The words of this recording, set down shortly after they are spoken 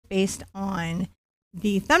based on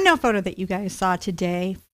the thumbnail photo that you guys saw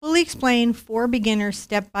today. Fully explained for beginners,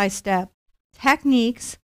 step-by-step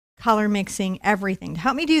techniques, color mixing, everything. To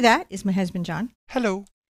help me do that is my husband, John. Hello.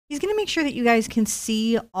 He's going to make sure that you guys can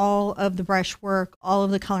see all of the brushwork, all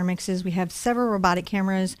of the color mixes. We have several robotic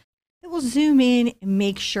cameras that will zoom in and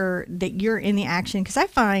make sure that you're in the action. Because I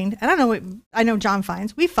find, and I don't know what I know John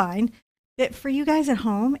finds, we find that for you guys at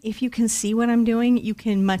home, if you can see what I'm doing, you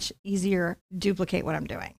can much easier duplicate what I'm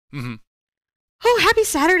doing. Mm-hmm. Oh, happy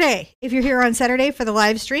Saturday. If you're here on Saturday for the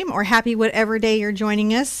live stream, or happy whatever day you're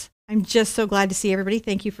joining us. I'm just so glad to see everybody.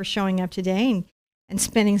 Thank you for showing up today and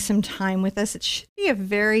spending some time with us. It should be a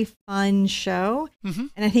very fun show. Mm-hmm.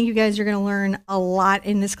 And I think you guys are going to learn a lot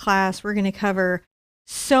in this class. We're going to cover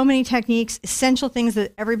so many techniques, essential things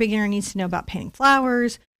that every beginner needs to know about painting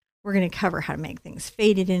flowers. We're going to cover how to make things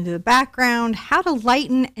faded into the background, how to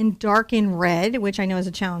lighten and darken red, which I know is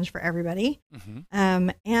a challenge for everybody,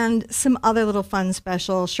 and some other little fun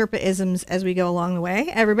special Sherpa-isms as we go along the way.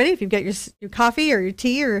 Everybody, if you've got your coffee or your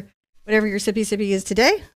tea or whatever your sippy is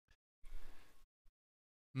today.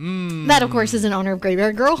 That, of course, is in honor of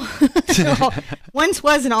Graveyard Girl. Once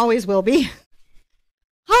was and always will be.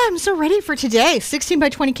 Oh, I'm so ready for today. 16 by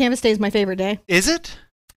 20 canvas day is my favorite day. Is it?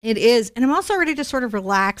 It is. And I'm also ready to sort of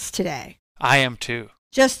relax today. I am too.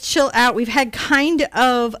 Just chill out. We've had kind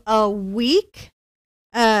of a week.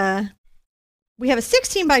 We have a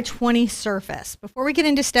 16 by 20 surface. Before we get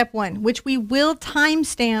into step one, which we will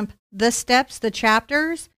timestamp the steps, the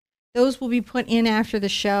chapters, those will be put in after the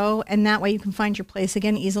show. And that way you can find your place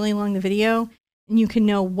again easily along the video. And you can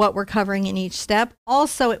know what we're covering in each step.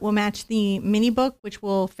 Also, it will match the mini book, which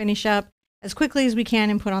we'll finish up as quickly as we can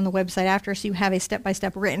and put on the website after, so you have a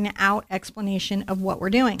step-by-step written out explanation of what we're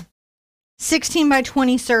doing. 16 by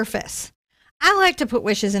 20 surface. I like to put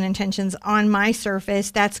wishes and intentions on my surface.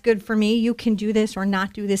 That's good for me. You can do this or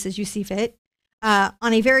not do this as you see fit. On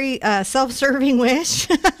a very self-serving wish,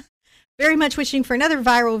 very much wishing for another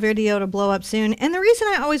viral video to blow up soon. And the reason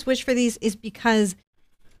I always wish for these is because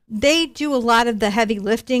they do a lot of the heavy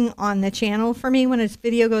lifting on the channel for me when a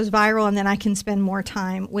video goes viral, and then I can spend more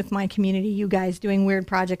time with my community, you guys, doing weird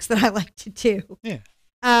projects that I like to do.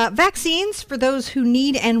 Yeah. Vaccines for those who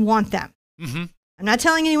need and want them. Mm-hmm. I'm not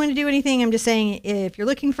telling anyone to do anything. I'm just saying if you're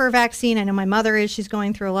looking for a vaccine, I know my mother is. She's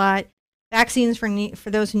going through a lot. Vaccines for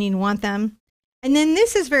those who need and want them. And then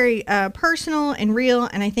this is very personal and real,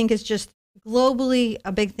 and I think it's just globally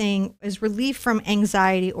a big thing, is relief from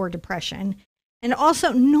anxiety or depression. And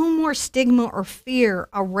also no more stigma or fear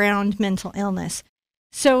around mental illness.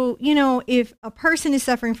 So, you know, if a person is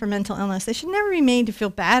suffering from mental illness, they should never be made to feel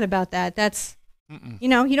bad about that. That's, you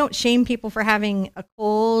know, you don't shame people for having a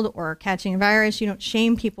cold or catching a virus. You don't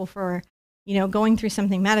shame people for, you know, going through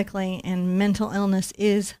something medically. And mental illness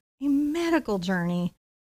is a medical journey,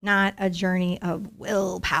 not a journey of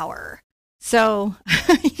willpower. So,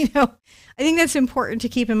 you know, I think that's important to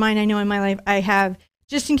keep in mind. I know in my life I have,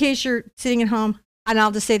 just in case you're sitting at home, and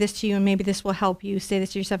I'll just say this to you, and maybe this will help you say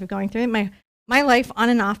this to yourself if going through it. My life on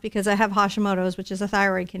and off, because I have Hashimoto's, which is a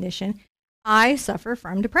thyroid condition, I suffer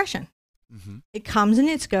from depression. Mm-hmm. It comes and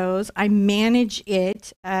it goes. I manage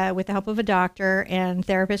it with the help of a doctor and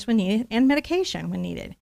therapist when needed, and medication when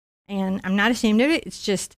needed. And I'm not ashamed of it. It's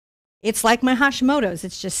just, it's like my Hashimoto's.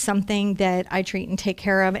 It's just something that I treat and take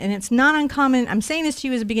care of. And it's not uncommon. I'm saying this to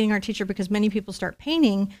you as a beginning art teacher because many people start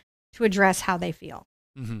painting to address how they feel.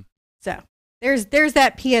 Mm-hmm. So there's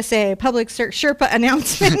that PSA, public Sherpa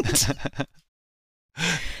announcement.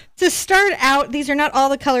 To start out, these are not all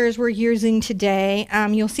the colors we're using today.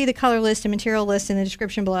 You'll see the color list and material list in the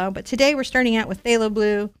description below. But today we're starting out with phthalo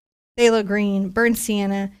blue, phthalo green, burnt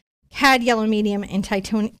sienna, cad yellow medium, and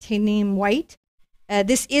titanium white.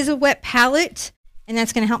 This is a wet palette, and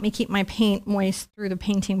that's going to help me keep my paint moist through the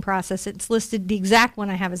painting process. It's listed, the exact one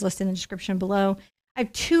I have is listed in the description below. I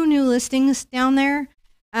have 2 new listings down there.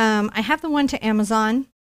 I have the one to Amazon,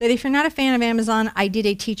 but if you're not a fan of Amazon, I did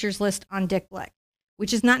a teacher's list on Dick Blick,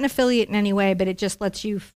 which is not an affiliate in any way, but it just lets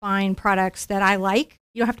you find products that I like.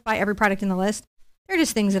 You don't have to buy every product in the list. They're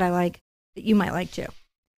just things that I like that you might like too,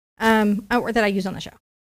 or that I use on the show.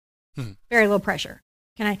 Very low pressure.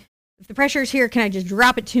 If the pressure is here, can I just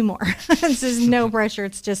drop it 2 more? This is no pressure.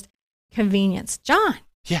 It's just convenience. John.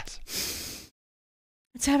 Yes.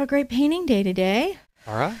 Let's have a great painting day today.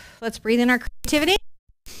 All right. Let's breathe in our creativity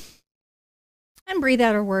and breathe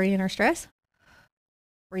out our worry and our stress.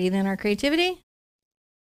 Breathe in our creativity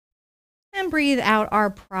and breathe out our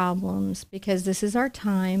problems, because this is our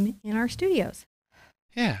time in our studios.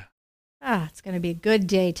 Yeah. It's going to be a good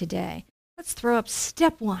day today. Let's throw up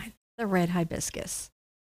step 1, the red hibiscus.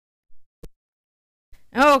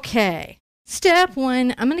 Okay. Step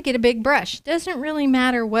one, I'm going to get a big brush. Doesn't really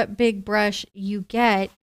matter what big brush you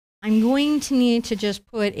get. I'm going to need to just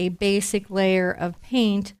put a basic layer of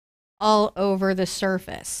paint all over the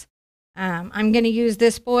surface. I'm going to use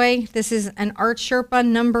this boy. This is an Art Sherpa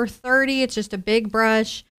number 30. It's just a big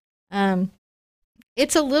brush.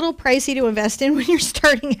 It's a little pricey to invest in when you're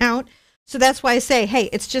starting out. So that's why I say, hey,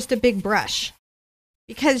 it's just a big brush.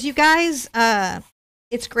 Because you guys,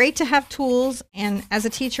 it's great to have tools. And as a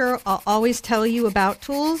teacher, I'll always tell you about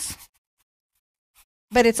tools.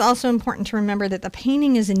 But it's also important to remember that the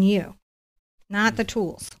painting is in you, not the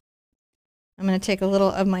tools. I'm going to take a little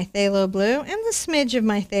of my phthalo blue and the smidge of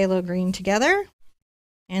my phthalo green together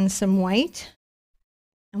and some white.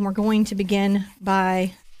 And we're going to begin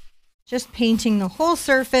by just painting the whole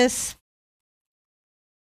surface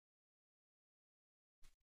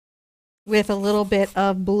with a little bit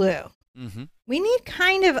of blue. Mm-hmm. We need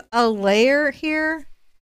kind of a layer here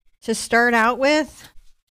to start out with.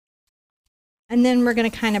 And then we're going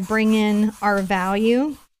to kind of bring in our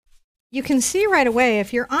value. You can see right away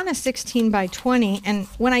if you're on a 16 by 20, and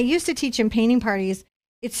when I used to teach in painting parties,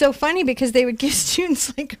 it's so funny because they would give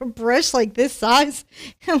students like a brush like this size,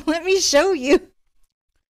 and let me show you.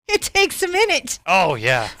 It takes a minute. Oh,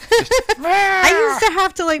 yeah. I used to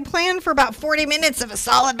have to like plan for about 40 minutes of a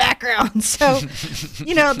solid background. So,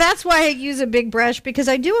 you know, that's why I use a big brush, because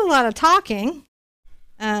I do a lot of talking,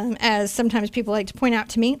 as sometimes people like to point out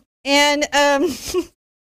to me. And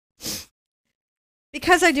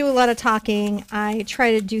because I do a lot of talking, I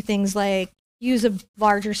try to do things like use a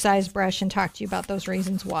larger size brush and talk to you about those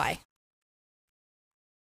reasons why.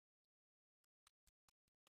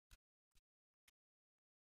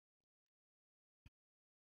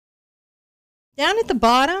 Down at the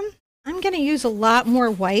bottom, I'm going to use a lot more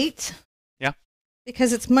white. Yeah.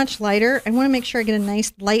 Because it's much lighter. I want to make sure I get a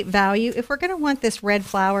nice light value. If we're going to want this red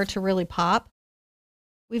flower to really pop,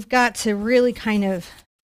 we've got to really kind of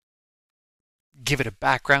give it a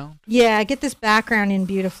background. Yeah, get this background in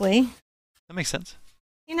beautifully. That makes sense.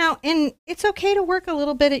 You know, and it's okay to work a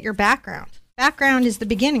little bit at your background. Background is the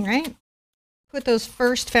beginning, right? Put those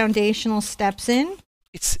first foundational steps in.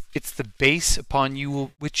 It's the base upon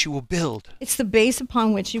which you will build. It's the base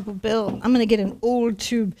upon which you will build. I'm going to get an old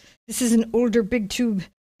tube. This is an older big tube.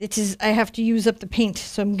 I have to use up the paint,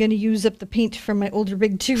 so I'm going to use up the paint from my older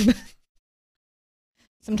big tube.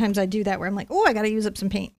 Sometimes I do that where I'm like, oh, I got to use up some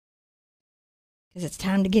paint, because it's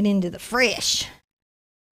time to get into the fresh.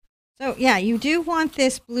 So yeah, you do want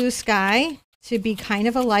this blue sky to be kind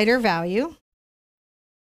of a lighter value.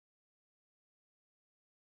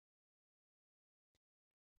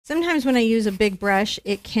 Sometimes when I use a big brush,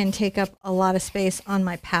 it can take up a lot of space on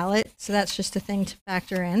my palette. So that's just a thing to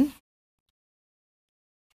factor in.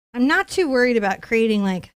 I'm not too worried about creating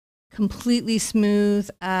like completely smooth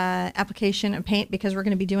application of paint, because we're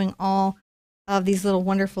going to be doing all of these little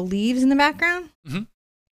wonderful leaves in the background. Mm-hmm.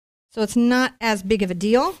 So it's not as big of a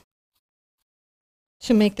deal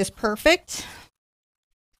to make this perfect.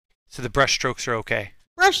 So the brush strokes are okay.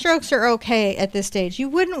 Brush strokes are okay at this stage. You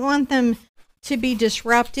wouldn't want them to be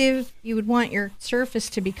disruptive. You would want your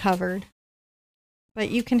surface to be covered,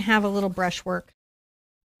 but you can have a little brushwork.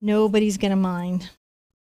 Nobody's going to mind.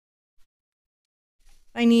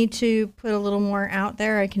 If I need to put a little more out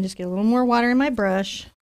there, I can just get a little more water in my brush.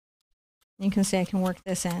 You can see I can work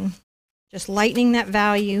this in. Just lightening that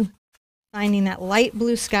value, finding that light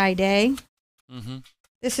blue sky day. Mm-hmm.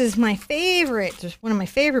 This is my favorite, just one of my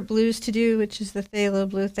favorite blues to do, which is the phthalo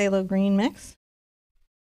blue, phthalo green mix.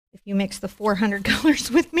 If you mix the 400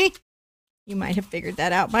 colors with me, you might have figured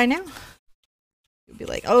that out by now. You'll be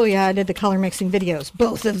like, oh yeah, I did the color mixing videos,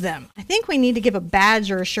 both of them. I think we need to give a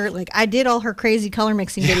badge or a shirt like, I did all her crazy color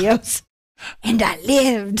mixing videos, and I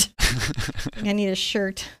lived. I think I need a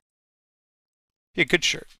shirt. Yeah, good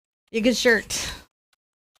shirt. A good shirt.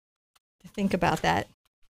 To think about that.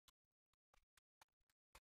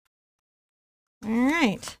 All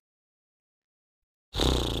right.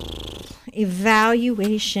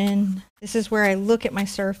 Evaluation. This is where I look at my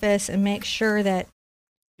surface and make sure that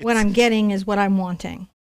what I'm getting is what I'm wanting.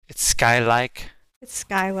 It's sky-like. It's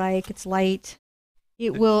sky-like. It's light.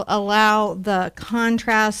 It will allow the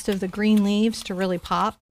contrast of the green leaves to really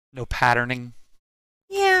pop. No patterning.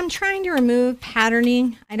 Yeah, I'm trying to remove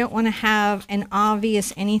patterning. I don't want to have an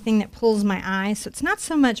obvious anything that pulls my eye, so it's not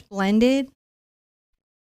so much blended,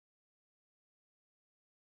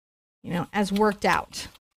 you know, as worked out.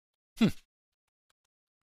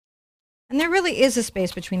 And there really is a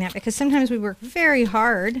space between that, because sometimes we work very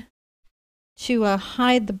hard to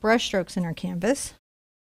hide the brush strokes in our canvas.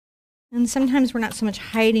 And sometimes we're not so much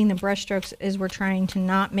hiding the brush strokes as we're trying to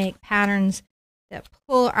not make patterns that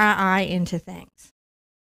pull our eye into things.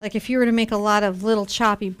 Like if you were to make a lot of little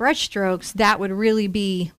choppy brush strokes, that would really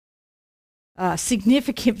be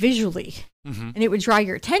significant visually. And it would draw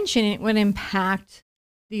your attention and it would impact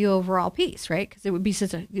the overall piece, right? Because it would be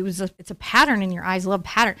it's a pattern and your eyes love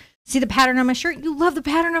pattern. See the pattern on my shirt? You love the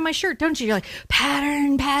pattern on my shirt, don't you? You're like,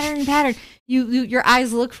 pattern, pattern, pattern. Your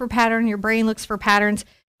eyes look for pattern, your brain looks for patterns.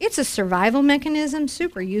 It's a survival mechanism,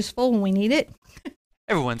 super useful when we need it.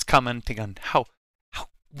 Everyone's commenting on how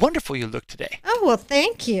wonderful you look today. Oh, well,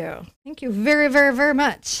 thank you. Thank you very, very, very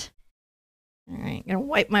much. All right, I'm going to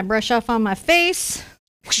wipe my brush off on my face.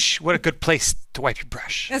 Whoosh, what a good place to wipe your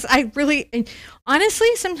brush. Yes,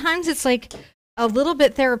 honestly, sometimes it's like a little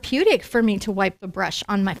bit therapeutic for me to wipe the brush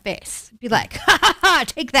on my face. Be like, ha ha ha,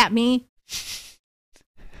 take that, me.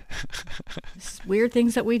 Weird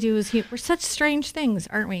things that we do as we're such strange things,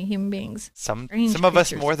 aren't we, human beings? Some of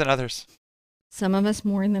us more than others. Some of us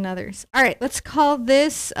more than others. All right, let's call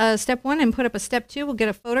this step 1 and put up a step 2. We'll get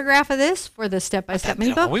a photograph of this for the step-by-step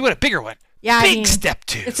mini book. We want a bigger one. Yeah, big step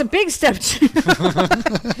 2. It's a big step 2.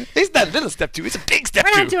 It's not a little step 2. It's a big step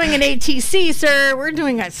 2. We're not doing an ATC, sir. We're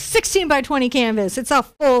doing a 16 by 20 canvas. It's a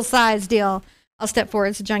full-size deal. I'll step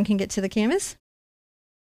forward so John can get to the canvas.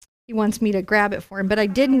 He wants me to grab it for him, but I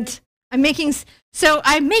didn't. I'm making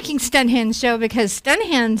Stunhands show because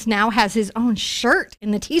Stunhands now has his own shirt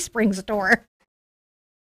in the Teespring store.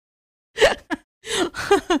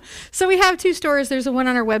 So we have 2 stores. There's a one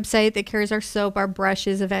on our website that carries our soap, our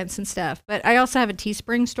brushes, events, and stuff. But I also have a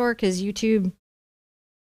Teespring store because YouTube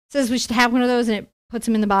says we should have one of those and it puts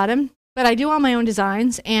them in the bottom. But I do all my own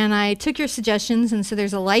designs and I took your suggestions. And so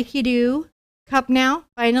there's a Like You Do cup now,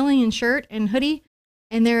 finally, and shirt and hoodie.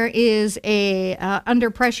 And there is a under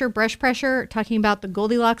pressure, brush pressure, talking about the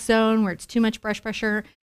Goldilocks zone where it's too much brush pressure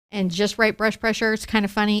and just right brush pressure. It's kind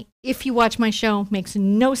of funny. If you watch my show, makes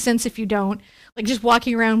no sense if you don't. Like just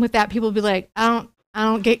walking around with that, people will be like, I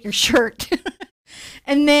don't get your shirt.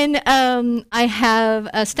 And then I have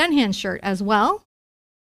a Stunt Hands shirt as well,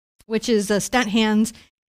 which is a Stunt Hands.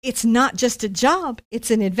 It's not just a job,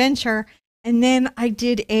 it's an adventure. And then I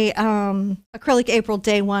did a Acrylic April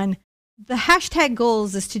Day 1. The hashtag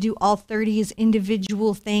goals is to do all 30 as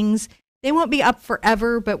individual things. They won't be up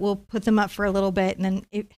forever, but we'll put them up for a little bit. And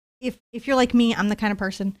then if you're like me, I'm the kind of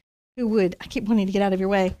person who would, I keep wanting to get out of your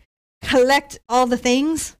way, collect all the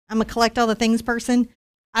things. I'm a collect all the things person.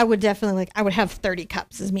 I would definitely I would have 30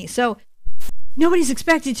 cups as me. So nobody's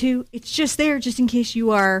expected to. It's just there just in case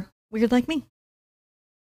you are weird like me.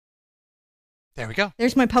 There we go.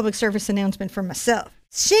 There's my public service announcement for myself.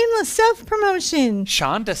 Shameless self-promotion.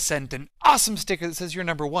 Shonda sent an awesome sticker that says you're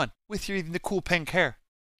number 1 with the cool pink hair.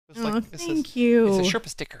 Thank you. It's a Sherpa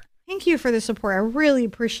sticker. Thank you for the support. I really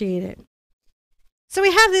appreciate it. So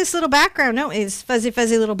we have this little background. No, it's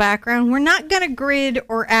fuzzy little background. We're not going to grid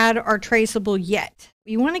or add our traceable yet.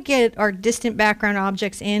 We want to get our distant background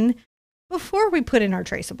objects in before we put in our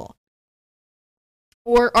traceable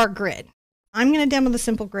or our grid. I'm going to demo the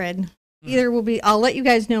simple grid. Either will be, I'll let you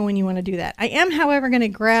guys know when you want to do that. I am, however, going to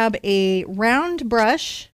grab a round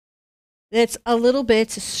brush that's a little bit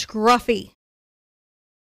scruffy.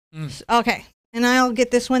 Okay, and I'll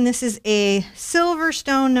get this one. This is a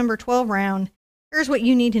Silverstone number 12 round. Here's what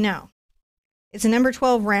you need to know. It's a number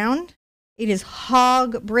 12 round. It is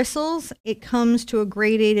hog bristles. It comes to a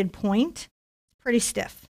gradated point. Pretty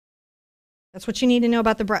stiff. That's what you need to know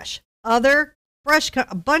about the brush. A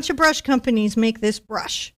bunch of brush companies make this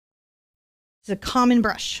brush. It's a common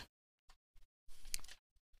brush.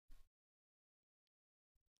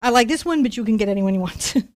 I like this one, but you can get any one you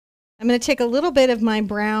want. I'm going to take a little bit of my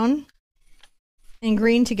brown and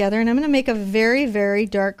green together, and I'm going to make a very, very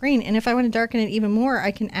dark green. And if I want to darken it even more,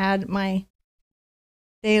 I can add my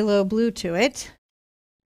phthalo blue to it.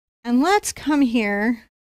 And let's come here.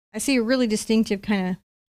 I see a really distinctive kind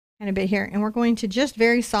of bit here, and we're going to just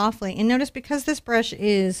very softly. And notice because this brush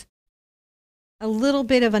is a little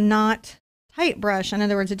bit of a not tight brush, in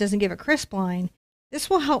other words, it doesn't give a crisp line, this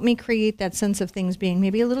will help me create that sense of things being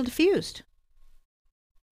maybe a little diffused.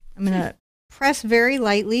 I'm going to press very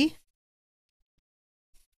lightly.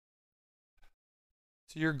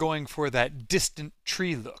 So you're going for that distant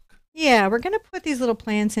tree look. Yeah, we're going to put these little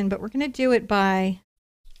plants in, but we're going to do it by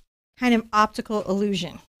kind of optical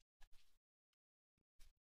illusion.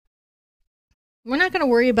 We're not going to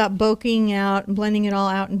worry about bokehing out and blending it all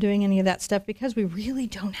out and doing any of that stuff because we really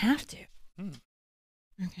don't have to.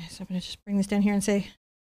 Okay, so I'm going to just bring this down here and say,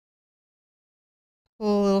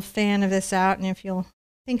 pull a little fan of this out. And if you'll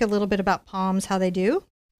think a little bit about palms, how they do,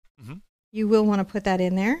 you will want to put that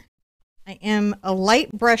in there. I am a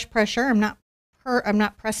light brush pressure. I'm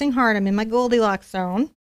not pressing hard. I'm in my Goldilocks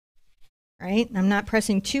zone. right? I'm not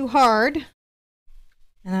pressing too hard.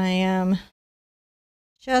 And I am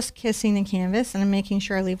just kissing the canvas, and I'm making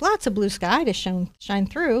sure I leave lots of blue sky to shine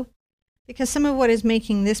through, because some of what is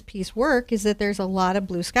making this piece work is that there's a lot of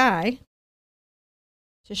blue sky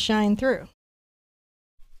to shine through.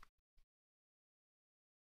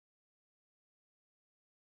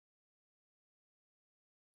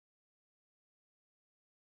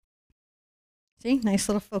 See, nice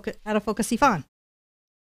little focus, out of focusy fawn.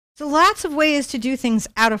 So lots of ways to do things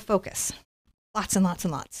out of focus. Lots and lots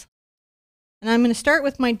and lots. And I'm going to start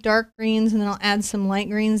with my dark greens, and then I'll add some light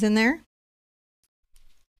greens in there.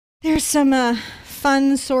 There's some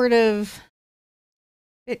fun sort of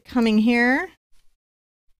bit coming here.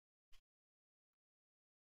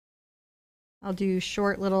 I'll do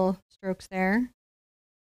short little strokes there.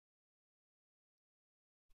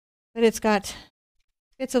 But it's got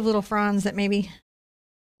bits of little fronds that maybe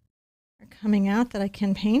are coming out that I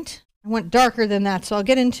can paint. I want darker than that, so I'll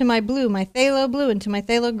get into my blue, my phthalo blue, into my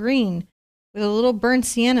phthalo green with a little burnt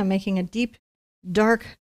sienna, making a deep, dark,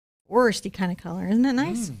 foresty kind of color. Isn't that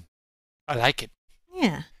nice? I like it.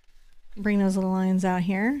 Yeah. Bring those little lines out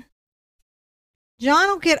here. John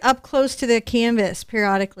will get up close to the canvas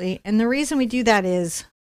periodically, and the reason we do that is,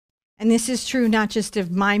 and this is true not just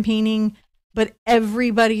of my painting, but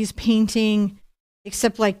everybody's painting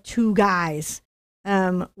except like two guys,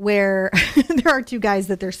 where there are two guys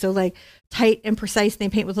that they're so like tight and precise, and they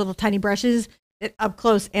paint with little tiny brushes that up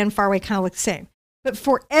close and far away kind of look the same. But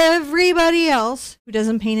for everybody else who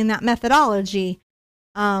doesn't paint in that methodology,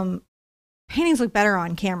 paintings look better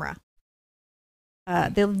on camera.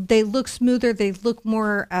 They look smoother, they look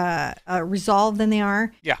more resolved than they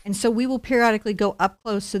are. Yeah. And so we will periodically go up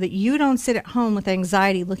close so that you don't sit at home with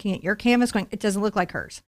anxiety looking at your canvas going, it doesn't look like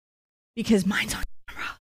hers. Because mine's on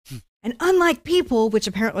camera. And unlike people, which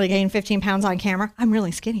apparently gain 15 pounds on camera, I'm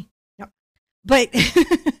really skinny. Yep. But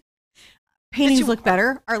paintings look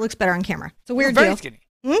better. Art looks better on camara. It's a weird deal. Very skinny.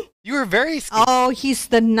 You were very skinny. Oh, he's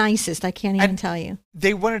the nicest. I can't even tell you.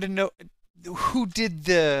 They wanted to know who did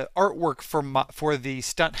the artwork for the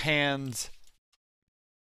stunt hands.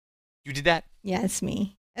 You did that? Yeah, it's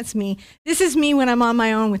me. That's me. This is me when I'm on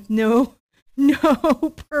my own with no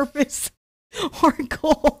purpose or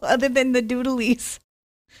goal other than the doodlies.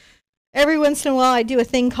 Every once in a while, I do a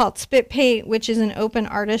thing called Spit Paint, which is an open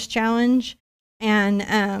artist challenge. And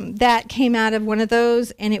that came out of one of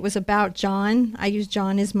those, and it was about John. I use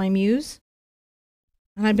John as my muse.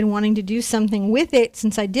 And I've been wanting to do something with it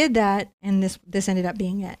since I did that, and this ended up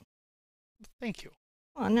being it. Thank you.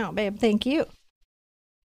 Oh, no, babe, thank you.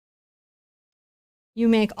 You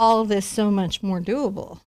make all of this so much more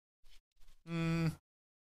doable. Bring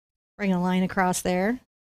a line across there.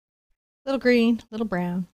 Little green, little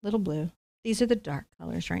brown, little blue. These are the dark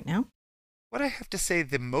colors right now. What I have to say,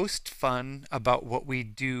 the most fun about what we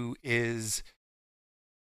do is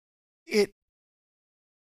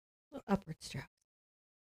Upward stroke.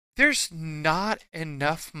 There's not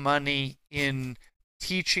enough money in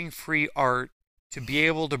teaching free art to be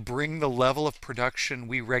able to bring the level of production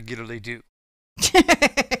we regularly do.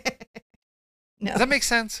 No. Does that make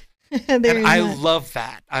sense? And I love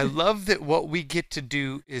that. I love that what we get to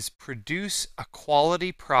do is produce a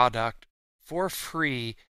quality product for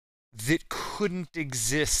free that couldn't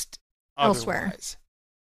exist elsewhere. Otherwise.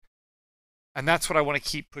 And that's what I want to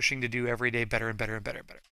keep pushing to do every day, better and better and better and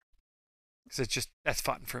better. Because it's just, that's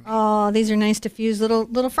fun for me. Oh, these are nice diffused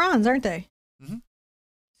little fronds, aren't they? Mm-hmm.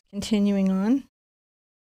 Continuing on.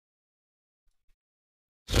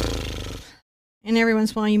 And every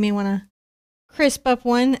once in a while, you may want to crisp up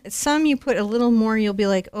one. Some you put a little more, you'll be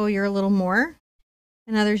like, oh, you're a little more.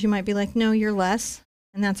 And others you might be like, no, you're less.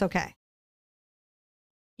 And that's okay.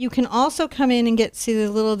 You can also come in and see the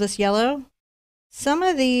little of this yellow. Some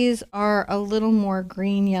of these are a little more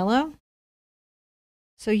green yellow.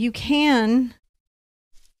 So you can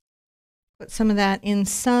put some of that in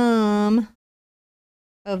some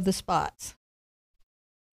of the spots.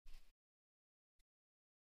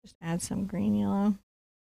 Just add some green yellow.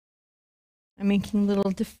 I'm making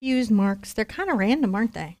little diffused marks. They're kind of random,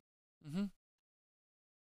 aren't they? Mm-hmm.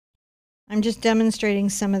 I'm just demonstrating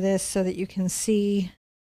some of this so that you can see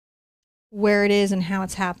where it is and how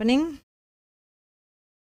it's happening.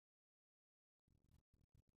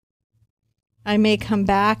 I may come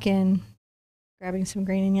back and grabbing some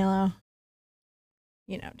green and yellow,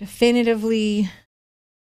 definitively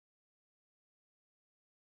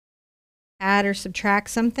add or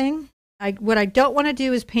subtract something. What I don't want to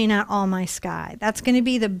do is paint out all my sky. That's going to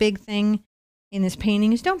be the big thing in this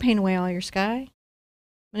painting is don't paint away all your sky.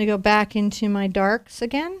 I'm going to go back into my darks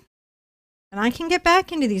again. And I can get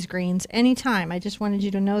back into these greens anytime. I just wanted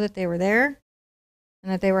you to know that they were there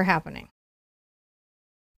and that they were happening.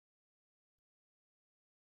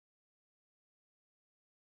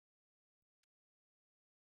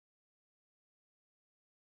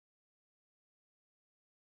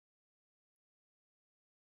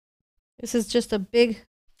 This is just a big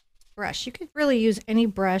brush. You could really use any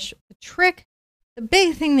brush. The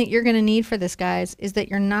big thing that you're going to need for this, guys, is that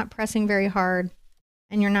you're not pressing very hard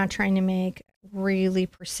and you're not trying to make really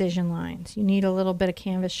precision lines. You need a little bit of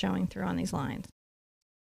canvas showing through on these lines.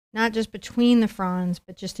 Not just between the fronds,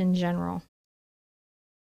 but just in general.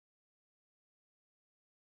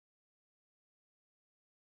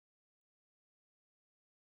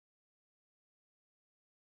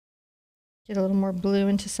 Get a little more blue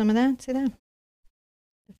into some of that. See that?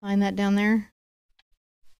 Define that down there.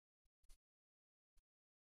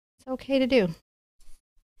 It's okay to do.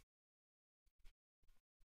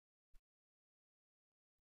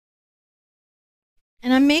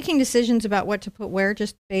 And I'm making decisions about what to put where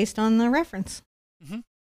just based on the reference. Mm-hmm.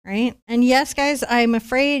 Right? And yes, guys, I'm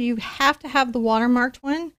afraid you have to have the watermarked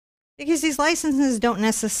one because these licenses don't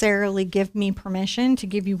necessarily give me permission to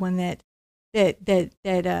give you one that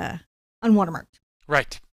unwatermarked.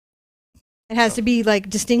 Right. It has to be like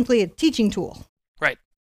distinctly a teaching tool. Right.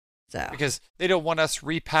 So because they don't want us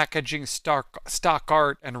repackaging stock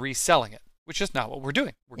art and reselling it, which is not what we're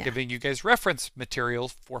doing. We're giving you guys reference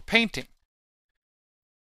materials for painting.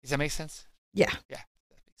 Does that make sense? Yeah. Yeah.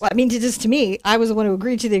 Well, I mean, just to me, I was the one who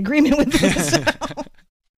agreed to the agreement with this.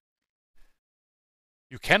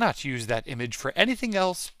 You cannot use that image for anything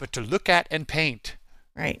else but to look at and paint.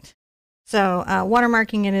 Right. So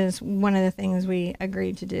watermarking it is one of the things we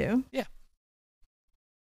agreed to do. Yeah.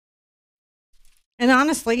 And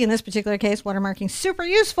honestly, in this particular case, watermarking is super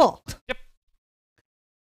useful. Yep.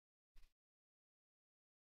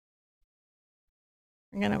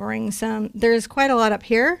 We're going to bring some, there's quite a lot up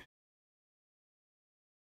here.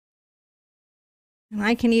 And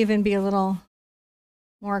I can even be a little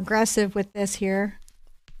more aggressive with this here.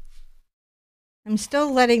 I'm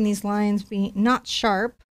still letting these lines be not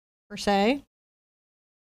sharp, per se.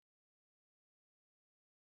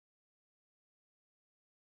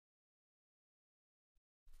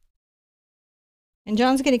 And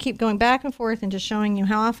John's going to keep going back and forth and just showing you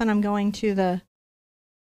how often I'm going to the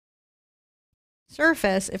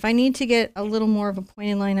surface. If I need to get a little more of a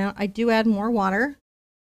pointed line out, I do add more water.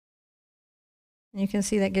 And you can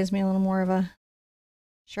see that gives me a little more of a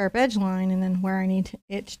sharp edge line, and then where I need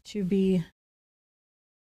it to be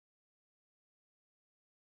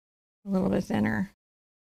a little bit thinner.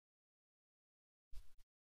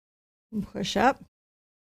 And push up.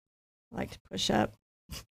 I like to push up.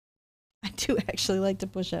 I do actually like to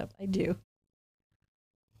push up. I do.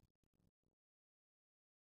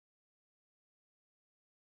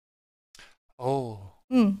 Oh.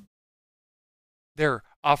 They're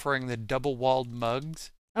offering the double-walled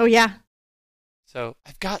mugs. Oh, yeah. So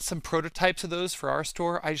I've got some prototypes of those for our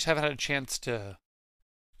store. I just haven't had a chance to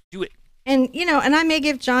do it. And, you know, and I may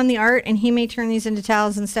give John the art, and he may turn these into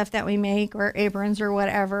towels and stuff that we make, or aprons or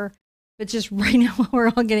whatever. But just right now, we're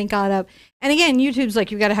all getting caught up. And again, YouTube's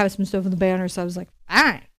like, you got to have some stuff in the banner. So I was like, all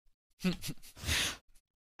right.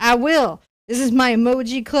 I will. This is my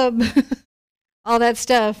emoji club. All that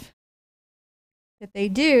stuff that they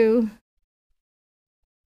do.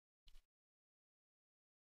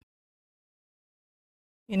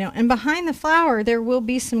 You know, and behind the flower, there will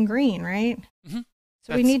be some green, right? Mm-hmm.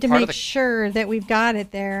 So we need to make sure that we've got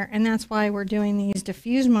it there. And that's why we're doing these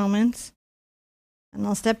diffuse moments. And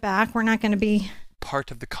I'll step back. We're not going to be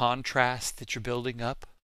part of the contrast that you're building up.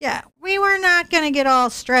 Yeah, we were not going to get all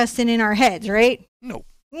stressed and in our heads, right? No.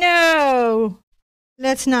 No.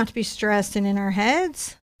 Let's not be stressed and in our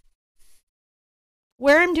heads.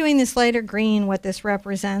 Where I'm doing this lighter green, what this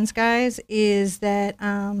represents, guys, is that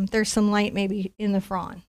there's some light maybe in the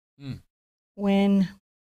frond.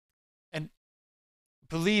 And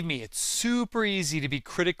believe me, it's super easy to be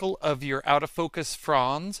critical of your out of focus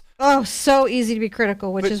fronds. Oh, so easy to be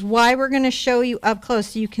critical, which is why we're going to show you up close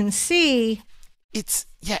so you can see. I'm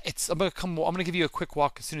going to give you a quick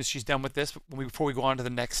walk as soon as she's done with this before we go on to the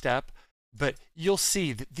next step. But you'll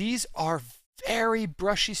see that these are very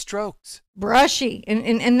brushy strokes. Brushy.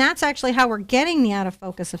 And that's actually how we're getting the out of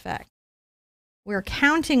focus effect. We're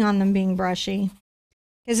counting on them being brushy.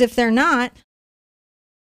 Because if they're not,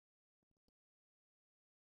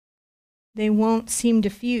 they won't seem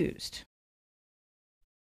diffused.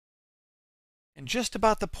 And just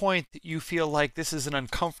about the point that you feel like this is an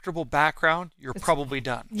uncomfortable background, you're probably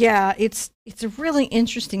done. Yeah, it's a really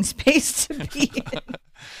interesting space to be in.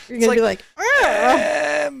 You're going to be like,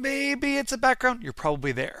 maybe it's a background. You're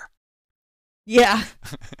probably there. Yeah.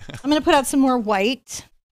 I'm going to put out some more white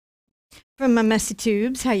from my messy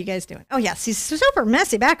tubes. How you guys doing? Oh, yes. These super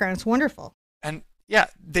messy background. It's wonderful. And yeah,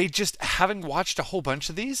 they just, having watched a whole bunch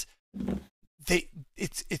of these,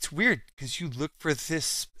 it's weird because you look for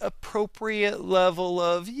this appropriate level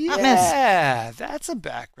of, yeah, that's a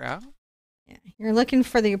background. Yeah, you're looking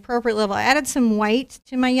for the appropriate level. I added some white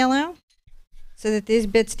to my yellow so that these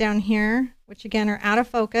bits down here, which again are out of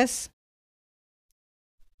focus,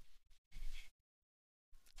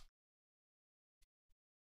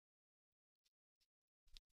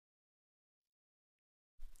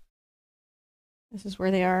 this is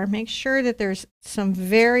where they are. Make sure that there's some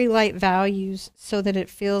very light values so that it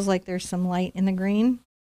feels like there's some light in the green.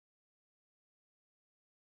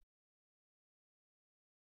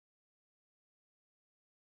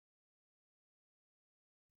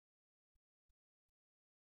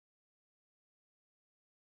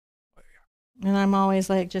 And I'm always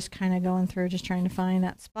like just kind of going through, just trying to find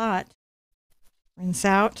that spot. Rinse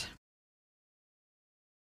out.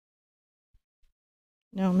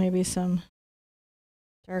 No, maybe some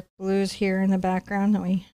dark blues here in the background. That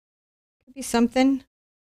we could be something.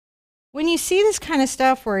 When you see this kind of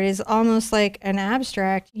stuff where it is almost like an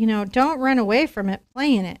abstract, you know, don't run away from it.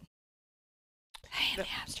 Play in it. Play in the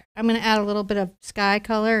abstract. I'm going to add a little bit of sky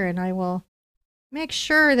color, and I will make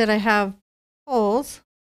sure that I have holes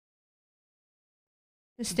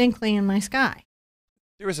distinctly in my sky.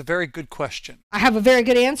 There was a very good question. I have a very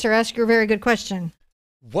good answer. Ask your very good question.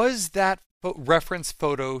 Was that reference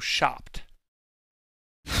photo shopped?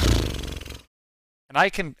 And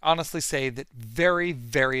I can honestly say that very,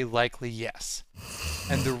 very likely yes.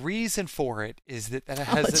 And the reason for it is that it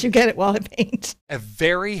has I'll let you get it while I paint. A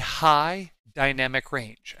very high dynamic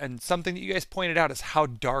range. And something that you guys pointed out is how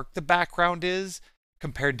dark the background is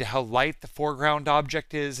compared to how light the foreground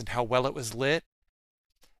object is and how well it was lit.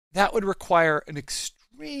 That would require an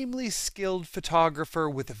extremely skilled photographer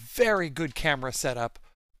with a very good camera setup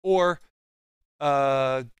or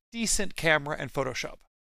a decent camera and Photoshop.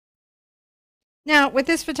 Now, with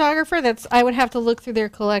this photographer, I would have to look through their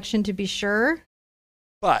collection to be sure.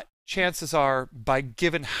 But chances are, by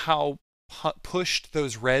given how pushed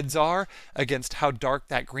those reds are against how dark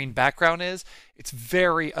that green background is, it's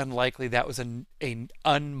very unlikely that was an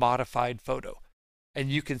unmodified photo. And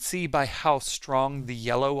you can see by how strong the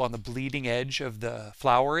yellow on the bleeding edge of the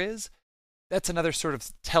flower is, that's another sort of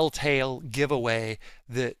telltale giveaway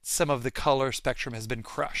that some of the color spectrum has been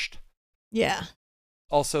crushed. Yeah.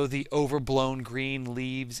 Also, the overblown green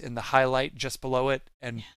leaves in the highlight just below it,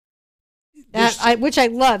 and which I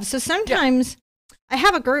love. So sometimes I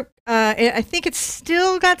have a group. I think it's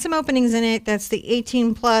still got some openings in it. That's the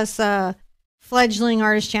 18 plus fledgling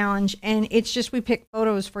artist challenge, and it's just we pick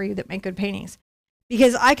photos for you that make good paintings.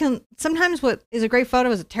 Because sometimes what is a great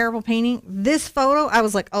photo is a terrible painting. This photo, I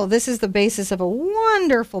was like, oh, this is the basis of a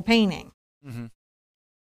wonderful painting. Mm-hmm.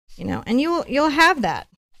 You know, and you'll have that.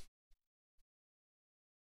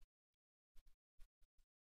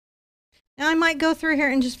 Now I might go through here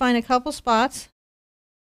and just find a couple spots.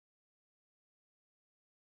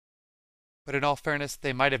 But in all fairness,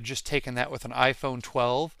 they might have just taken that with an iPhone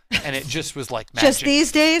 12, and it just was like magic. Just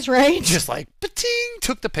these days, right? Just like, ba-ting,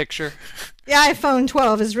 took the picture. The iPhone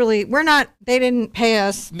 12 is really, they didn't pay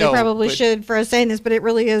us. No, they probably should for us saying this, but it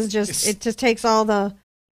really is just, it just takes all the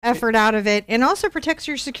effort out of it and also protects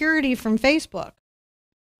your security from Facebook.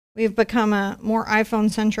 We've become a more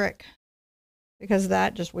iPhone-centric because of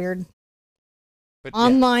that, just weird. But,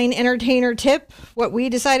 online entertainer tip, what we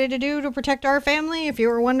decided to do to protect our family, if you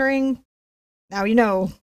were wondering. Now you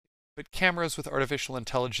know. But cameras with artificial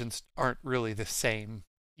intelligence aren't really the same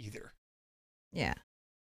either. Yeah.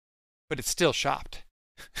 But it's still shopped.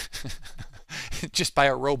 Just by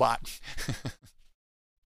a robot.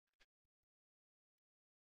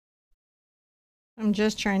 I'm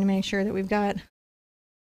just trying to make sure that we've got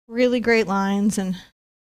really great lines. And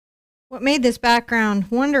what made this background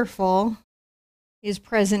wonderful is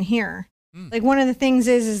present here. Like one of the things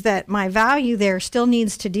is that my value there still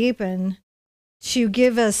needs to deepen to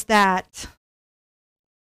give us that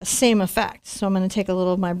same effect. So I'm going to take a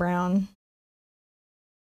little of my brown.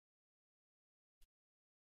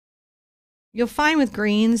 You'll find with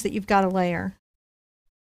greens that you've got a layer.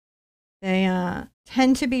 They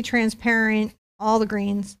tend to be transparent, all the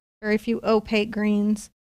greens, very few opaque greens.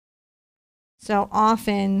 So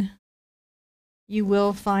often you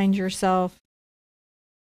will find yourself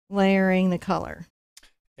layering the color.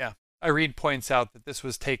 Irene points out that this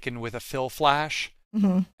was taken with a fill flash,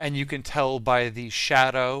 mm-hmm. and you can tell by the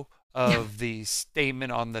shadow of the stamen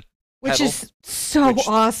on the which petal, is so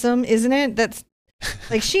awesome, isn't it?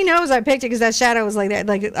 Like, she knows I picked it because that shadow was like that.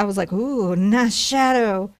 Like, I was like, ooh, nice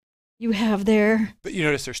shadow you have there. But you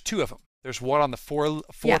notice there's two of them. There's one on the fore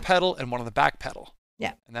petal and one on the back petal.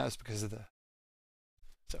 Yeah. And that was because of the...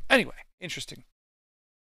 So anyway, interesting.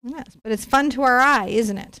 Yes, but it's fun to our eye,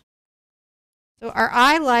 isn't it? So our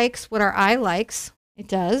eye likes what our eye likes. It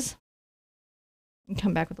does. And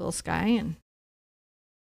come back with a little sky, and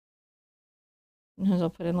sometimes I'll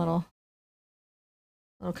put in little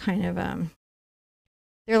kind of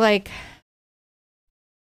they're like,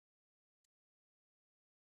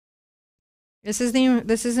 this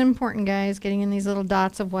is important, guys, getting in these little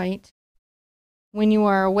dots of white when you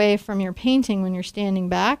are away from your painting, when you're standing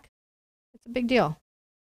back. It's a big deal.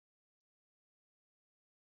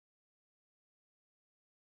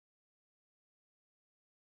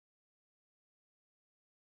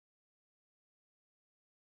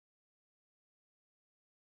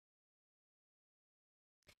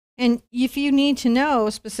 And if you need to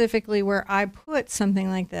know specifically where I put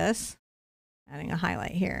something like this, adding a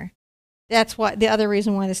highlight here, that's what the other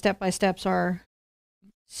reason why the step-by-steps are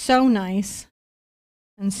so nice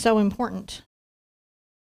and so important.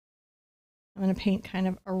 I'm going to paint kind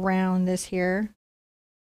of around this here.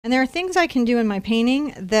 And there are things I can do in my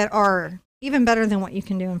painting that are even better than what you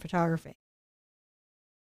can do in photography.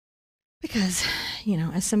 Because, you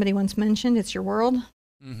know, as somebody once mentioned, it's your world.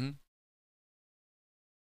 Mm-hmm.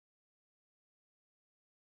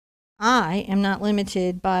 I am not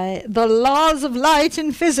limited by the laws of light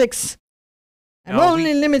and physics. I'm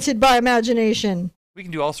only limited by imagination. We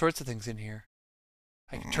can do all sorts of things in here.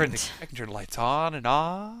 I can turn the lights on and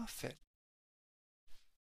off.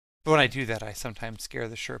 But when I do that, I sometimes scare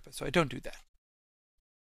the Sherpa, so I don't do that.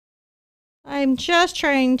 I'm just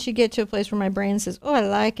trying to get to a place where my brain says, oh, I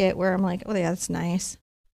like it, where I'm like, oh, yeah, that's nice.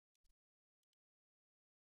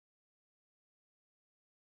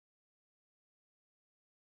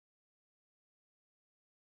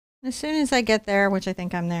 As soon as I get there, which I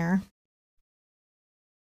think I'm there,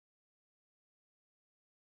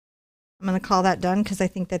 I'm going to call that done because I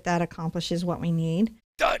think that that accomplishes what we need.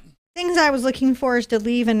 Done. Things I was looking for is to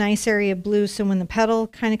leave a nice area of blue so when the petal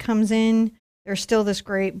kind of comes in, there's still this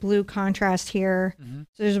great blue contrast here. Mm-hmm.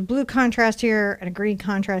 So there's a blue contrast here and a green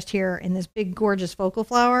contrast here in this big, gorgeous focal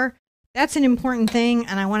flower. That's an important thing,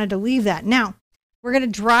 and I wanted to leave that. Now, we're going to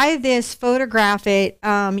dry this, photograph it.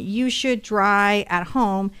 You should dry at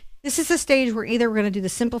home. This is a stage where either we're going to do the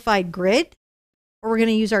simplified grid or we're going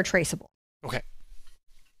to use our traceable. Okay.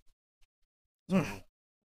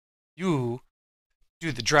 You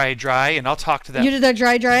do the dry, and I'll talk to them. You did that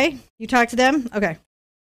dry? You talk to them? Okay.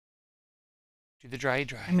 Do the dry.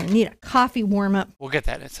 I'm going to need a coffee warm-up. We'll get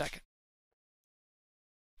that in a second.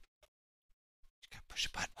 Just gotta push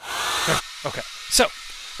a button. Okay. So,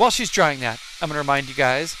 while she's drying that, I'm going to remind you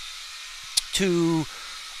guys to...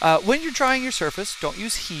 when you're drying your surface, don't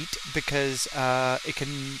use heat because it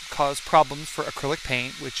can cause problems for acrylic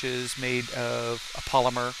paint, which is made of a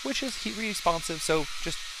polymer, which is heat responsive. So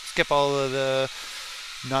just skip all of the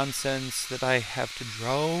nonsense that I have to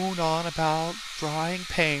drone on about drying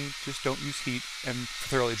paint. Just don't use heat and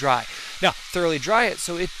thoroughly dry. Now, thoroughly dry it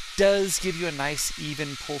so it does give you a nice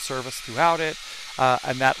even pull surface throughout it,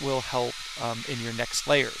 and that will help in your next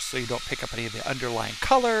layers so you don't pick up any of the underlying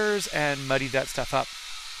colors and muddy that stuff up.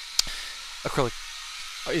 Acrylic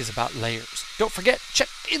is about layers. Don't forget, check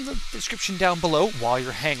in the description down below while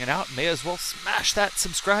you're hanging out. May as well smash that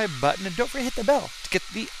subscribe button, and don't forget to hit the bell to get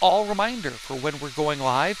the all reminder for when we're going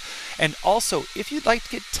live. And also, if you'd like to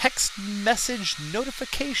get text message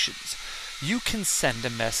notifications, you can send a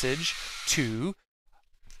message to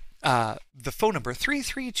the phone number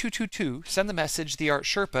 33222. Send the message, The Art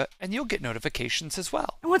Sherpa, and you'll get notifications as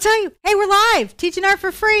well. And we'll tell you, hey, we're live, teaching art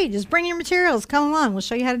for free. Just bring your materials, come along. We'll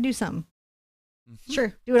show you how to do something. Mm-hmm.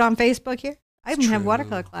 Sure, do it on Facebook here. I even have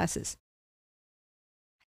watercolor classes.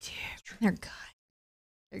 Dude, they're good.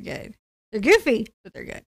 They're good. They're goofy, but they're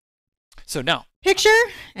good. So now, picture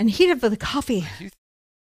and heat up with the coffee.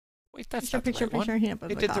 Wait, that's picture, not the right one. Heat up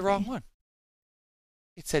with it the did coffee. The wrong one.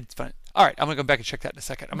 It said it's fun. All right, I'm going to go back and check that in a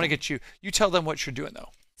second. I'm going to get you. You tell them what you're doing, though.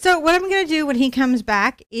 So what I'm going to do when he comes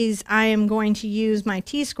back is I am going to use my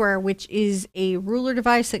T-square, which is a ruler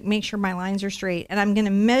device that makes sure my lines are straight. And I'm going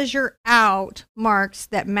to measure out marks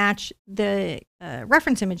that match the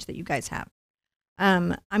reference image that you guys have.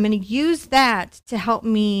 I'm going to use that to help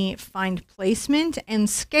me find placement and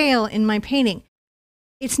scale in my painting.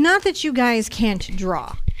 It's not that you guys can't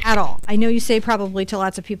draw at all. I know you say probably to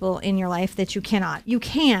lots of people in your life that you cannot. You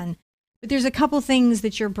can, but there's a couple things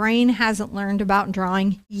that your brain hasn't learned about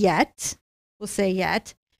drawing yet. We'll say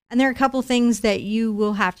yet. And there are a couple things that you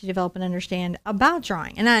will have to develop and understand about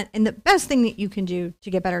drawing. And the best thing that you can do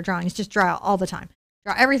to get better at drawing is just draw all the time.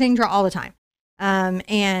 Draw everything, draw all the time.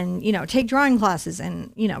 And, you know, take drawing classes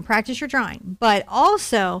and, you know, practice your drawing. But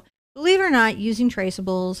also, believe it or not, using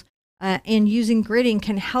traceables and using gridding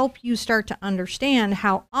can help you start to understand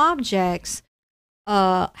how objects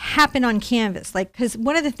happen on canvas. Like, because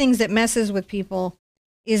one of the things that messes with people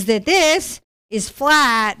is that this is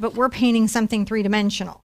flat, but we're painting something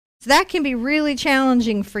three-dimensional. So that can be really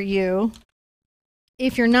challenging for you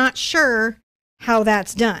if you're not sure how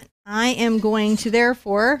that's done. I am going to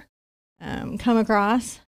therefore come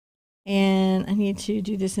across, and I need to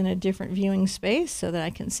do this in a different viewing space so that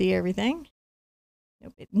I can see everything.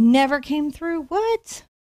 Nope, it never came through. What?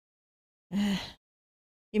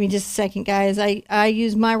 Give me just a second, guys. I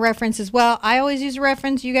use my reference as well. I always use a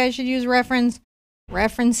reference. You guys should use a reference.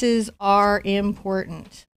 References are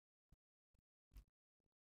important.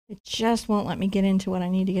 It just won't let me get into what I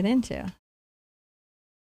need to get into.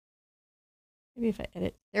 Maybe if I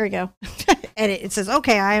edit. There we go. Edit. It says,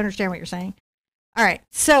 okay, I understand what you're saying. All right.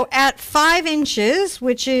 So at 5 inches,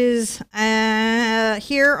 which is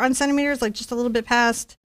here on centimeters, like just a little bit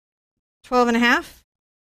past 12 and a half.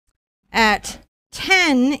 At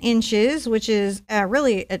 10 inches, which is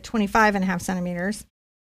really at 25 and a half centimeters.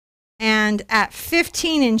 And at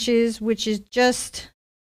 15 inches, which is just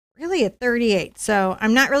really at 38. So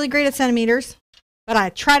I'm not really great at centimeters, but I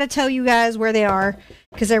try to tell you guys where they are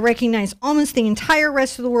because I recognize almost the entire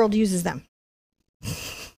rest of the world uses them.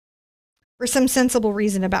 For some sensible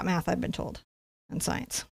reason about math, I've been told, and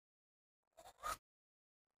science.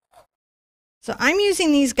 So I'm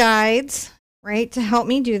using these guides, right, to help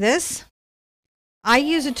me do this. I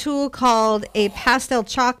use a tool called a pastel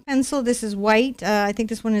chalk pencil. This is white. I think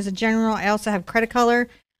this one is a general. I also have Cretacolor.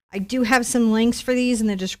 I do have some links for these in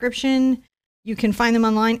the description. You can find them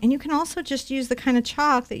online, and you can also just use the kind of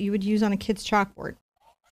chalk that you would use on a kid's chalkboard.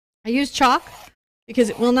 I use chalk because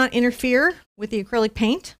it will not interfere with the acrylic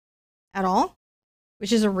paint at all,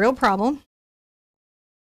 which is a real problem.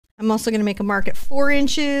 I'm also going to make a mark at 4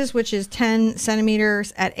 inches, which is 10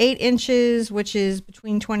 centimeters, at 8 inches, which is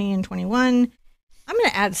between 20 and 21. I'm going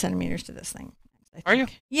to add centimeters to this thing. Are you?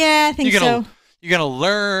 Yeah, I think so. You're going to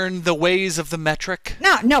learn the ways of the metric?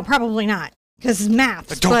 No, probably not, because it's math.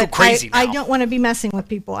 But don't go crazy now. I don't want to be messing with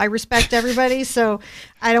people. I respect everybody, so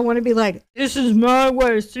I don't want to be like, this is my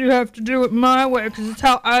way, so you have to do it my way, because it's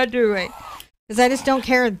how I do it. Because I just don't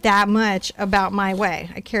care that much about my way.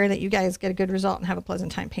 I care that you guys get a good result and have a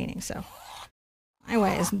pleasant time painting. So my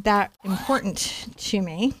way isn't that important to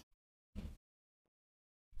me.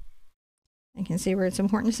 I can see where it's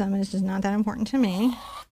important to some, and it's just not that important to me.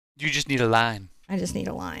 You just need a line. I just need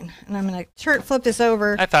a line. And I'm going to flip this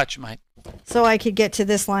over. I thought you might. So I could get to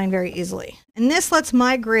this line very easily. And this lets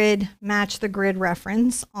my grid match the grid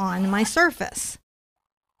reference on my surface.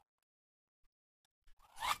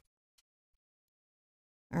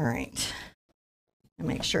 All right. And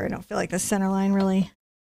make sure I don't feel like the center line really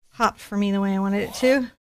popped for me the way I wanted it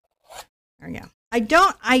to. There we go.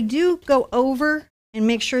 I do go over and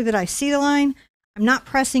make sure that I see the line. I'm not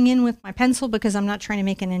pressing in with my pencil because I'm not trying to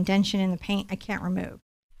make an indentation in the paint I can't remove.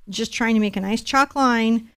 I'm just trying to make a nice chalk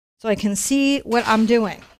line so I can see what I'm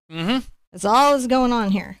doing. Mm-hmm. That's all that's going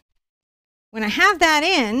on here. When I have that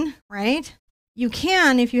in, right, you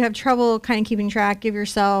can, if you have trouble kind of keeping track, give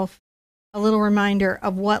yourself a little reminder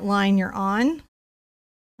of what line you're on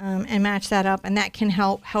and match that up, and that can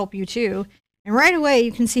help you too. And right away,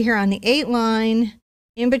 you can see here on the 8 line,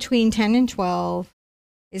 in between 10 and 12,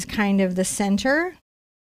 is kind of the center.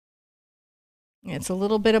 It's a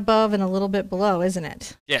little bit above and a little bit below, isn't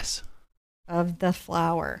it? Yes. Of the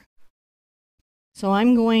flower. So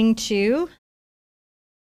I'm going to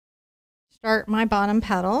start my bottom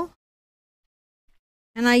petal.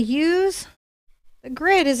 And I use the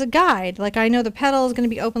grid as a guide. Like I know the petal is going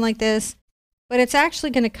to be open like this, but it's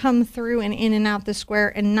actually going to come through and in and out the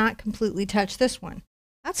square and not completely touch this one.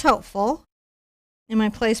 That's helpful in my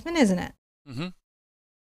placement, isn't it? Mm-hmm.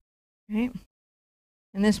 Right.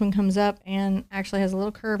 And this one comes up and actually has a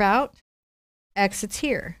little curve out, exits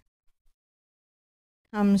here,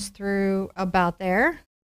 comes through about there.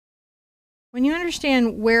 When you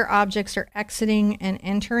understand where objects are exiting and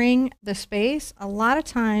entering the space, a lot of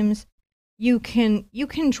times you can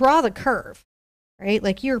draw the curve, right?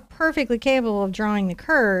 Like you're perfectly capable of drawing the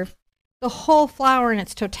curve. The whole flower in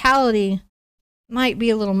its totality might be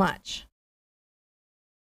a little much.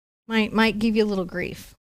 Might give you a little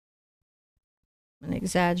grief. I'm going to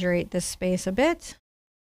exaggerate this space a bit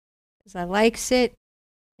because I likes it.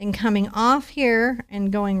 And coming off here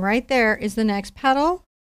and going right there is the next petal.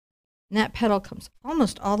 And that petal comes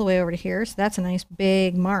almost all the way over to here. So that's a nice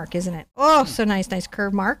big mark, isn't it? Oh, so nice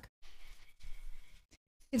curve mark.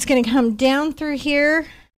 It's going to come down through here,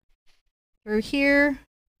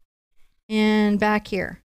 and back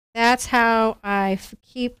here. That's how I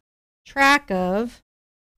keep track of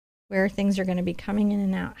where things are going to be coming in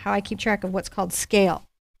and out. How I keep track of what's called scale.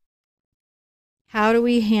 How do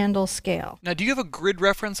we handle scale? Now, do you have a grid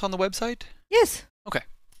reference on the website? Yes. Okay.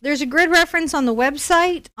 There's a grid reference on the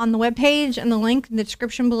website, on the webpage, and the link in the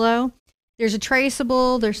description below. There's a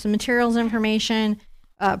traceable, there's some materials information.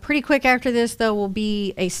 Pretty quick after this, though, will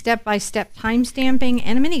be a step-by-step time stamping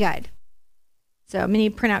and a mini guide. So, mini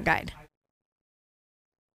printout guide.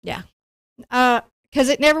 Yeah. Because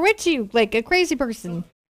it never went to you like a crazy person.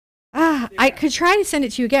 I could try to send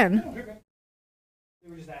it to you again.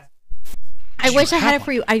 I wish I had it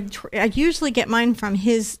for you. I usually get mine from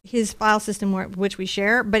his file system, which we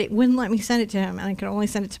share, but it wouldn't let me send it to him, and I could only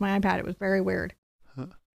send it to my iPad. It was very weird. Huh.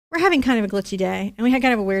 We're having kind of a glitchy day, and we had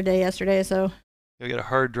kind of a weird day yesterday, so. I got a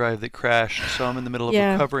hard drive that crashed, so I'm in the middle of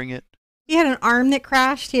recovering it. He had an arm that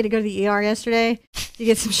crashed. He had to go to the ER yesterday to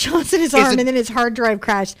get some shots in his arm, and then his hard drive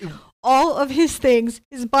crashed. All of his things,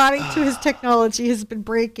 his body to his technology has been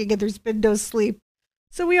breaking, and there's been no sleep.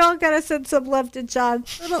 So we all got to send some love to John.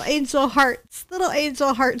 Little angel hearts. Little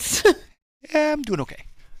angel hearts. Yeah, I'm doing okay.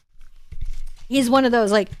 He's one of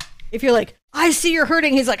those, like, if you're like, I see you're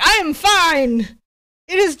hurting, he's like, I am fine.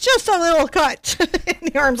 It is just a little cut.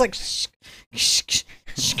 And the arm's like, shh, shh, shh,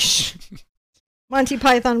 shh, shh. Monty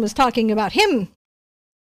Python was talking about him.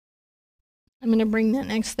 I'm going to bring that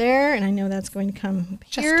next there, and I know that's going to come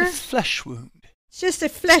here. Just a flesh wound. It's just a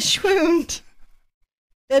flesh wound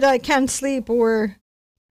that I can't sleep or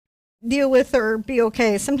deal with or be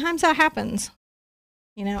okay. Sometimes that happens,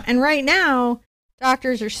 you know. And right now,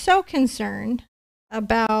 doctors are so concerned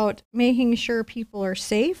about making sure people are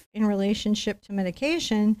safe in relationship to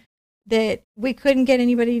medication that we couldn't get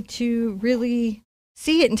anybody to really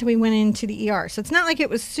see it until we went into the ER. So it's not like it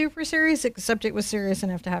was super serious, except it was serious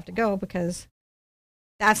enough to have to go, because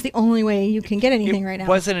that's the only way you can get anything right now. It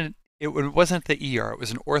wasn't the ER. It was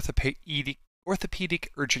an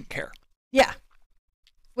orthopedic urgent care. Yeah.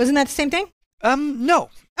 Wasn't that the same thing? No.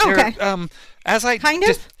 Oh, okay.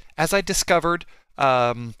 As I discovered,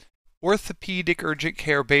 orthopedic urgent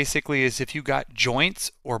care basically is if you got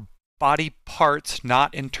joints or body parts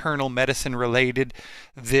not internal medicine related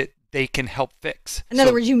that they can help fix. In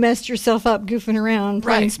other words, you messed yourself up goofing around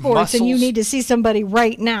playing sports, muscles, and you need to see somebody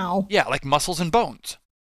right now. Yeah, like muscles and bones.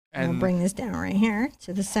 And we'll bring this down right here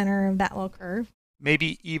to the center of that little curve.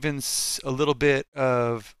 Maybe even a little bit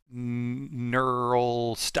of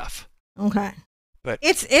neural stuff. Okay. But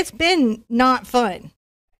it's been not fun.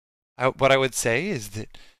 What I would say is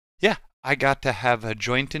that, yeah, I got to have a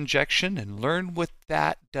joint injection and learn what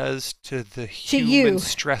that does to the human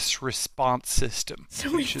stress response system.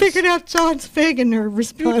 So we figured out John's vagus nerve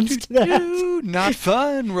response to that. Not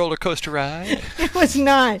fun roller coaster ride. It was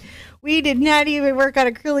not. We did not even work on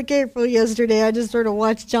acrylic April yesterday. I just sort of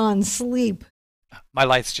watched John sleep. My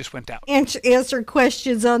lights just went out. Answer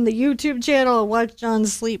questions on the YouTube channel and watch John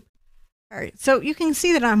sleep. All right, so you can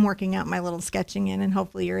see that I'm working out my little sketching in, and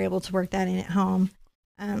hopefully you're able to work that in at home.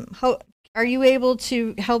 Are you able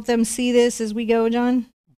to help them see this as we go, John?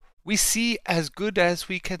 We see as good as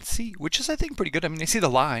we can see, which is, I think, pretty good. I mean, they see the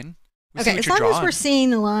line. Okay, as long as we're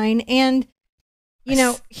seeing the line. And, you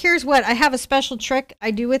know, here's what. I have a special trick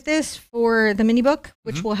I do with this for the mini book,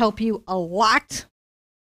 which will help you a lot.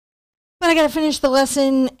 But I got to finish the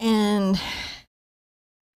lesson, and,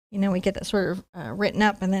 you know, we get that sort of written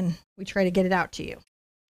up, and then we try to get it out to you.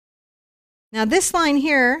 Now, this line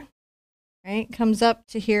here, right, comes up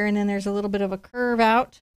to here, and then there's a little bit of a curve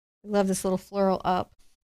out. I love this little floral up.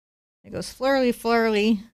 It goes flurly,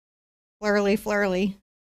 flurly, flurly, flurly.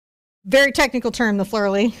 Very technical term, the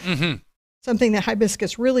flurly. Something that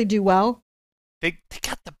Hibiscus really do well. They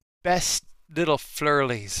got the best little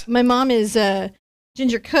flurlies. My mom is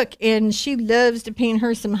Ginger Cook, and she loves to paint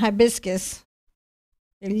her some hibiscus.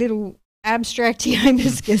 A little abstracty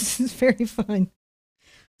hibiscus is very fun.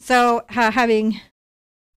 So, having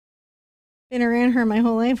been around her my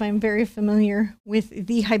whole life, I'm very familiar with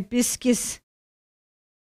the hibiscus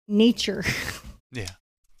nature. Yeah.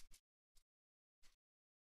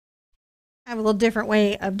 I have a little different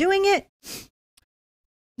way of doing it.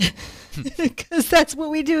 Because that's what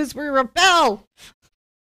we do, is we rebel.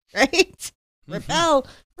 Right? Rebellion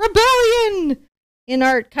in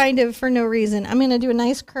art, kind of for no reason. I'm going to do a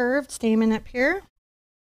nice curved stamen up here.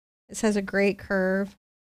 This has a great curve.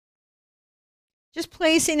 Just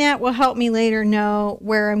placing that will help me later know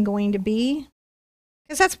where I'm going to be,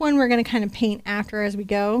 because that's one we're going to kind of paint after as we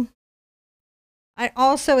go.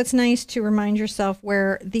 It's nice to remind yourself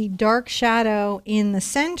where the dark shadow in the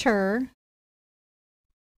center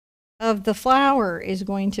of the flower is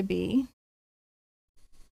going to be,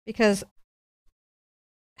 because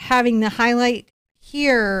having the highlight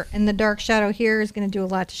here and the dark shadow here is going to do a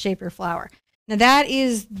lot to shape your flower. Now that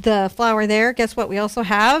is the flower there. Guess what? We also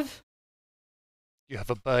have... You have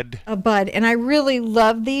a bud. A bud. And I really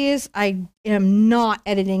love these. I am not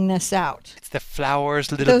editing this out. It's the flower's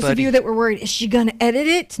little Those buddy. of you that were worried, is she going to edit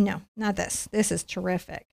it? No, not this. This is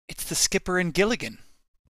terrific. It's the skipper and Gilligan.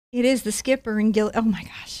 It is the skipper and oh my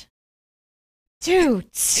gosh.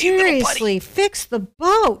 Dude, seriously, fix the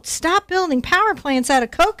boat. Stop building power plants out of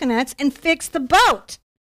coconuts and fix the boat.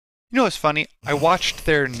 You know what's funny? I watched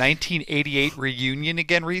their 1988 reunion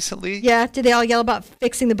again recently. Yeah, did they all yell about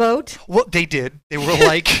fixing the boat? Well, they did. They were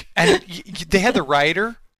like, and they had the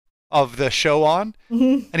writer of the show on,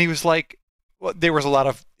 and he was like, well, there was a lot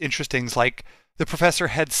of interesting things, like the professor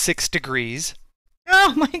had 6 degrees.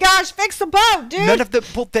 Oh my gosh, fix the boat, dude.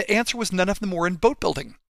 The answer was none of them were in boat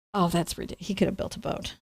building. Oh, that's ridiculous. He could have built a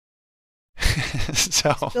boat.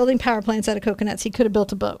 So building power plants out of coconuts, he could have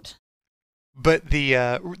built a boat. But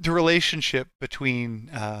the relationship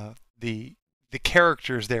between the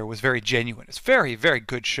characters there was very genuine. It's a very, very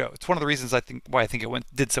good show. It's one of the reasons why I think it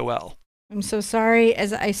did so well. I'm so sorry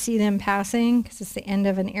as I see them passing, because it's the end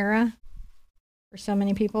of an era for so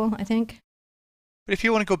many people, I think. But if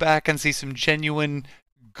you want to go back and see some genuine,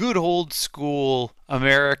 good old school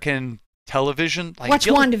American television, like watch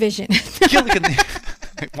WandaVision. Gilligan.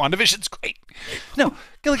 WandaVision's great. No,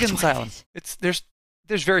 Gilligan's Island.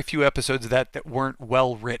 There's very few episodes of that weren't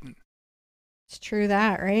well written. It's true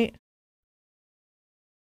that, right?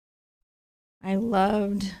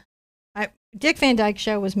 Dick Van Dyke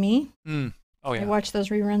Show was me. Oh yeah. I watched those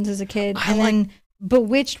reruns as a kid. Then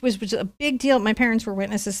Bewitched was a big deal. My parents were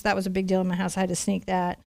witnesses. So that was a big deal in my house. I had to sneak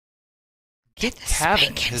that. Get the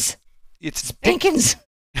spankings. It's spankings.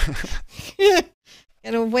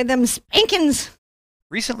 Get away them spankings.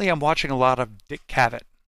 Recently, I'm watching a lot of Dick Cavett.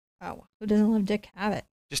 Oh, who doesn't love Dick Cavett?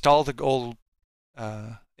 Just all the old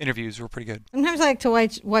interviews were pretty good. Sometimes I like to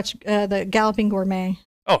watch the Galloping Gourmet.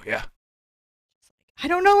 Oh, yeah. I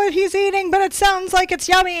don't know what he's eating, but it sounds like it's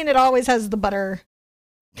yummy, and it always has the butter.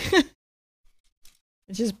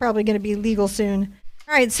 Which is probably going to be legal soon.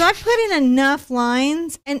 All right, so I've put in enough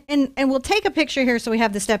lines, and we'll take a picture here so we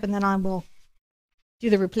have the step, and then we'll do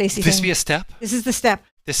the replacing. This be a step? This is the step.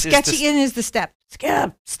 Sketchy in is the step.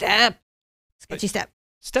 Step. Sketchy step.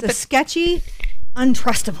 Step. The sketchy,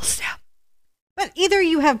 untrustable step. But either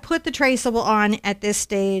you have put the traceable on at this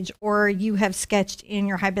stage, or you have sketched in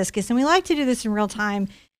your hibiscus. And we like to do this in real time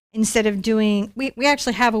instead of doing, we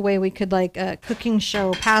actually have a way we could like a cooking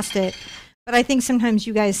show past it. But I think sometimes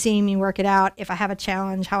you guys seeing me work it out, if I have a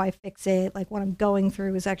challenge, how I fix it, like what I'm going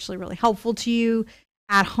through is actually really helpful to you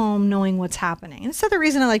at home, knowing what's happening. And so the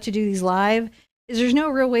reason I like to do these live is there's no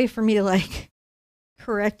real way for me to like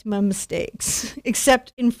correct my mistakes,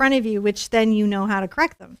 except in front of you, which then you know how to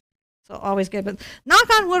correct them. So always good. But knock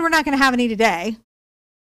on wood, we're not going to have any today.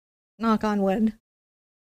 Knock on wood.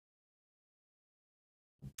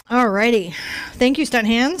 Alrighty. Thank you, stunt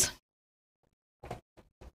hands.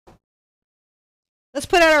 Let's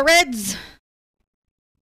put out our reds.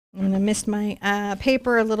 I'm going to mist my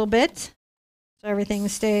paper a little bit so everything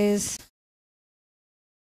stays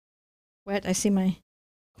wet. I see my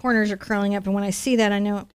corners are curling up, and when I see that, I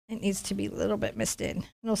know it needs to be a little bit misted.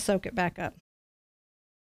 It'll soak it back up.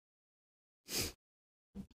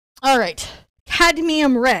 All right,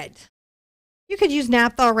 cadmium red. You could use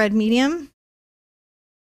naphthol red medium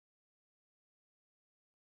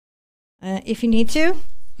if you need to.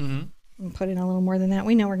 Mm-hmm. And put in a little more than that.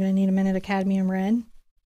 We know we're going to need a minute of cadmium red.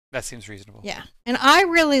 That seems reasonable. Yeah, and I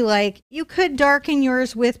really like, you could darken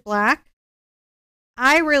yours with black.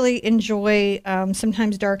 I really enjoy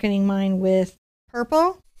sometimes darkening mine with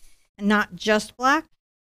purple and not just black,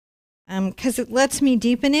 because it lets me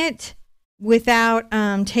deepen it without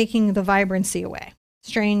taking the vibrancy away.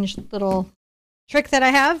 Strange little trick that I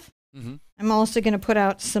have. Mm-hmm. I'm also going to put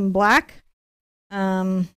out some black.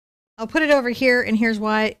 I'll put it over here, and here's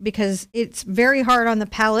why. Because it's very hard on the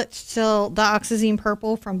palette to tell the oxazine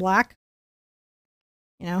purple from black.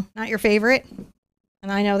 You know, not your favorite,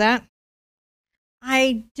 and I know that.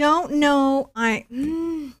 I don't know. I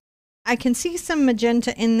can see some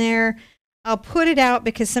magenta in there. I'll put it out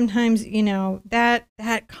because sometimes, you know, that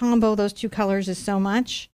combo, those two colors is so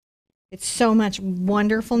much. It's so much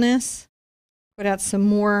wonderfulness. Put out some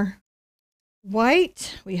more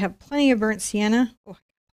white. We have plenty of burnt sienna. Oh,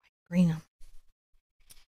 green.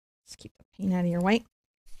 Let's keep the paint out of your white.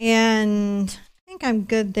 And I think I'm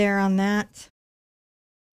good there on that.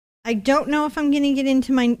 I don't know if I'm going to get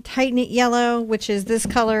into my tight knit yellow, which is this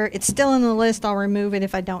color. It's still in the list. I'll remove it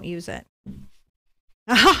if I don't use it.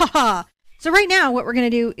 So right now what we're going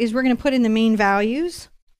to do is we're going to put in the main values.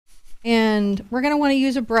 And we're going to want to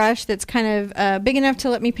use a brush that's kind of big enough to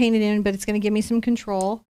let me paint it in, but it's going to give me some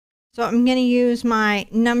control. So I'm going to use my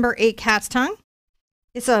number 8 cat's tongue.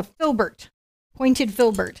 It's a filbert, pointed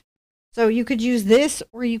filbert. So you could use this,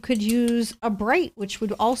 or you could use a bright, which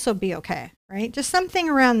would also be okay, right? Just something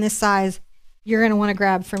around this size you're going to want to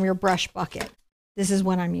grab from your brush bucket. This is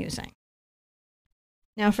what I'm using.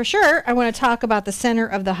 Now for sure, I want to talk about the center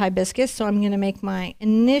of the hibiscus. So I'm going to make my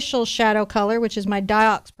initial shadow color, which is my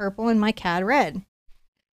Diox purple and my cad red.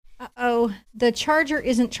 Uh-oh, the charger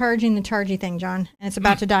isn't charging the chargy thing, John, and it's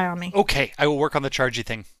about to die on me. Okay, I will work on the chargy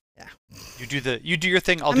thing. Yeah. You do your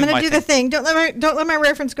thing, I'm do my thing. I'm going to do the thing. Don't let my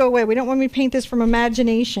reference go away. We don't want me to paint this from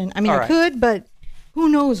imagination. I mean, I could, but who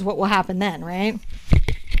knows what will happen then, right?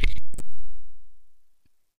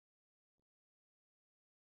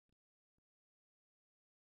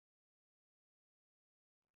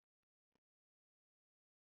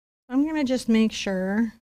 I'm going to just make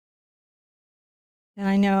sure that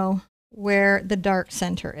I know where the dark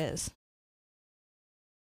center is.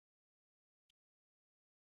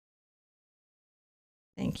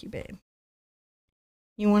 Thank you, babe.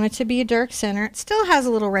 You want it to be a dark center. It still has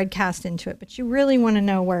a little red cast into it, but you really want to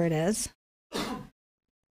know where it is. I'm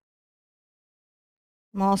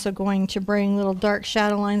also going to bring little dark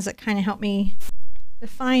shadow lines that kind of help me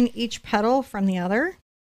define each petal from the other.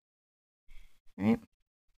 All right.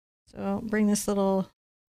 So I'll bring this little,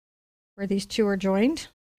 where these two are joined.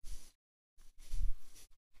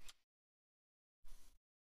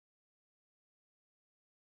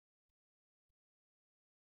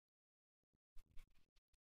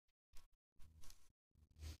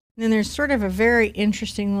 And then there's sort of a very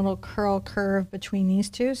interesting little curl curve between these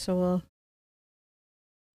two, so we'll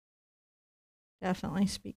definitely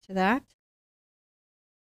speak to that.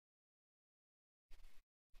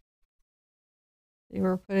 See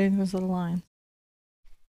where we're putting those little lines.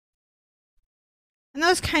 And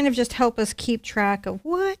those kind of just help us keep track of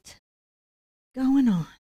what's going on.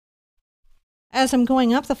 As I'm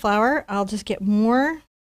going up the flower, I'll just get more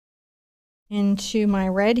into my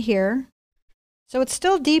red here. So it's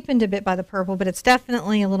still deepened a bit by the purple, but it's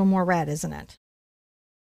definitely a little more red, isn't it?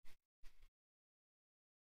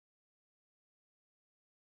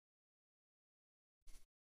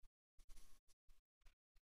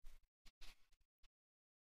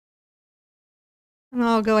 And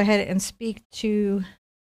I'll go ahead and speak to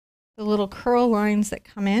the little curl lines that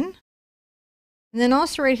come in. And then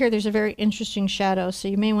also right here, there's a very interesting shadow. So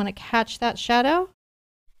you may want to catch that shadow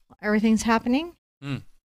while everything's happening.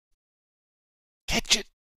 Catch it.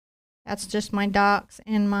 That's just my dots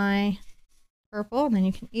and my purple. And then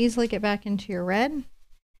you can easily get back into your red.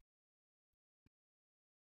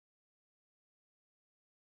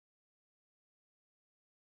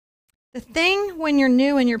 The thing when you're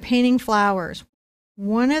new and you're painting flowers,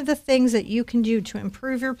 one of the things that you can do to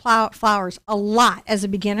improve your flowers a lot as a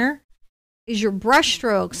beginner is your brush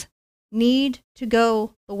strokes need to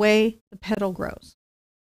go the way the petal grows.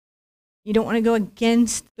 You don't want to go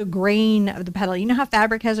against the grain of the petal. You know how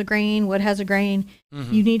fabric has a grain, wood has a grain.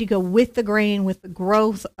 Mm-hmm. You need to go with the grain, with the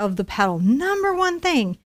growth of the petal. Number one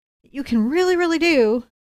thing that you can really, really do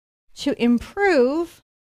to improve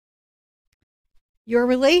your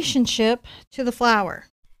relationship to the flower.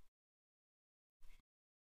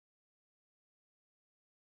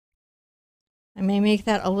 I may make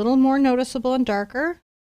that a little more noticeable and darker,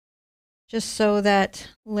 just so that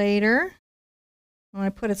later, when I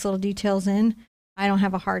put its little details in, I don't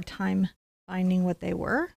have a hard time finding what they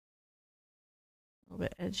were. A little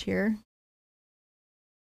bit edge here.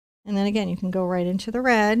 And then again, you can go right into the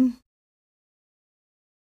red.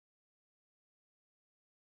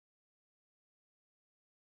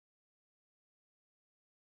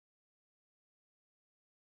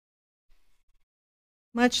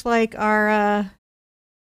 Much like our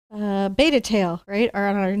beta tail, right? Or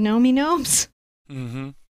on our Nomi gnomes. Mm-hmm.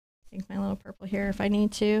 Take my little purple here if I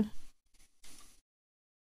need to.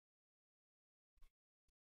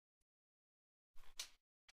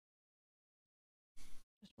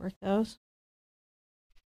 Just work those.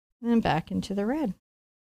 And then back into the red.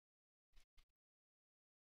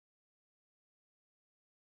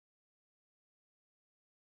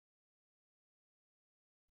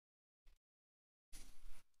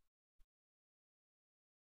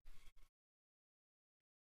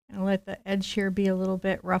 And let the edge here be a little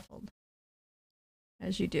bit ruffled,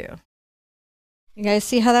 as you do. You guys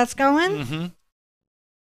see how that's going? Mm-hmm.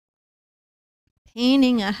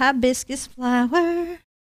 Painting a hibiscus flower.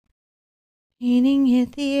 Painting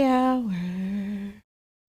at the hour.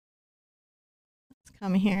 Let's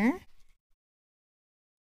come here.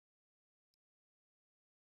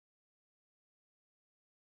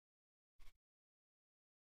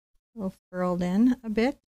 A little furled in a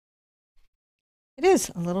bit. It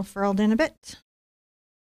is a little furled in a bit.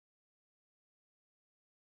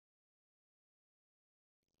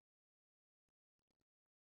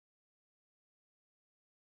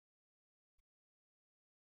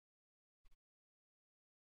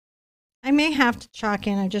 I may have to chalk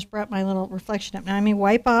in. I just brought my little reflection up. Now I may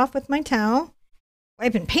wipe off with my towel.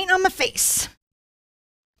 Wipe and paint on my face.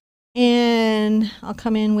 And I'll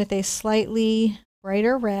come in with a slightly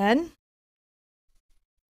brighter red.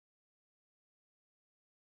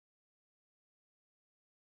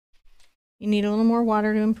 You need a little more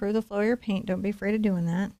water to improve the flow of your paint. Don't be afraid of doing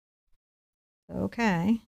that.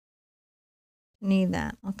 Okay. Need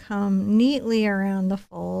that. I'll come neatly around the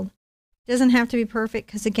fold. Doesn't have to be perfect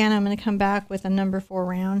because again, I'm going to come back with a number 4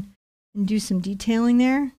 round and do some detailing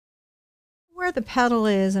there. Where the petal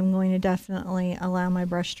is, I'm going to definitely allow my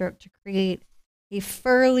brush stroke to create a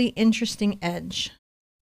fairly interesting edge.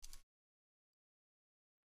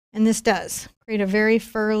 And this does create a very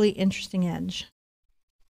fairly interesting edge.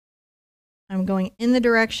 I'm going in the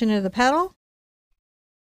direction of the petal,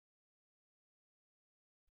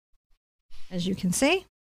 as you can see.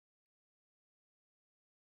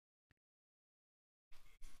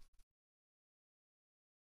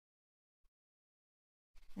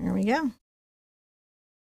 There we go.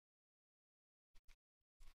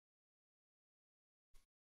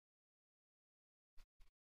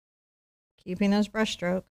 Keeping those brush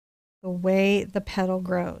strokes the way the petal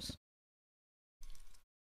grows.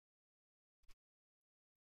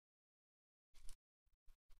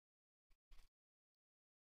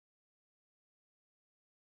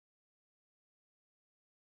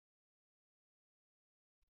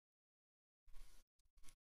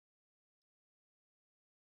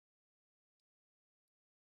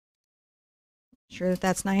 Sure that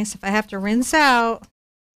that's nice. If I have to rinse out,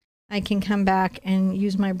 I can come back and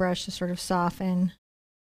use my brush to sort of soften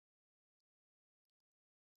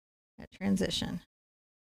that transition.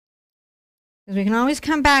 Because we can always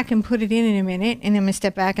come back and put it in a minute, and then we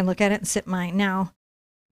step back and look at it and sip mine. Now,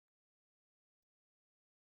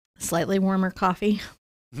 slightly warmer coffee.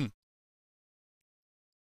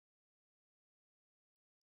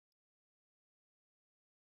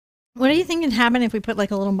 What do you think would happen if we put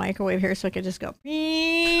like a little microwave here so it could just go?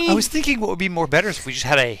 I was thinking what would be more better is if we just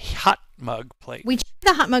had a hot mug plate. We tried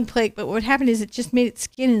the hot mug plate, but what would happen is it just made it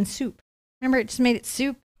skin and soup. Remember, it just made it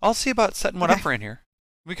soup. I'll see about setting one up for in here.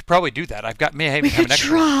 We could probably do that. I've got me having We could an extra.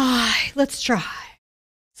 try. Let's try.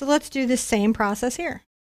 So let's do the same process here.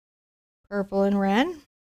 Purple and red.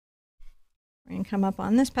 We're going to come up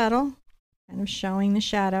on this petal, kind of showing the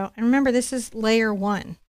shadow. And remember, this is layer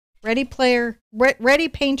 1. Ready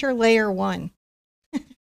painter layer 1.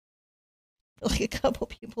 Like a couple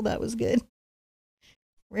people, that was good.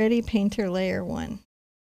 Ready painter layer 1.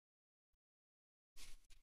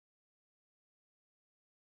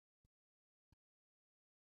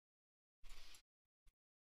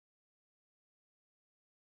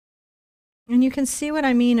 And you can see what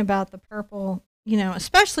I mean about the purple, you know,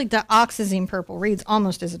 especially the oxazine purple reads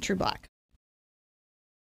almost as a true black.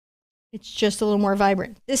 It's just a little more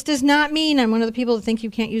vibrant. This does not mean I'm one of the people that think you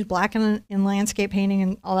can't use black in landscape painting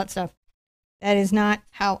and all that stuff. That is not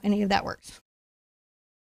how any of that works.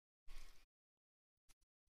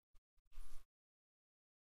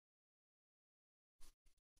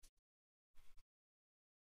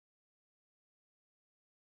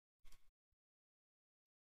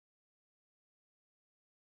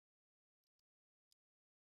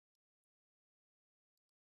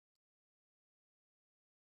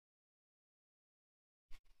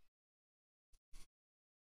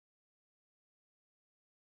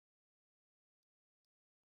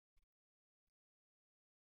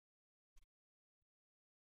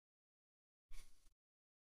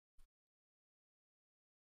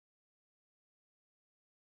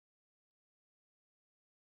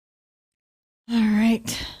 All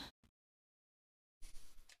right.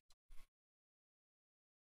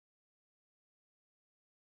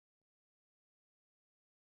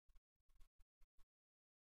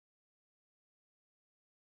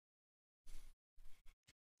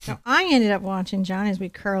 So I ended up watching, John, as we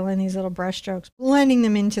curl in these little brush strokes, blending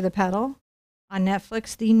them into the petal on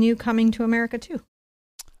Netflix, the new Coming to America 2.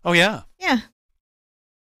 Oh, yeah. Yeah.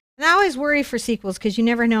 And I always worry for sequels because you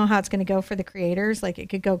never know how it's going to go for the creators. Like, it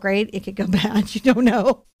could go great, it could go bad. You don't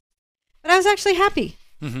know. But I was actually happy.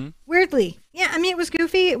 Mm-hmm. Weirdly. Yeah, I mean, it was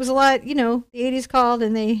goofy. It was a lot, you know, the 80s called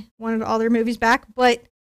and they wanted all their movies back. But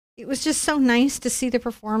it was just so nice to see the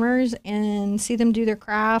performers and see them do their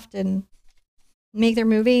craft and make their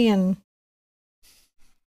movie. And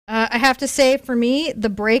I have to say, for me, the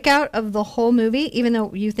breakout of the whole movie, even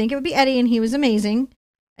though you think it would be Eddie and he was amazing,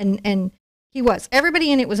 and he was.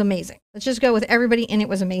 Everybody in it was amazing. Let's just go with everybody in it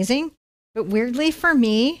was amazing. But weirdly for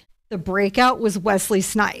me, the breakout was Wesley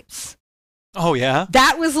Snipes. Oh, yeah?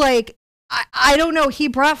 That was like, I don't know. He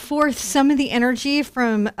brought forth some of the energy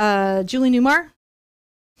from Julie Newmar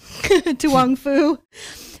to Wong Fu.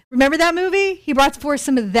 Remember that movie? He brought forth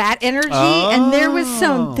some of that energy. Oh. And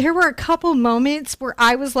there were a couple moments where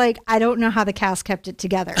I was like, I don't know how the cast kept it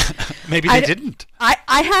together. Maybe they didn't.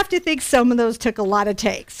 I have to think some of those took a lot of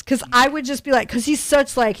takes. Because I would just be like, because he's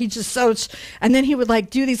such like, he just so, and then he would like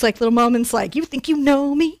do these like little moments like, you think you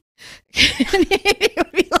know me? And he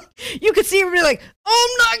would be like, you could see him be like, oh,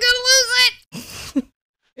 I'm not going to lose it.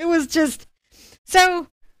 It was just, so,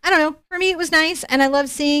 I don't know. For me, it was nice. And I loved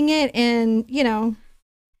seeing it. And, you know,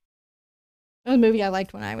 it was a movie I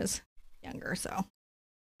liked when I was younger. So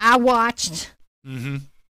I watched. Mm-hmm.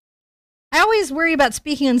 I always worry about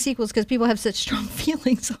speaking on sequels because people have such strong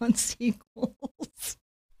feelings on sequels.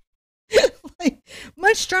 Like,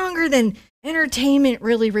 much stronger than entertainment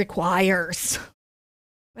really requires.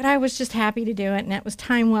 But I was just happy to do it, and it was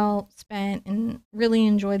time well spent, and really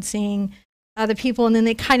enjoyed seeing other people. And then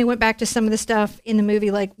they kind of went back to some of the stuff in the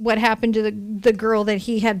movie, like what happened to the girl that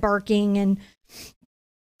he had barking, and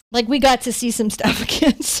like we got to see some stuff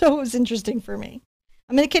again. So it was interesting for me.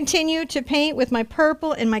 I'm going to continue to paint with my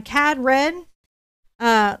purple and my cad red.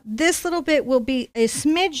 This little bit will be a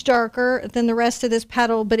smidge darker than the rest of this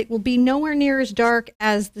petal, but it will be nowhere near as dark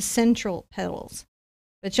as the central petals.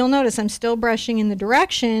 But you'll notice I'm still brushing in the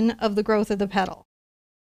direction of the growth of the petal.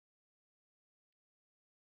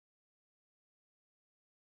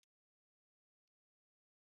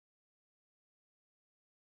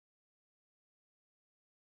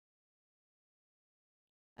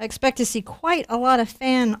 I expect to see quite a lot of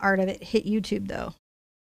fan art of it hit YouTube, though,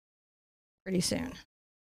 pretty soon.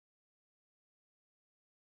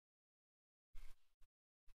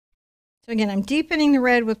 So again, I'm deepening the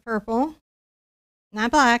red with purple. Not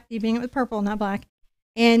black, deepening it with purple, not black.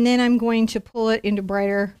 And then I'm going to pull it into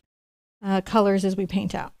brighter colors as we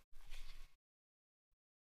paint out.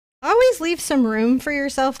 Always leave some room for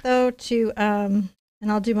yourself, though, to, and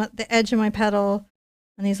I'll do the edge of my petal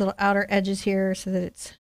on these little outer edges here so that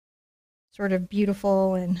it's sort of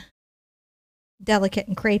beautiful and delicate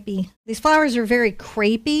and crepey. These flowers are very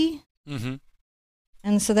crepey. Mm-hmm.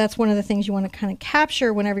 And so that's one of the things you want to kind of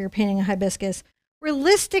capture whenever you're painting a hibiscus.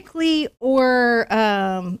 Realistically or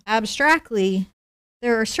abstractly,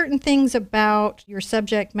 there are certain things about your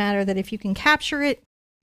subject matter that if you can capture it,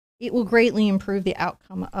 it will greatly improve the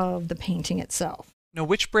outcome of the painting itself. Now,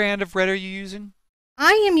 which brand of red are you using?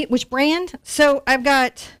 Which brand? So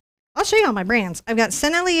I'll show you all my brands. I've got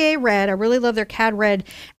Sennelier Red. I really love their Cad Red,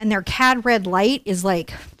 and their Cad Red Light is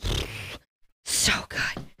like so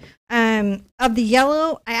good. Of the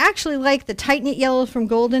yellow, I actually like the Tight Knit Yellow from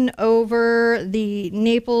Golden over the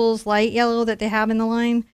Naples Light Yellow that they have in the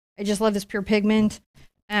line. I just love this pure pigment.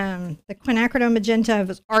 The Quinacridone Magenta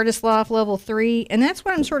of Artist Loft Level 3, and that's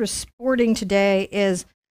what I'm sort of sporting today is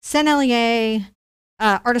Sennelier,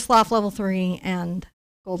 Artist Loft Level 3, and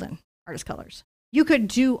Golden Artist Colors. You could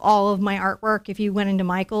do all of my artwork if you went into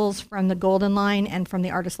Michael's from the Golden line and from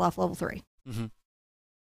the Artist Loft Level 3. Mm-hmm.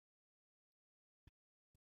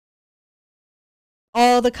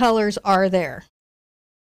 All the colors are there.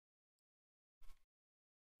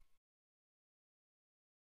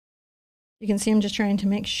 You can see I'm just trying to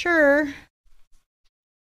make sure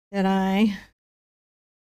that I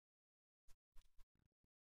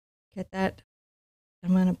get that.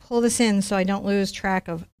 I'm going to pull this in so I don't lose track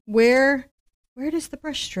of where does the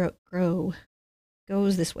brush stroke grow?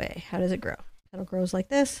 Goes this way. How does it grow? Petal grows like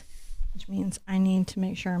this, which means I need to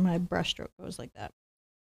make sure my brush stroke goes like that.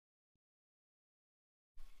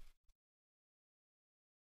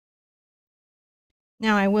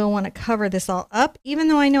 Now I will want to cover this all up, even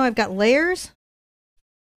though I know I've got layers,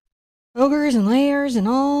 ogres and layers and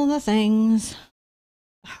all the things.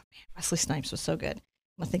 Oh man, Wesley Snipes was so good. I'm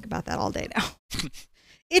gonna think about that all day now.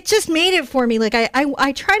 It just made it for me. Like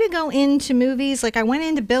I try to go into movies, like I went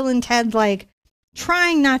into Bill and Ted, like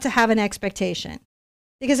trying not to have an expectation,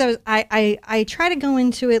 because I try to go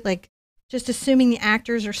into it like just assuming the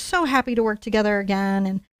actors are so happy to work together again,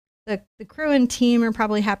 and the crew and team are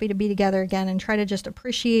probably happy to be together again, and try to just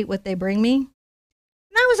appreciate what they bring me. And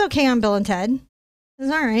that was okay on Bill and Ted. It was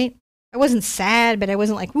all right. I wasn't sad, but I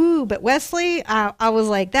wasn't like, woo. But Wesley, I was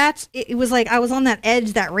like, it was like I was on that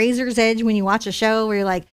edge, that razor's edge when you watch a show where you're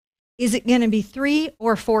like, is it going to be 3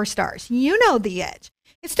 or 4 stars? You know the edge.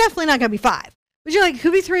 It's definitely not going to be 5. But you're like,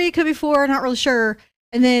 could be 3, could be 4, not really sure.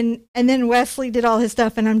 And then Wesley did all his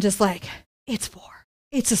stuff, and I'm just like, it's 4.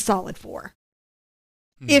 It's a solid 4.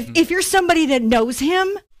 Mm-hmm. If you're somebody that knows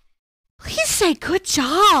him, please say good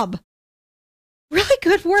job. Really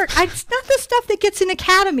good work. It's not the stuff that gets an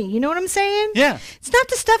Academy. You know what I'm saying? Yeah. It's not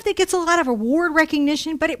the stuff that gets a lot of award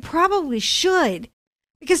recognition, but it probably should.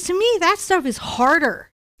 Because to me, that stuff is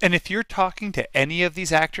harder. And if you're talking to any of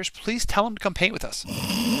these actors, please tell them to come paint with us.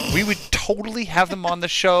 We would totally have them on the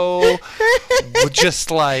show. We'll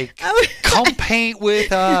just like, come paint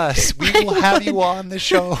with us. We will have you on the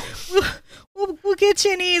show. We'll get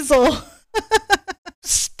you an easel.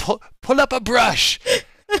 Pull up a brush.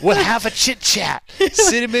 We'll have a chit chat.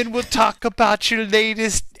 Cinnamon will talk about your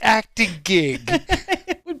latest acting gig.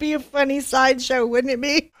 It would be a funny sideshow, wouldn't it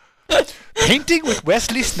be? Painting with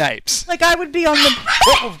Wesley Snipes. Like I would be on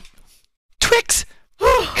the TWIX.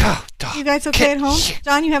 Oh, dog. You guys okay at home?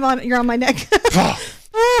 John, you're on my neck.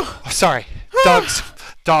 Oh, sorry.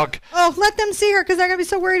 Dog. Oh, let them see her because they're gonna be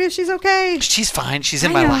so worried if she's okay. She's fine. She's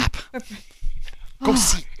in my lap. Go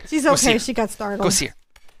see her. She's okay. She got startled. Go see her.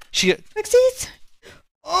 Twixies.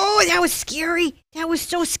 Oh, that was scary. That was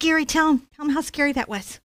so scary. Tell him how scary that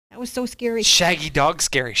was. That was so scary. Shaggy dog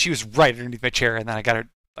scary. She was right underneath my chair, and then I got her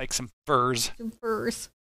like some furs.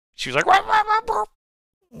 She was like, rah, rah, rah,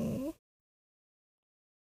 rah.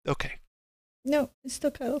 Okay. No, it's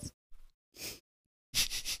still cuddles.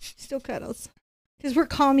 Still cuddles. Because we're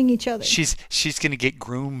calming each other. She's gonna get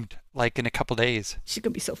groomed like in a couple days. She's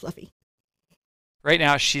gonna be so fluffy. Right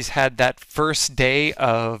now, she's had that first day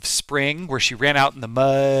of spring where she ran out in the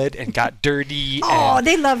mud and got dirty. Oh,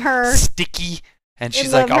 they love her. Sticky. And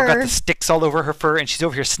she's like, I've got the sticks all over her fur. And she's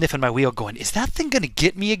over here sniffing my wheel going, is that thing going to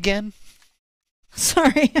get me again?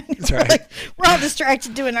 Sorry. Sorry. We're all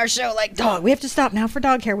distracted doing our show like dog. We have to stop now for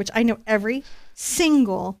dog hair, which I know every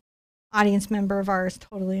single audience member of ours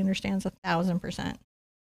totally understands 1,000%.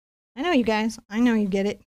 I know you guys. I know you get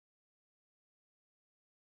it.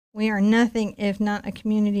 We are nothing if not a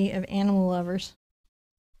community of animal lovers.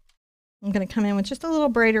 I'm going to come in with just a little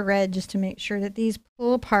brighter red just to make sure that these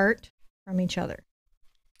pull apart from each other.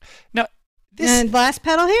 Now, and last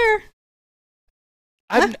petal here.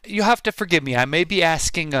 You have to forgive me. I may be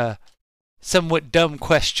asking a somewhat dumb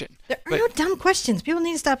question. There are no dumb questions. People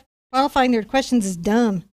need to stop qualifying their questions as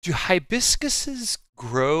dumb. Do hibiscuses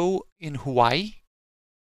grow in Hawaii?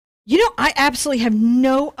 You know, I absolutely have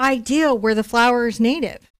no idea where the flower is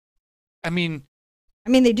native. I mean,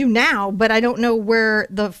 they do now, but I don't know where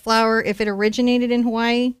the flower, if it originated in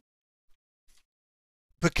Hawaii.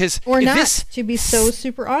 Because or not, to be so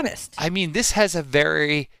super honest. I mean, this has a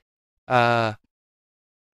very, I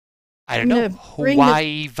don't know,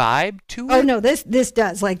 Hawaii vibe to it. Oh no, this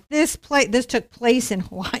does. Like this took place in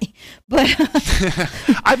Hawaii, but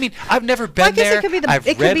I mean, I've never been there.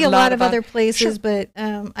 It could be a lot of other places, sure. But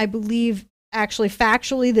I believe actually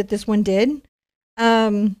factually that this one did.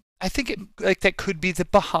 I think that could be the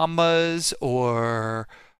Bahamas or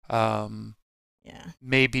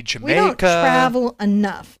maybe Jamaica. We don't travel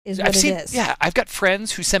enough, is what it is. Yeah, I've got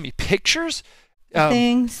friends who send me pictures.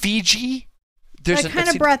 Things. Fiji. I kind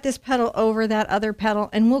of brought this petal over that other petal,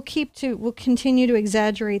 and we'll continue to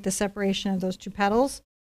exaggerate the separation of those two petals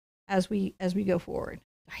as we go forward.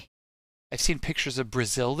 I've seen pictures of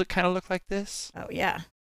Brazil that kind of look like this. Oh yeah.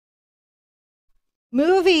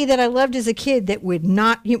 Movie that I loved as a kid that would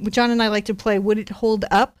not, John and I like to play, would it hold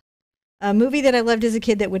up? A movie that I loved as a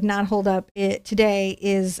kid that would not hold up today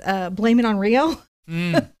is Blame It on Rio.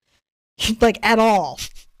 Like at all.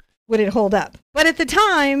 Would it hold up? But at the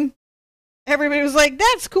time, everybody was like,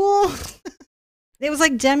 that's cool. It was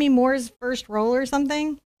like Demi Moore's first role or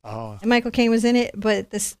something. Oh. And Michael Caine was in it.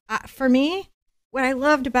 But this, for me, what I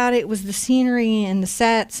loved about it was the scenery and the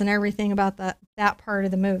sets and everything about that part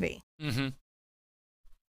of the movie. Mm-hmm.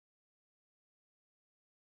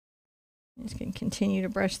 I'm just going to continue to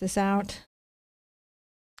brush this out.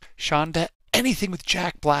 Shonda, anything with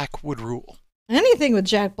Jack Black would rule. Anything with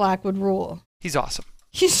Jack Black would rule. He's awesome.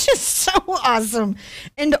 He's just so awesome.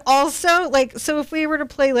 And also, so if we were to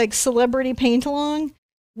play celebrity paint along,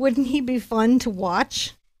 wouldn't he be fun to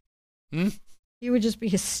watch? He would just be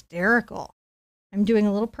hysterical. I'm doing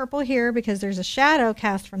a little purple here because there's a shadow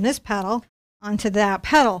cast from this petal onto that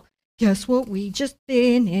petal. Guess what we just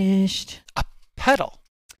finished? A petal.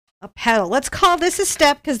 A petal. Let's call this a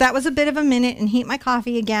step because that was a bit of a minute, and heat my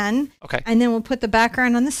coffee again. Okay. And then we'll put the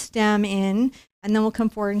background on the stem in, and then we'll come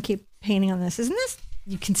forward and keep painting on this. Isn't this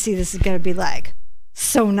you can see this is going to be like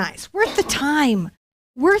so nice. Worth the time,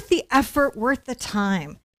 worth the effort, worth the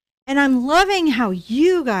time. And I'm loving how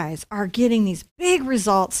you guys are getting these big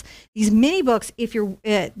results, these mini books. If you're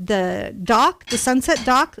the Sunset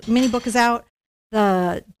Dock mini book is out.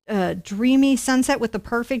 The Dreamy Sunset with the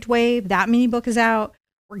Perfect Wave, that mini book is out.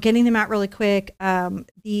 We're getting them out really quick.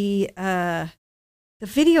 The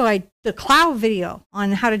cloud video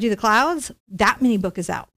on how to do the clouds, that mini book is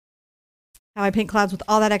out. How I paint clouds with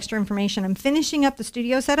all that extra information. I'm finishing up the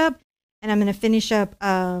studio setup, and I'm going to finish up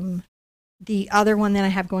the other one that I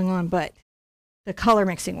have going on, but the color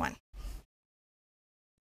mixing one.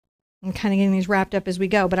 I'm kind of getting these wrapped up as we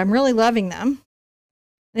go, but I'm really loving them.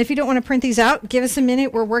 And if you don't want to print these out, give us a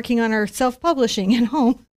minute. We're working on our self-publishing at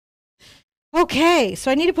home. Okay, so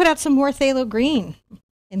I need to put out some more phthalo green.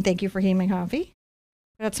 And thank you for heating my coffee.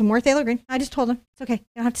 Put out some more phthalo green. I just told him. It's okay. You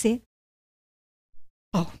don't have to see it.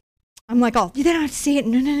 Oh, I'm like, oh, you don't have to see it.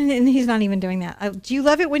 No. And he's not even doing that. Do you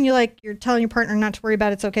love it when you're telling your partner not to worry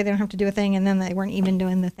about it? It's okay. They don't have to do a thing. And then they weren't even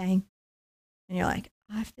doing the thing. And you're like,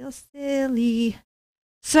 I feel silly.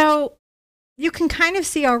 So you can kind of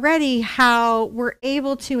see already how we're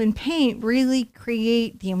able to, in paint, really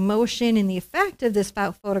create the emotion and the effect of this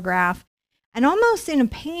photograph. And almost in a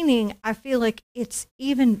painting, I feel like it's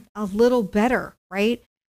even a little better, right?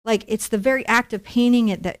 Like it's the very act of painting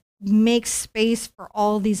it that makes space for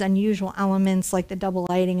all these unusual elements, like the double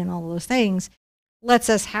lighting and all those things, lets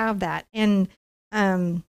us have that. And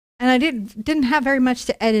I didn't have very much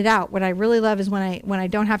to edit out. What I really love is when I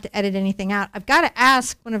don't have to edit anything out. I've got to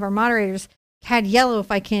ask one of our moderators, Cad Yellow,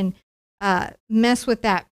 if I can mess with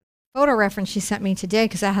that photo reference she sent me today,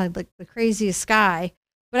 because I had like the craziest sky.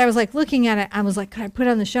 But I was like looking at it, I was like, could I put it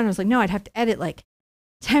on the show? And I was like, no, I'd have to edit like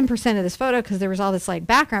 10% of this photo because there was all this like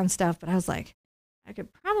background stuff. But I was like, I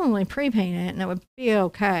could probably pre-paint it and it would be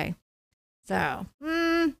okay. So,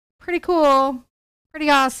 pretty cool, pretty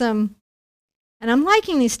awesome. And I'm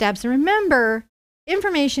liking these steps. And remember,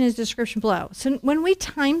 information is description below. So when we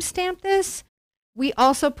timestamp this, we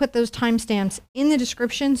also put those timestamps in the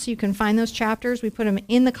description so you can find those chapters. We put them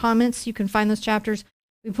in the comments so you can find those chapters.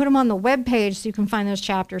 We put them on the web page so you can find those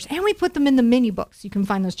chapters. And we put them in the mini book so you can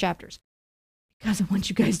find those chapters. Because I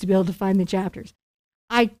want you guys to be able to find the chapters.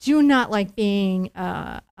 I do not like being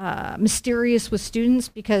mysterious with students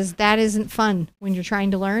because that isn't fun when you're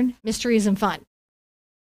trying to learn. Mystery isn't fun.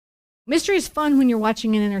 Mystery is fun when you're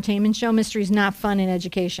watching an entertainment show. Mystery is not fun in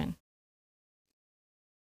education.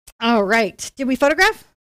 All right. Did we photograph?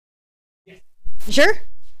 Yes. You sure?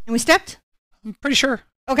 And we stepped? I'm pretty sure.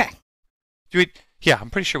 Okay. Yeah,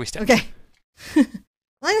 I'm pretty sure we stepped. Okay. As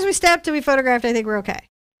long as we stepped and we photographed, I think we're okay.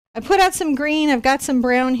 I put out some green. I've got some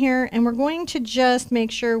brown here, and we're going to just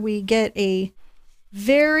make sure we get a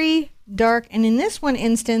very dark. And in this one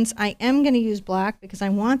instance, I am going to use black because I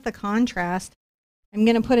want the contrast. I'm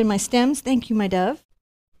going to put in my stems. Thank you, my dove.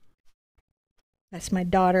 That's my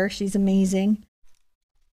daughter. She's amazing.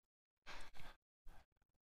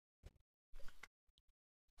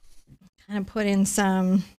 Kind of put in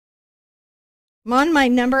some. I'm on my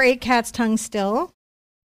number 8 cat's tongue still.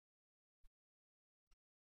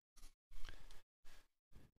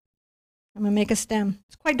 I'm going to make a stem.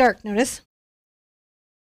 It's quite dark, notice.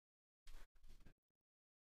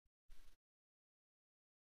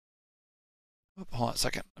 Oh, hold on a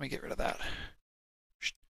second. Let me get rid of that.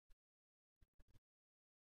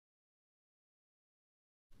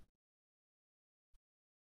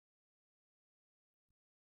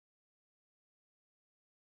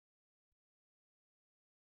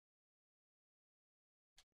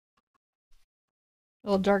 A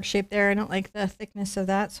little dark shape there. I don't like the thickness of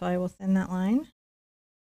that, so I will thin that line.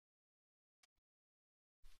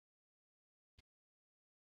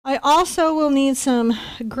 I also will need some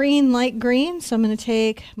green, light green. So I'm going to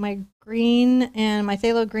take my green and my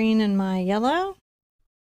phthalo green and my yellow.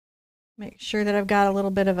 Make sure that I've got a little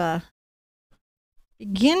bit of a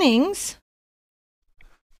beginnings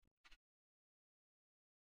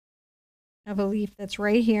of a leaf that's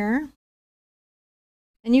right here.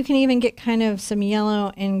 And you can even get kind of some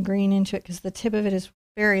yellow and green into it because the tip of it is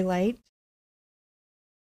very light.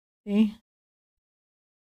 See?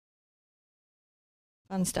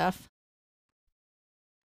 Fun stuff.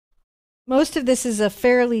 Most of this is a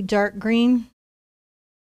fairly dark green.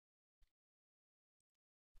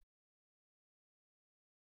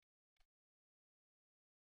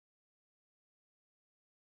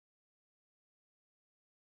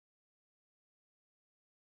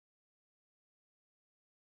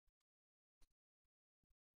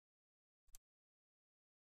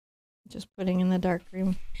 Just putting in the dark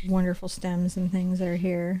green, wonderful stems and things that are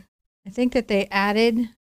here. I think that they added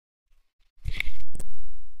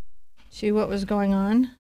to what was going on. I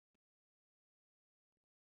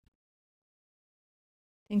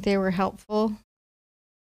think they were helpful.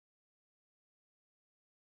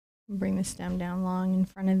 Bring the stem down long in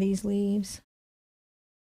front of these leaves.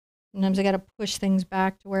 Sometimes I got to push things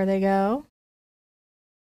back to where they go.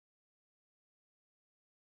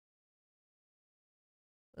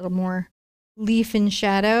 A little more leaf and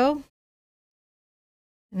shadow.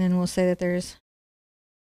 And then we'll say that there's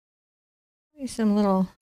maybe some little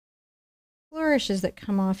flourishes that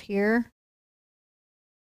come off here.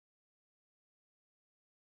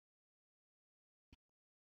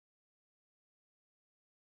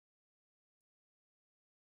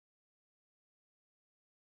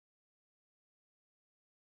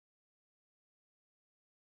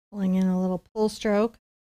 Pulling in a little pull stroke.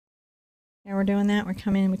 Now we're doing that. We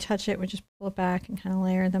come in and we touch it. We just pull it back and kind of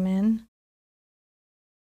layer them in.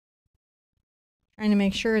 Trying to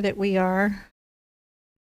make sure that we are.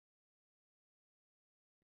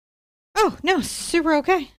 Oh, no, super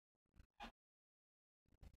okay.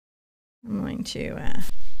 I'm going to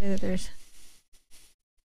say that there's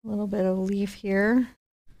a little bit of leaf here.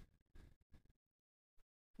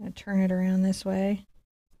 I'm going to turn it around this way.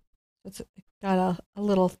 It's got a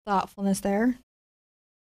little thoughtfulness there.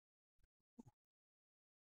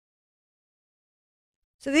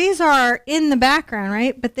 So these are in the background,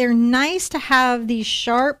 right? But they're nice to have these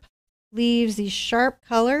sharp leaves, these sharp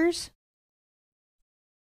colors.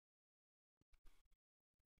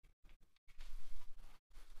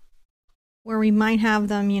 Where we might have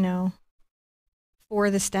them, you know, for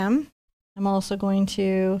the stem. I'm also going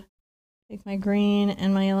to take my green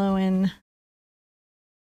and my yellow in.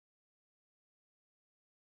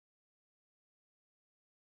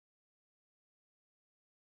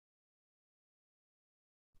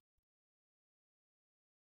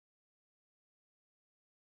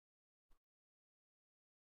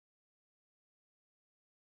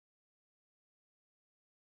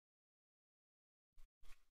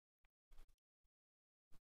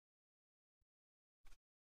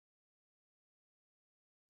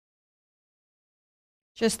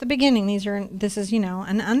 Just the beginning. This is, you know,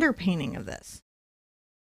 an underpainting of this.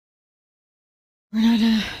 We're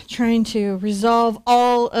not trying to resolve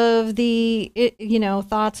all of the, you know,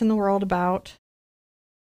 thoughts in the world about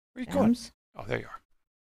Where are you going? Oh, there you are.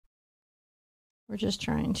 We're just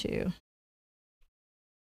trying to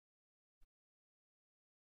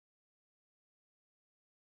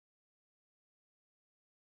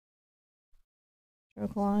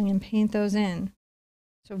stroke along and paint those in.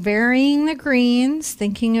 So varying the greens,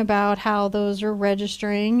 thinking about how those are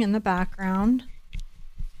registering in the background.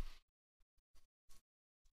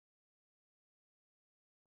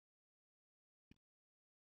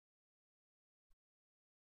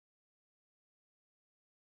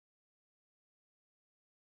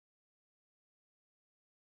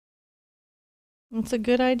 It's a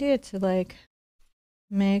good idea to like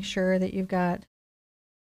make sure that you've got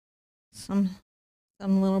some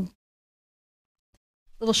little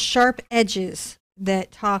sharp edges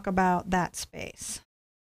that talk about that space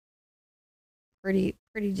pretty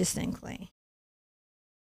distinctly.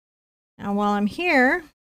 Now while I'm here,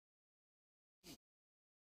 I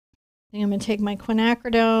think I'm going to take my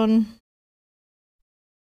quinacridone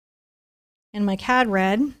and my cad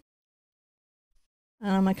red.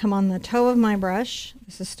 I'm going to come on the toe of my brush.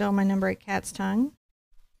 This is still my number 8 cat's tongue.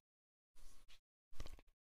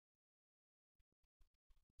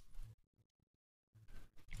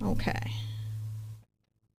 Okay.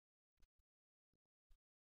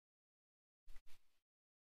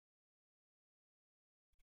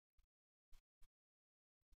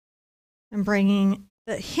 I'm bringing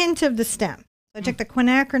the hint of the stem. So I took the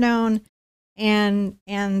quinacridone and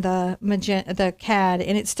the cad,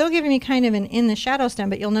 and it's still giving me kind of an in the shadow stem,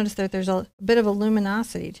 but you'll notice that there's a bit of a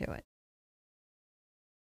luminosity to it.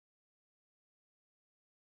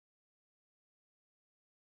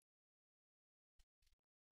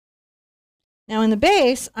 Now in the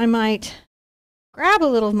base, I might grab a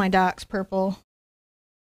little of my Dox purple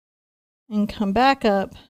and come back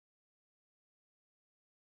up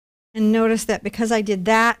and notice that because I did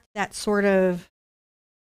that, that sort of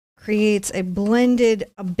creates a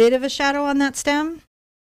bit of a shadow on that stem.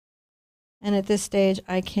 And at this stage,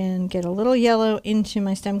 I can get a little yellow into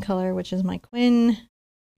my stem color, which is my quin,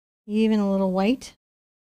 even a little white.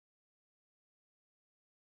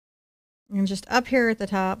 And just up here at the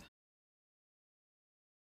top,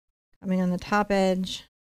 coming on the top edge,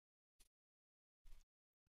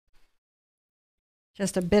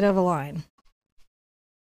 just a bit of a line.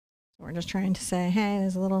 So we're just trying to say, hey,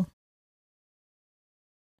 there's a little,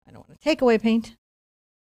 I don't want to take away paint.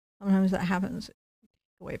 Sometimes that happens.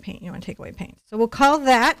 away paint. You don't want to take away paint. So we'll call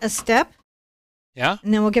that a step. Yeah.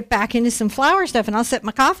 And then we'll get back into some flower stuff, and I'll sip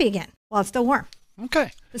my coffee again while it's still warm.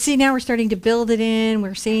 Okay. But see, now we're starting to build it in.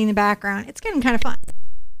 We're seeing the background. It's getting kind of fun.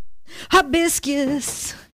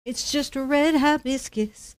 Hibiscus. It's just a red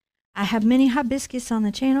hibiscus. I have many hibiscus on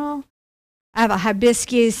the channel. I have a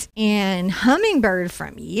hibiscus and hummingbird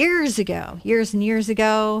from years ago, years and years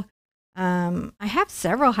ago. I have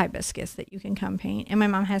several hibiscus that you can come paint. And my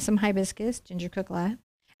mom has some hibiscus, ginger cooklat.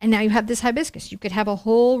 And now you have this hibiscus. You could have a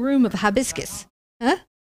whole room of hibiscus. Huh?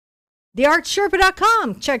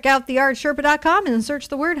 TheArtSherpa.com. Check out TheArtSherpa.com and search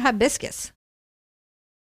the word hibiscus.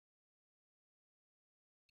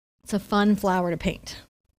 It's a fun flower to paint.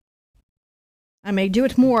 I may do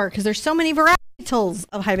it more because there's so many varietals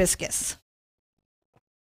of hibiscus.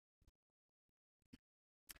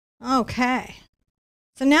 Okay.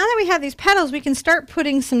 So now that we have these petals, we can start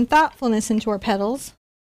putting some thoughtfulness into our petals.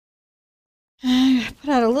 Put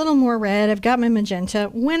out a little more red. I've got my magenta.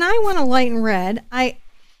 When I want to lighten red,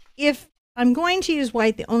 if I'm going to use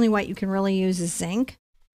white, the only white you can really use is zinc.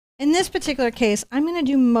 In this particular case, I'm going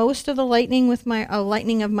to do most of the lightening with my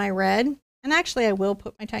lightening of my red. And actually, I will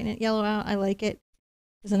put my Tighten It yellow out. I like it. It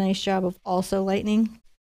does a nice job of also lightening.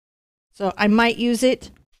 So I might use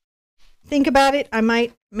it. Think about it. I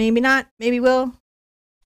might, maybe not, maybe will.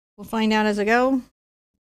 We'll find out as I go.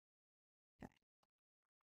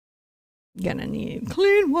 Gonna need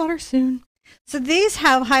clean water soon. So these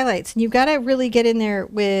have highlights, and you've got to really get in there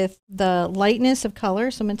with the lightness of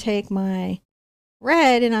color. So I'm going to take my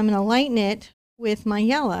red and I'm going to lighten it with my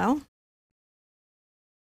yellow.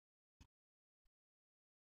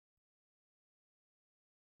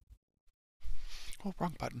 Oh,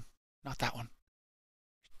 wrong button. Not that one.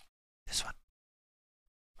 This one.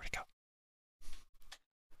 Where'd it go?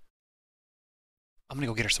 I'm going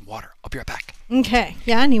to go get her some water. I'll be right back. Okay.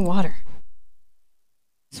 Yeah, I need water.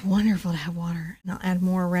 It's wonderful to have water. And I'll add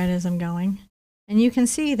more red as I'm going. And you can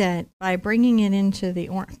see that by bringing it into the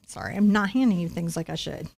orange. Sorry, I'm not handing you things like I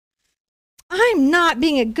should. I'm not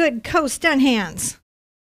being a good co-stun hands.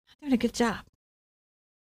 I'm doing a good job.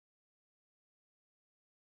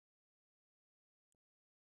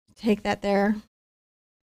 Take that there.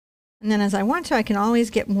 And then as I want to, I can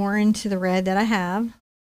always get more into the red that I have.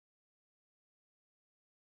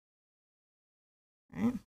 All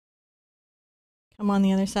right. Come on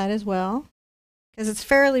the other side as well, because it's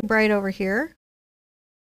fairly bright over here.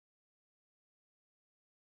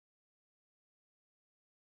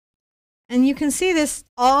 And you can see this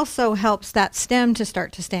also helps that stem to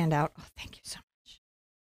start to stand out. Oh, thank you so much.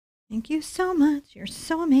 Thank you so much. You're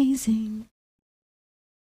so amazing.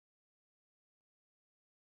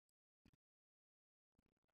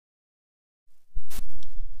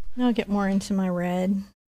 Now I'll get more into my red.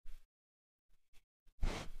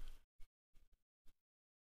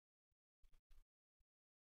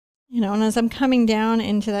 You know, and as I'm coming down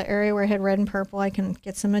into that area where I had red and purple, I can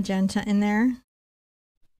get some magenta in there.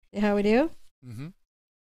 See how we do? Mm-hmm.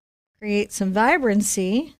 Create some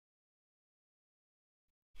vibrancy.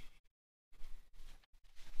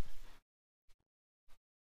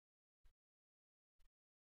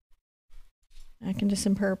 I can do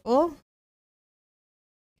some purple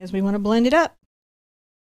because we want to blend it up.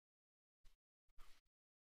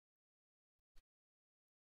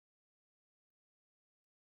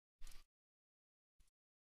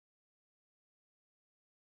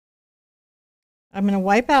 I'm going to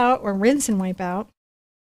wipe out or rinse and wipe out.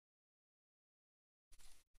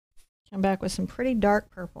 Come back with some pretty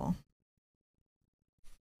dark purple.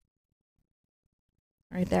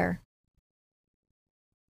 Right there.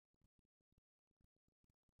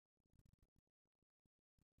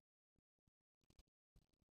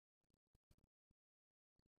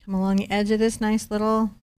 Come along the edge of this nice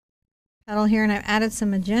little petal here, and I've added some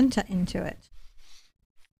magenta into it.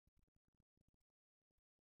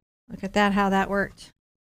 Look at that, how that worked.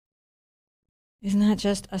 Isn't that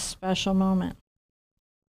just a special moment?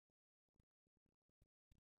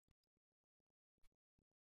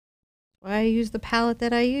 That's why I use the palette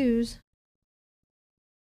that I use.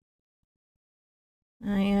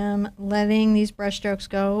 I am letting these brush strokes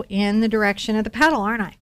go in the direction of the petal, aren't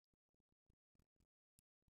I?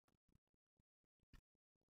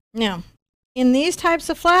 Now, in these types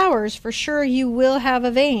of flowers, for sure you will have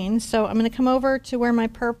a vein. So I'm going to come over to where my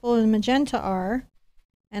purple and magenta are,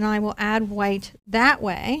 and I will add white that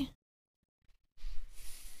way.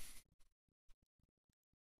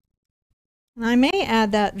 And I may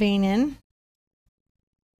add that vein in.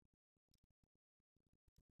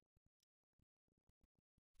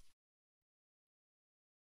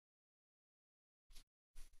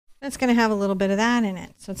 It's going to have a little bit of that in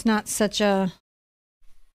it. So it's not such a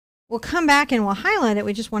we'll come back and we'll highlight it.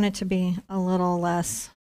 We just want it to be a little less.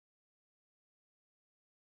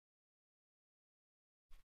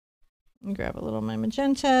 And grab a little of my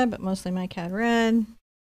magenta, but mostly my cad red.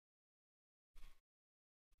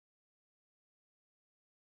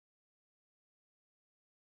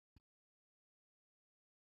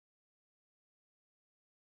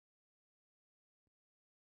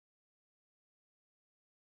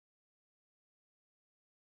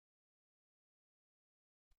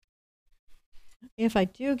 If I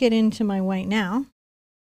do get into my white now,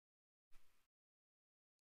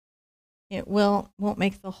 it won't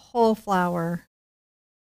make the whole flower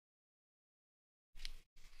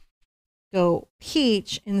go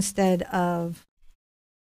peach instead of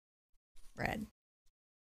red.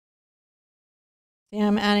 See,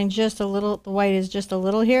 I'm adding just a little, the white is just a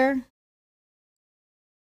little here.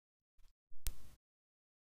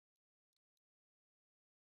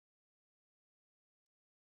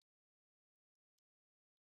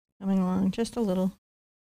 Coming along just a little.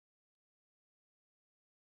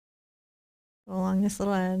 Go along this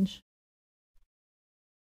little edge.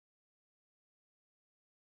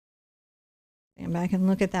 Stand back and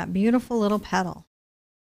look at that beautiful little petal.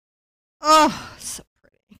 Oh, so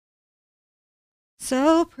pretty.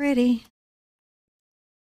 So pretty.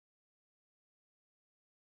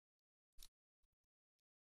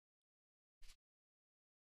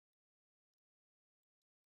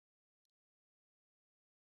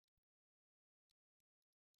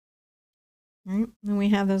 All right, and we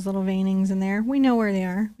have those little veinings in there. We know where they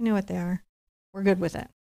are. We know what they are. We're good with it.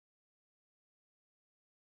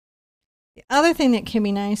 The other thing that can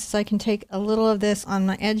be nice is I can take a little of this on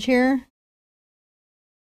my edge here.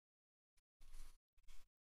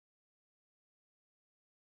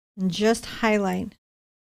 And just highlight.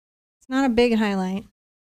 It's not a big highlight,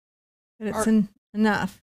 but it's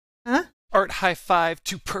enough. Huh? Art high five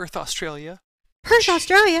to Perth, Australia. Perth,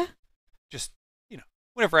 Australia? Just,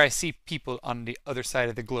 whenever I see people on the other side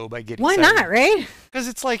of the globe, I get excited. Why not, right? Because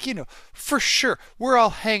it's like, for sure, we're all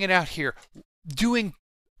hanging out here doing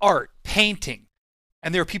art, painting,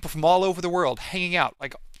 and there are people from all over the world hanging out,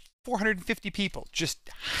 like 450 people just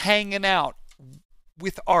hanging out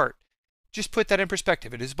with art. Just put that in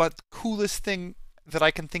perspective. It is about the coolest thing that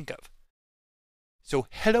I can think of. So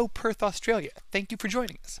hello, Perth, Australia. Thank you for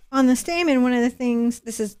joining us. On the stamen, one of the things,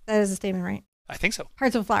 that is a stamen, right? I think so.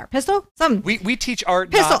 Parts of a flower. Pistil? Something. We teach art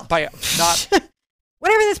Pistil. not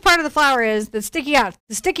whatever this part of the flower is, the sticky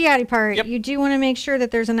outy part, yep. You do want to make sure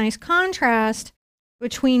that there's a nice contrast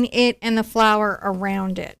between it and the flower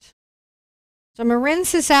around it. So I'm going to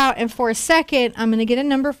rinse this out, and for a second, I'm going to get a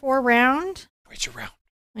number 4 round. Where's your round?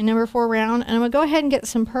 My number 4 round, and I'm going to go ahead and get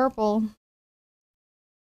some purple.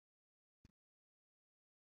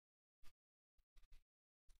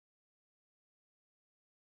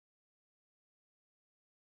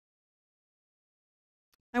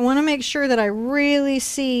 I want to make sure that I really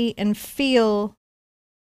see and feel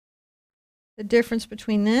the difference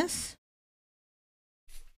between this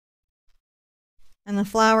and the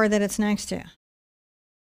flower that it's next to.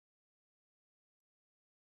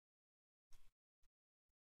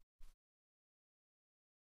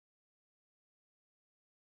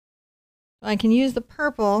 I can use the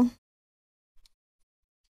purple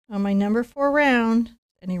on my number 4 round,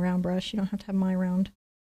 any round brush, you don't have to have my round.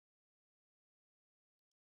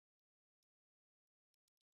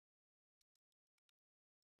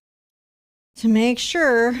 To make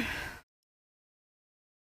sure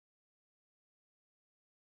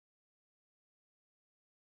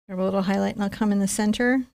grab a little highlight and I'll come in the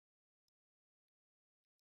center.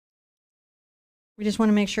 We just want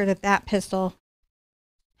to make sure that that pistil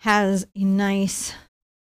has a nice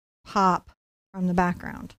pop from the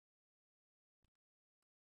background.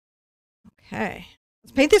 Okay,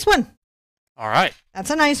 let's paint this one. All right.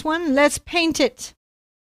 That's a nice one. Let's paint it.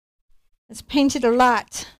 Let's paint it a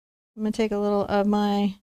lot. I'm going to take a little of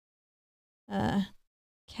my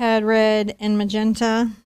cad red and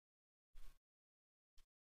magenta.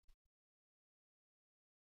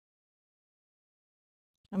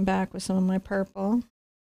 Come back with some of my purple.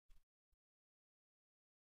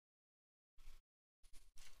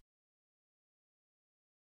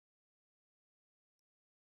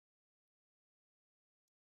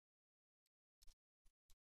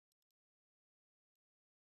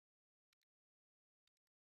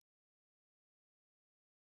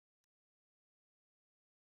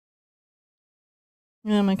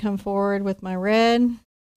 And I'm going to come forward with my red.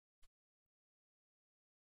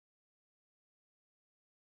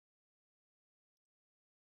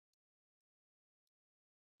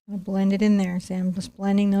 I'll blend it in there. See, I'm just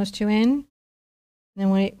blending those two in.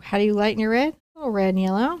 And then how do you lighten your red? A little red and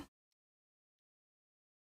yellow.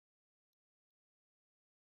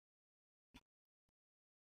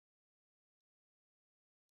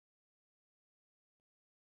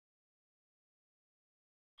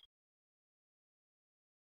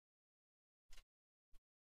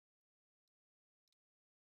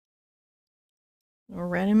 little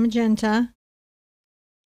red and magenta.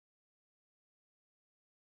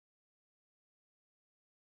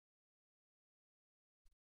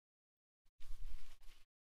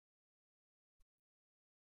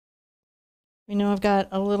 We know I've got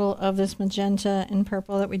a little of this magenta and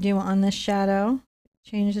purple that we do on this shadow.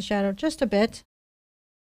 Change the shadow just a bit.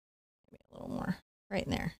 Maybe a little more right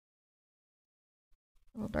in there.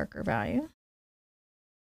 A little darker value.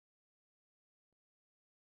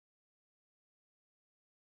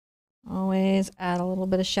 Always add a little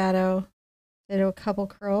bit of shadow. Do a couple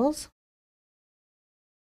curls.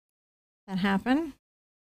 That happen.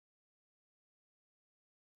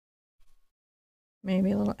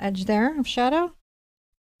 Maybe a little edge there of shadow.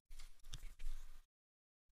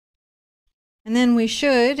 And then we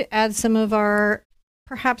should add some of our,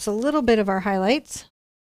 perhaps a little bit of our highlights.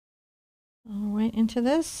 Right into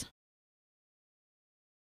this.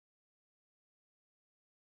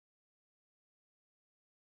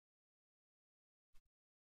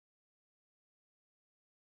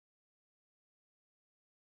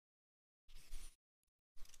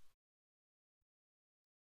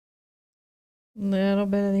 Little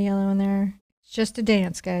bit of the yellow in there. It's just a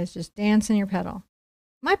dance, guys. Just dance in your petal.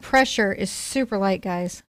 My pressure is super light,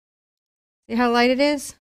 guys. See how light it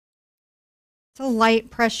is? It's a light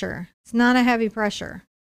pressure. It's not a heavy pressure.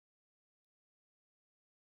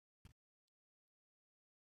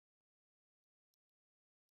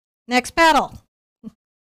 Next petal.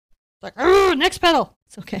 Like, oh, next petal.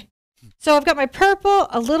 It's okay. So I've got my purple,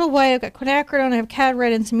 a little white, I've got quinacridone, I have cad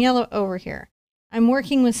red and some yellow over here. I'm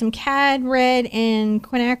working with some cad red and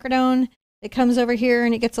quinacridone. It comes over here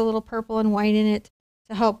and it gets a little purple and white in it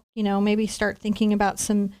to help, you know, maybe start thinking about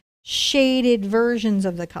some shaded versions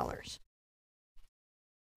of the colors.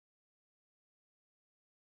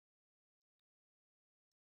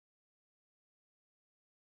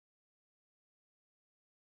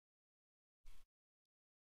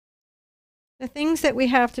 The things that we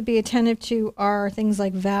have to be attentive to are things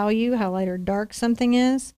like value, how light or dark something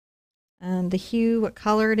is, the hue, what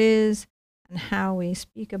color it is, and how we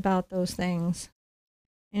speak about those things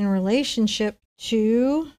in relationship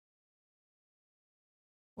to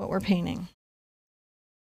what we're painting.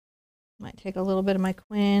 Might take a little bit of my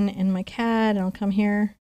quin and my cad, and I'll come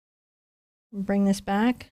here and bring this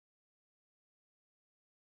back.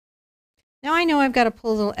 Now I know I've got to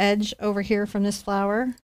pull a little edge over here from this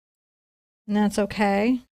flower, and that's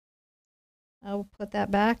okay. I'll put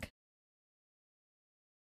that back.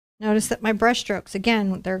 Notice that my brush strokes,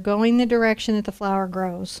 again, they're going the direction that the flower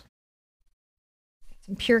grows.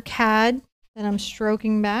 Some pure cad that I'm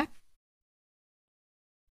stroking back.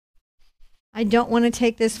 I don't want to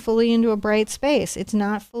take this fully into a bright space. It's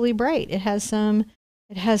not fully bright. It has some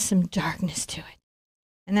darkness to it.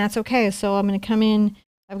 And that's okay. So I'm going to come in.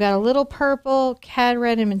 I've got a little purple, cad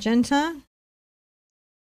red, and magenta.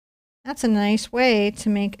 That's a nice way to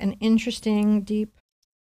make an interesting, deep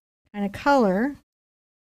kind of color.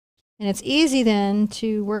 And it's easy then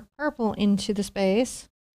to work purple into the space.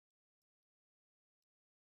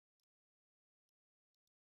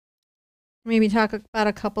 Maybe talk about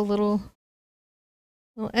a couple little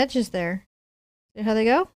edges there. See how they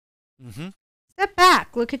go? Mm-hmm. Step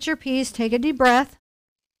back, look at your piece, take a deep breath.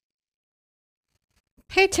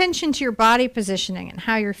 Pay attention to your body positioning and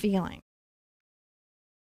how you're feeling.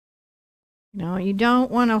 You know, you don't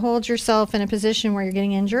want to hold yourself in a position where you're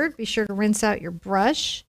getting injured. Be sure to rinse out your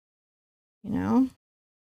brush. You know.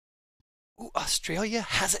 Ooh, Australia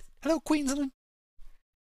has it. Hello, Queensland.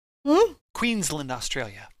 Queensland,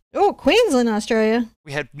 Australia. Oh, Queensland, Australia.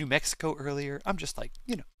 We had New Mexico earlier. I'm just like,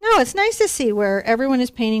 you know. No, it's nice to see where everyone is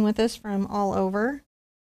painting with us from all over.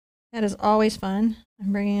 That is always fun.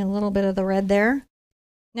 I'm bringing a little bit of the red there.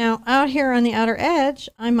 Now, out here on the outer edge,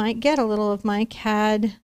 I might get a little of my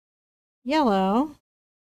cad yellow.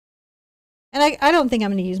 And I don't think I'm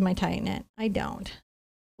going to use my Tighten It. I don't.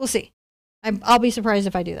 We'll see. I'll be surprised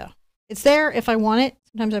if I do, though. It's there if I want it.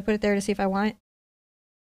 Sometimes I put it there to see if I want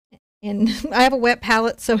it. And I have a wet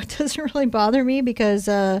palette, so it doesn't really bother me because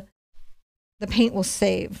the paint will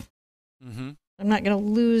save. Mm-hmm. I'm not going to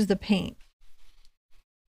lose the paint.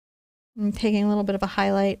 I'm taking a little bit of a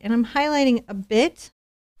highlight, and I'm highlighting a bit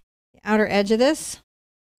the outer edge of this.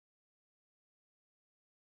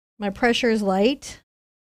 My pressure is light.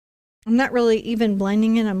 I'm not really even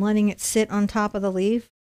blending it. I'm letting it sit on top of the leaf.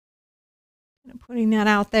 I'm putting that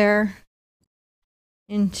out there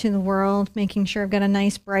into the world, making sure I've got a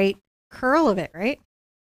nice bright curl of it, right?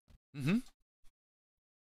 Mm-hmm.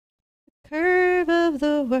 Curve of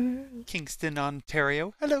the world. Kingston,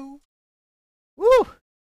 Ontario. Hello. Woo!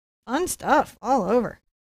 Fun stuff all over.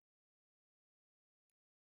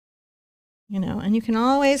 And you can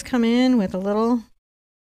always come in with a little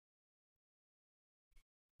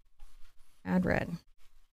add red.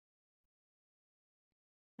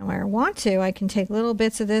 And when I want to, I can take little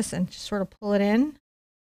bits of this and just sort of pull it in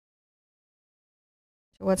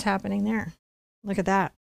to what's happening there. Look at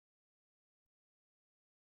that.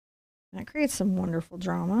 That creates some wonderful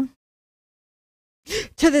drama.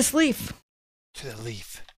 To this leaf. To the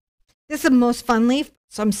leaf. This is the most fun leaf,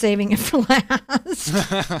 so I'm saving it for last.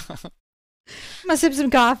 I'm going to sip some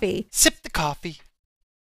coffee. Sip the coffee.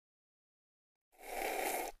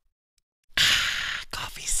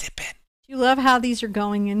 Coffee sipping. Do you love how these are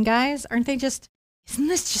going in, guys? Aren't they just, isn't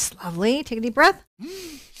this just lovely? Take a deep breath.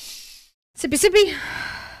 Sippy, sippy.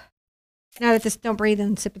 Now that this, don't breathe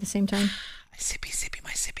and sip at the same time. My sippy, sippy,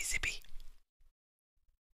 my sippy, sippy.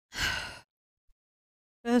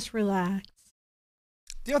 Just relax.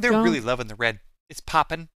 They're really loving the red. It's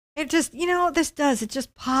popping. It just, it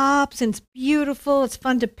just pops and it's beautiful. It's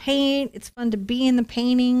fun to paint. It's fun to be in the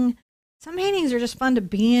painting. Some paintings are just fun to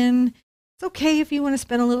be in. It's okay if you want to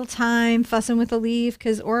spend a little time fussing with a leaf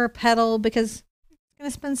or a petal because you're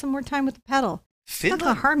going to spend some more time with the petal. It's not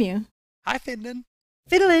going to harm you. Hi, Finland.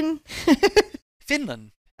 Fiddlin'.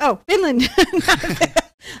 Finland. Oh, Finland.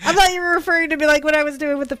 I thought you were referring to me like what I was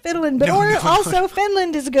doing with the fiddling, but no.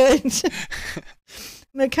 Finland is good.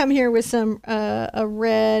 I'm going to come here with some a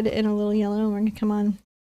red and a little yellow. We're going to come on.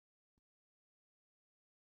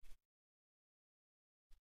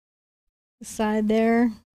 The side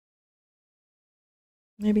there.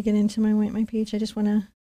 Maybe get into my white, my peach. I just want to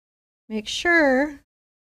make sure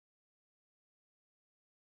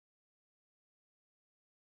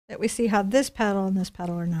that we see how this petal and this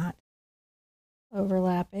petal are not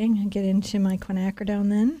overlapping. And get into my quinacridone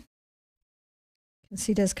then. You can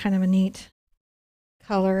see it does kind of a neat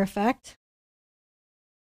color effect.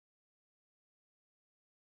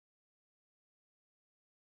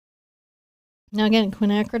 Now again,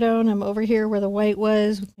 quinacridone, I'm over here where the white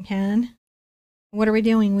was with the can. What are we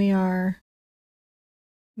doing? We are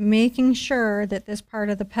making sure that this part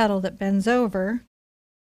of the petal that bends over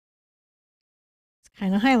is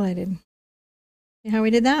kind of highlighted. See how we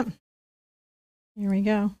did that? Here we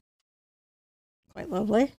go. Quite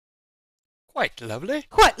lovely. Quite lovely.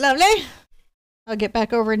 Quite lovely. I'll get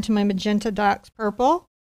back over into my magenta dots purple.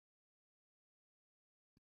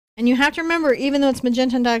 And you have to remember, even though it's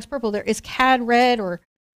magenta and dots purple, there is cad red or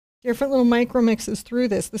different little micro mixes through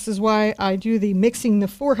this. This is why I do the mixing the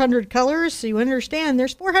 400 colors, so you understand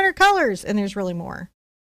there's 400 colors, and there's really more.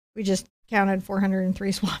 We just counted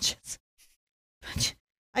 403 swatches. But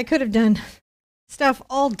I could have done stuff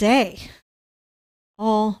all day.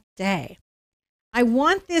 All day. I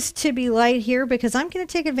want this to be light here because I'm going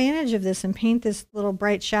to take advantage of this and paint this little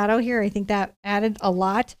bright shadow here. I think that added a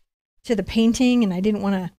lot to the painting, and I didn't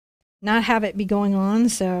want to not have it be going on,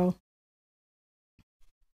 so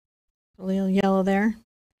a little yellow there.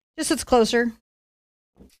 Just so it's closer.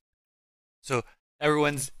 So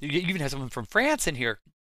you even have someone from France in here.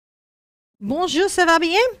 Bonjour, ça va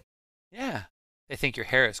bien? Yeah. They think your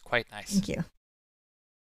hair is quite nice. Thank you.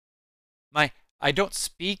 I don't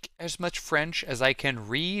speak as much French as I can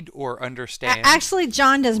read or understand. Actually,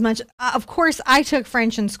 John does much. Of course, I took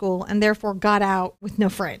French in school and therefore got out with no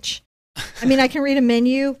French. I mean, I can read a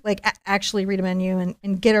menu, like actually read a menu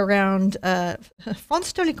and get around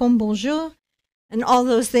France Telecom Bonjour and all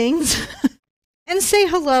those things and say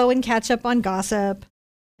hello and catch up on gossip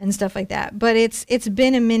and stuff like that. But it's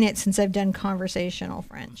been a minute since I've done conversational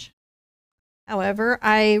French. However,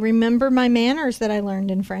 I remember my manners that I learned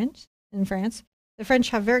in France. The French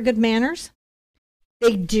have very good manners.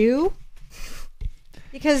 They do.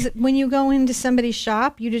 Because when you go into somebody's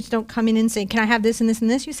shop, you just don't come in and say, can I have this and this and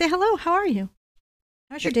this? You say, hello, how are you?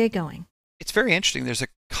 How's your day going? It's very interesting. There's a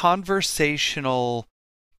conversational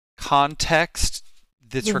context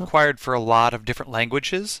that's required for a lot of different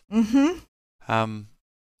languages. Mm-hmm.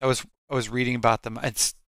 I was reading about them. I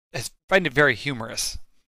find it very humorous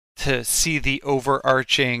to see the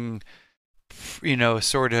overarching,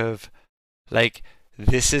 sort of like,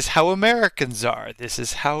 this is how Americans are. This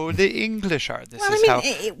is how the English are.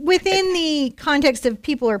 Within the context of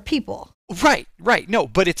people are people. Right. No,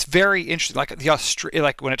 but it's very interesting.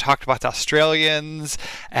 Like when it talked about the Australians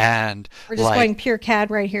and we're just going pure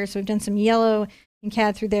CAD right here. So we've done some yellow and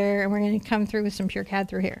CAD through there, and we're going to come through with some pure CAD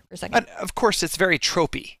through here for a second. And of course, it's very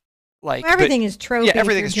tropey. Everything is tropey. Yeah,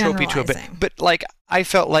 everything is tropey to a bit. But I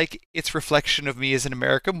felt like its reflection of me as an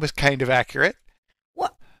American was kind of accurate.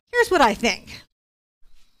 Well, here's what I think.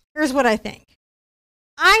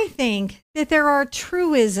 I think that there are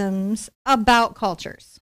truisms about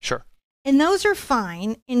cultures. Sure. And those are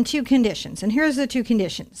fine in two conditions. And here's the two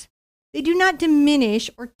conditions. They do not diminish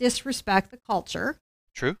or disrespect the culture.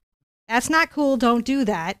 True. That's not cool. Don't do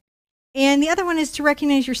that. And the other one is to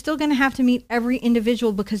recognize you're still going to have to meet every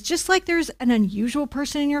individual, because just like there's an unusual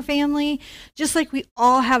person in your family, just like we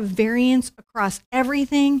all have variance across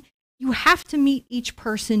everything, you have to meet each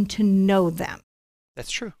person to know them.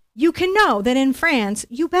 That's true. You can know that in France,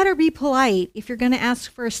 you better be polite if you're going to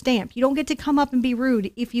ask for a stamp. You don't get to come up and be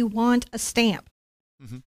rude if you want a stamp,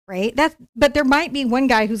 right? But there might be one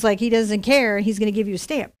guy who's like, he doesn't care. He's going to give you a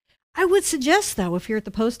stamp. I would suggest, though, if you're at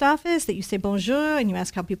the post office, that you say bonjour and you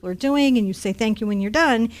ask how people are doing and you say thank you when you're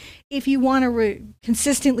done, if you want to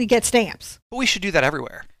consistently get stamps. But we should do that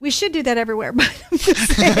everywhere. We should do that everywhere, but I'm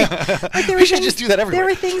just saying. Like, We should just do that everywhere.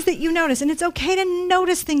 There are things that you notice, and it's okay to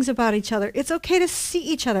notice things about each other. It's okay to see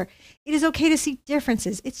each other. It is okay to see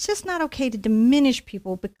differences. It's just not okay to diminish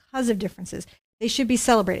people because of differences. They should be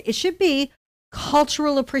celebrated. It should be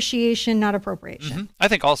cultural appreciation, not appropriation. I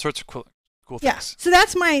think all sorts of cool yeah. things. So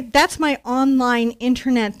that's my online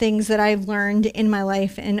internet things that I've learned in my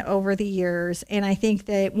life and over the years. And I think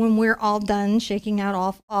that when we're all done shaking out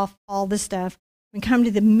off all this stuff, we come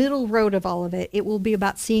to the middle road of all of it. It will be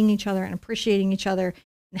about seeing each other and appreciating each other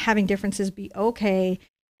and having differences be okay,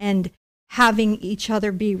 and having each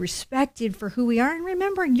other be respected for who we are. And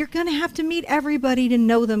remembering, you're going to have to meet everybody to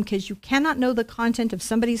know them, because you cannot know the content of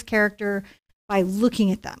somebody's character by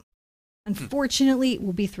looking at them. Unfortunately, it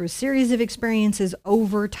will be through a series of experiences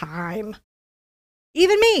over time.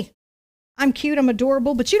 Even me. I'm cute, I'm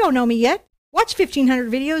adorable, but you don't know me yet. Watch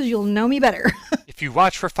 1,500 videos, you'll know me better. If you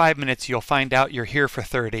watch for 5 minutes, you'll find out you're here for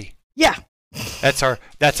 30. Yeah. That's our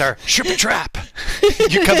Sherpa trap.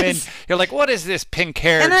 You come in, you're like, what is this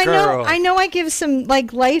pink-haired girl? I know I give some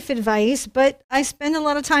like life advice, but I spend a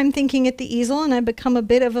lot of time thinking at the easel, and I become a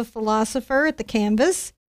bit of a philosopher at the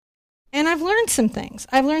canvas. And I've learned some things.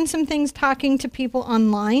 I've learned some things talking to people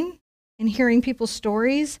online and hearing people's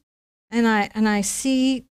stories. And I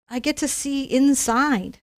get to see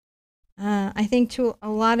inside. I think to a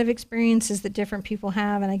lot of experiences that different people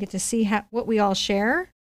have, and I get to see what we all share.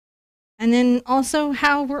 And then also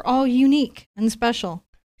how we're all unique and special.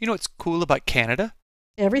 You know what's cool about Canada?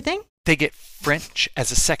 Everything. They get French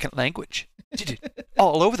as a second language.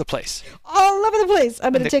 All over the place. All over the place.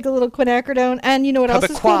 I'm going to take a little quinacridone. And you know what else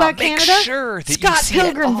is cool about Canada? Sure that Scott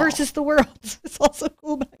Pilgrim versus the World. It's also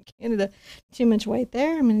cool about Canada. Too much white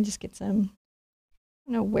there. I'm going to just get some.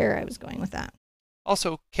 I don't know where I was going with that.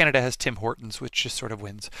 Also, Canada has Tim Hortons, which just sort of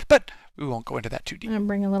wins. But we won't go into that too deep. I'm going to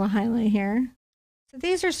bring a little highlight here. So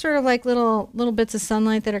these are sort of like little bits of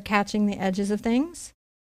sunlight that are catching the edges of things.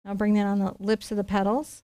 I'll bring that on the lips of the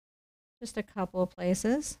petals. Just a couple of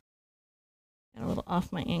places. Got a little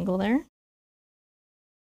off my angle there.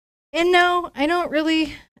 And no, I don't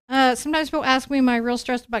really, sometimes people ask me, am I real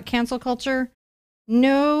stressed about cancel culture?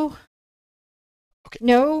 No. Okay.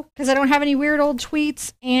 No, because I don't have any weird old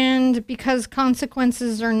tweets, and because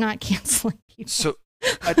consequences are not canceling people. So,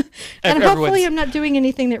 and hopefully I'm not doing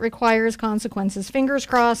anything that requires consequences. Fingers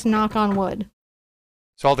crossed, knock on wood.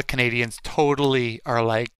 So all the Canadians totally are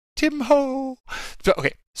like, Tim Ho. So,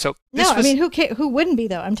 okay, so this I mean, who wouldn't be,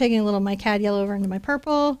 though? I'm taking my cad yellow over into my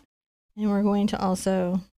purple, and we're going to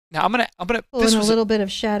also now I'm gonna pull in a little bit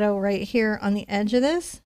of shadow right here on the edge of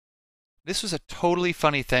this. This was a totally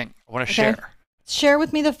funny thing I want to share. Share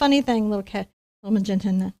with me the funny thing, little magenta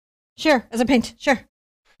in that. Share as a paint. Share.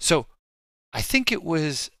 So, I think it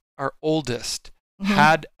was our oldest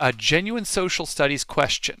had a genuine social studies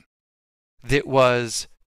question that was,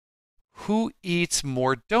 who eats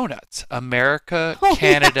more donuts? America,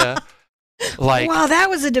 Canada, like. Wow, that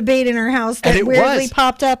was a debate in our house that weirdly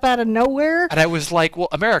popped up out of nowhere. And I was like, well,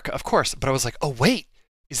 America, of course. But I was like, oh, wait,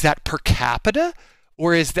 is that per capita?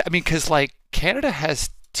 Or is that, I mean, because like Canada has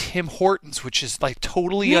Tim Hortons, which is like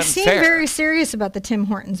totally unfair. You seem very serious about the Tim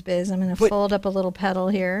Hortons biz. I'm going to fold up a little petal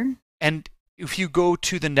here. And if you go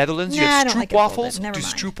to the Netherlands, you have stroopwafels. Do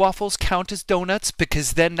stroopwafels count as donuts?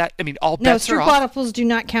 Because then that, I mean, all bets are off. No, stroopwafels do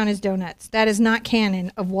not count as donuts. That is not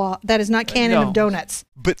canon of of donuts.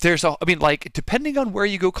 But there's I mean, like, depending on where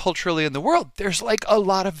you go culturally in the world, there's like a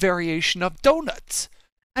lot of variation of donuts.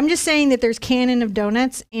 I'm just saying that there's canon of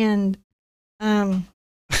donuts, and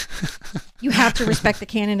you have to respect the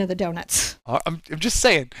canon of the donuts. I'm just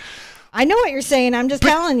saying. I know what you're saying. I'm just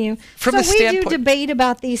telling you. From the standpoint, we do debate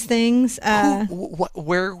about these things.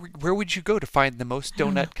 Where would you go to find the most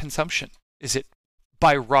donut consumption? Is it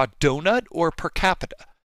by raw donut or per capita?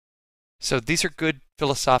 So these are good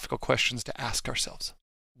philosophical questions to ask ourselves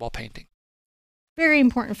while painting. Very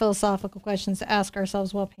important philosophical questions to ask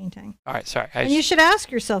ourselves while painting. All right, sorry. And you should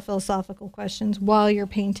ask yourself philosophical questions while you're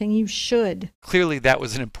painting. You should. Clearly, that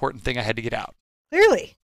was an important thing I had to get out.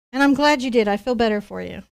 Clearly. And I'm glad you did. I feel better for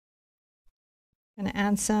you. I'm going to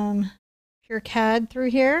add some pure CAD through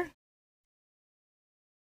here.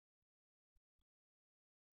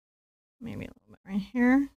 Maybe a little bit right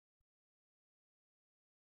here.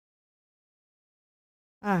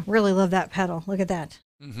 Ah, really love that petal. Look at that.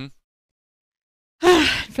 Mm-hmm.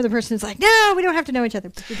 For the person who's like, no, we don't have to know each other.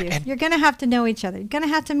 But you do. You're going to have to know each other. You're going to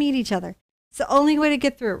have to meet each other. It's the only way to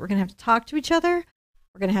get through it. We're going to have to talk to each other.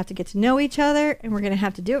 We're going to have to get to know each other. And we're going to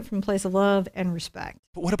have to do it from a place of love and respect.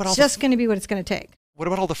 But what about it's just going to be what it's going to take. What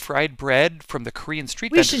about all the fried bread from the Korean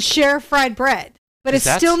street vendors? We should share fried bread. But it's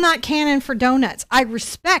still not canon for donuts. I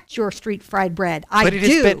respect your street fried bread. I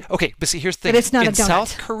do. Okay, but see, here's the thing. But it's not in a donut.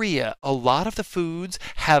 South Korea, a lot of the foods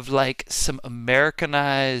have like some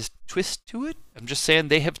Americanized twist to it. I'm just saying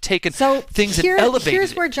they have taken things and elevated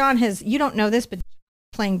Here's where John has, you don't know this, but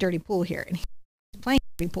playing dirty pool here. And he's playing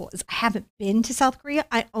dirty pool. I haven't been to South Korea.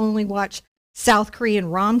 I only watch South Korean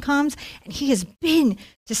rom-coms, and he has been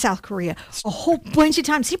to South Korea a whole bunch of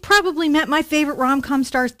times. He probably met my favorite rom-com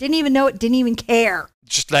stars, didn't even know it, didn't even care.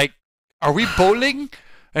 Just like, are we bowling?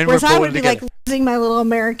 And whereas we're bowling I would be together. like losing my little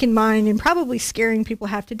American mind and probably scaring people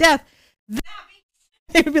half to death.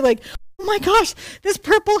 They would be like, oh my gosh, this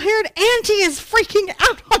purple-haired auntie is freaking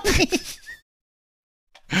out on me.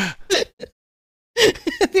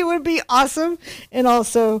 It would be awesome and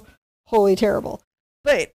also wholly terrible.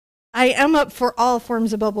 But I am up for all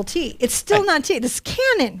forms of bubble tea. It's still not tea. This is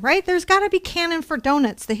canon, right? There's got to be canon for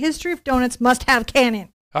donuts. The history of donuts must have canon.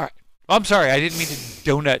 All right. Well, I'm sorry. I didn't mean to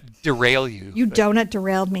donut derail you. You donut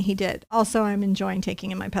derailed me. He did. Also, I'm enjoying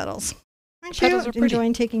taking in my petals. Aren't you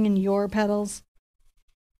enjoying taking in your petals?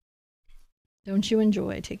 Don't you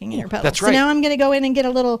enjoy taking in your petals? That's right. So now I'm going to go in and get a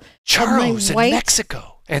little Charles of my white. in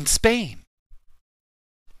Mexico and Spain.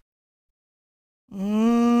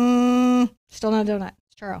 Still not a donut.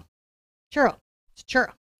 It's churro. Churro. It's churro.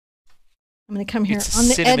 I'm going to come here on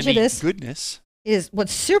the edge of this. Goodness. Is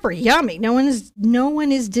what's super yummy. No one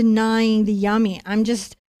is denying the yummy. I'm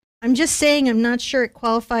just saying I'm not sure it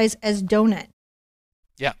qualifies as donut.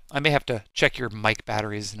 Yeah, I may have to check your mic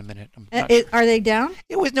batteries in a minute. Are they down?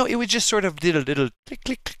 It was just sort of did a little click,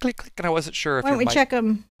 click, click, click, click, and I wasn't sure if. Why don't we check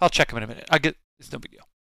them? I'll check them in a minute. It's no big deal.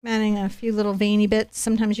 Adding a few little veiny bits.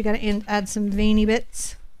 Sometimes you got to add some veiny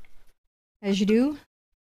bits, as you do.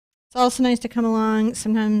 It's also nice to come along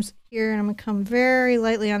sometimes here, and I'm gonna come very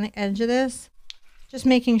lightly on the edge of this, just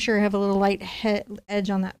making sure I have a little light edge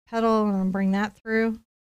on that petal, and I'm gonna bring that through.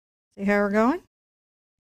 See how we're going?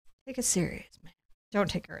 Take it serious, man. Don't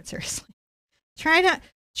take art seriously. Try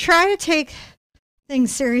to take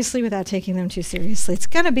things seriously without taking them too seriously. It's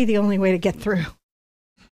gonna be the only way to get through.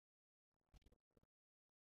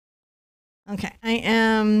 Okay, I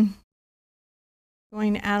am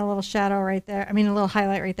going to add a little shadow right there. I mean, a little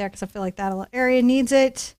highlight right there because I feel like that little area needs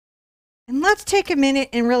it. And let's take a minute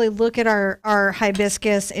and really look at our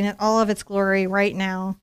hibiscus in all of its glory right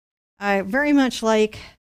now. I very much like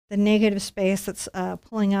the negative space that's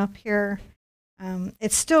pulling up here.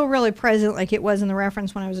 It's still really present like it was in the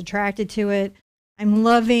reference when I was attracted to it. I'm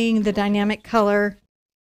loving the dynamic color.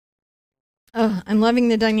 I'm loving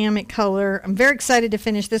the dynamic color. I'm very excited to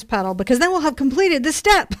finish this petal because then we'll have completed this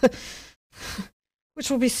step, which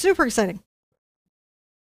will be super exciting.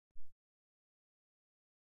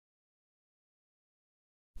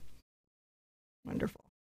 Wonderful.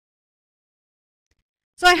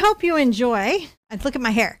 So I hope you enjoy. Look at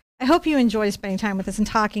my hair. I hope you enjoy spending time with us and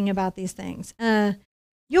talking about these things.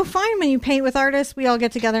 You'll find when you paint with artists, we all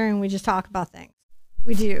get together and we just talk about things.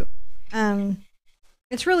 We do.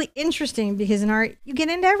 It's really interesting because in art, you get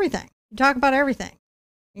into everything. You talk about everything.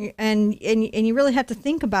 And you really have to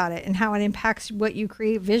think about it and how it impacts what you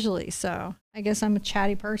create visually. So I guess I'm a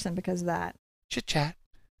chatty person because of that. Chit chat.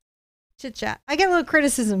 Chit chat. I get a little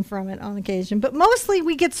criticism from it on occasion, but mostly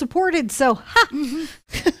we get supported. So, ha!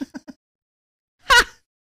 Mm-hmm.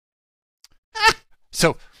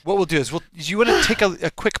 So what we'll do is, do you want to take a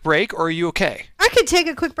quick break, or are you okay? I could take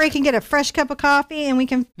a quick break and get a fresh cup of coffee, and we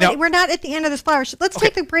can. No. We're not at the end of this flower. Let's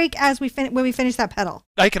take the break as when we finish that petal.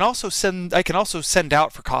 I can also send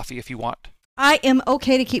out for coffee if you want. I am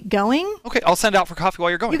okay to keep going. Okay, I'll send out for coffee while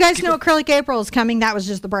you're going. You guys know Acrylic April is coming. That was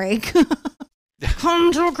just the break.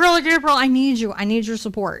 Come to Acrylic April. I need you. I need your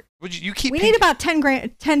support. Would you keep? We need about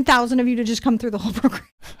 10,000 of you to just come through the whole program.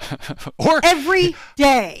 Or every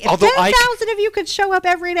day. If 10,000 of you could show up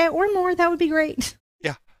every day or more, that would be great.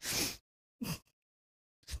 Yeah.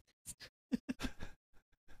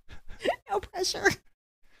 No pressure.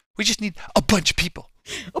 We just need a bunch of people.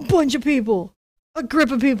 A bunch of people. A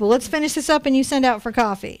group of people. Let's finish this up and you send out for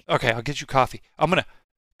coffee. Okay, I'll get you coffee. I'm going to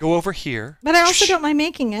Go over here. But I also don't mind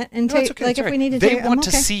making it and take, okay, like, if we need to they take, want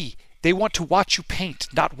to see. They want to watch you paint,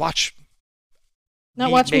 not watch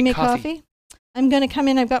me make coffee. I'm going to come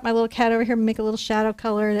in. I've got my little cat over here and make a little shadow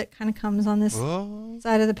color that kind of comes on this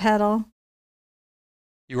side of the petal.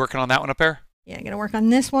 You working on that one up there? Yeah, I'm going to work on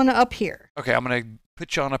this one up here. Okay, I'm going to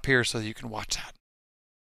put you on up here so you can watch that.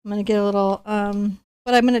 I'm going to get a little,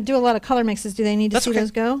 but I'm going to do a lot of color mixes. Do they need to see those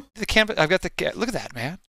go? The canvas, I've got the, look at that,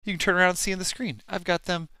 man. You can turn around and see on the screen. I've got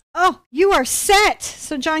them. Oh, you are set.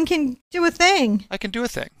 So John can do a thing. I can do a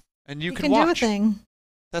thing. And you can watch. Do a thing.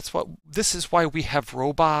 This is why we have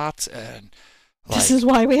robots and like, this is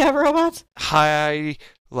why we have robots? High,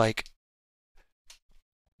 like,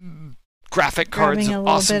 graphic cards of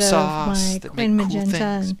awesome sauce that make cool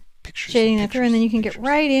things. Pictures shading that through, and then you can get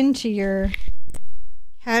right into your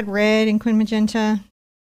CAD red and Quin Magenta.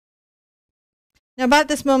 Now, about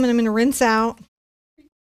this moment, I'm going to rinse out.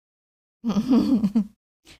 And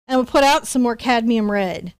we'll put out some more cadmium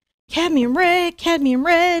red. Cadmium red, cadmium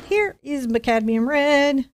red. Here is my cadmium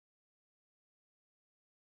red.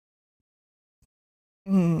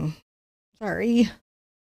 Sorry.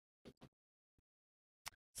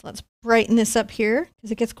 So let's brighten this up here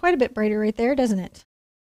because it gets quite a bit brighter right there, doesn't it?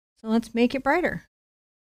 So let's make it brighter.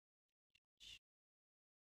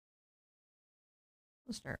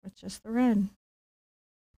 We'll start with just the red.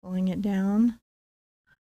 Pulling it down.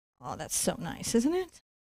 Oh, that's so nice, isn't it?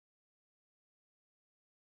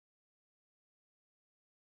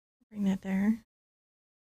 Bring that there.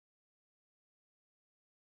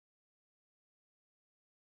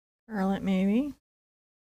 Curl it maybe.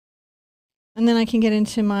 And then I can get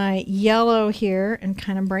into my yellow here and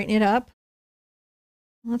kind of brighten it up.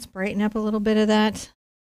 Let's brighten up a little bit of that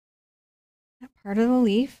part of the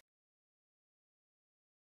leaf.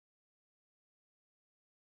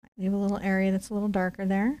 Leave a little area that's a little darker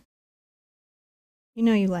there. You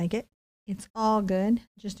know you like it. It's all good.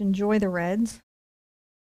 Just enjoy the reds.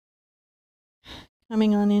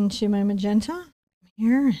 Coming on into my magenta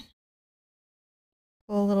here.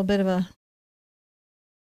 Pull a little bit of a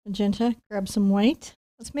magenta. Grab some white.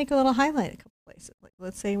 Let's make a little highlight a couple places. Like,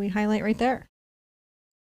 let's say we highlight right there.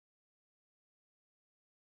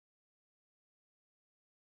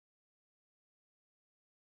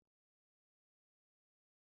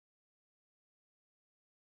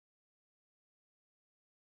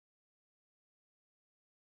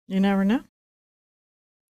 You never know.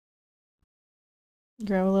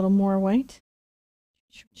 Grab a little more white.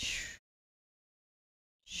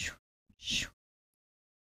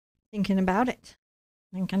 Thinking about it.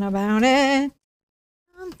 Thinking about it.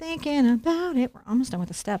 I'm thinking about it. We're almost done with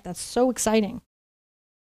the step. That's so exciting.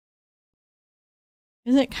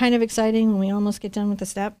 Isn't it kind of exciting when we almost get done with the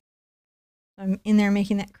step? I'm in there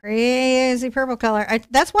making that crazy purple color.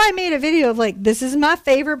 That's why I made a video of like, this is my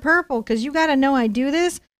favorite purple, because you got to know I do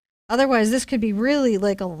this. Otherwise, this could be really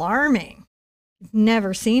like alarming. You've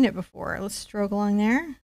never seen it before. Let's stroke along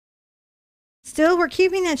there. Still, we're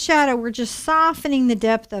keeping that shadow. We're just softening the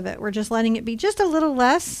depth of it. We're just letting it be just a little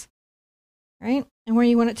less, right? And where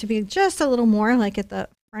you want it to be just a little more, like at the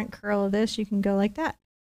front curl of this, you can go like that.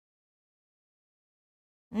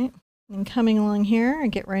 Right? And coming along here, I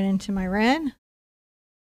get right into my red.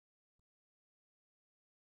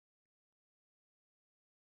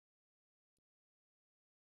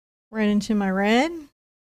 Right into my red.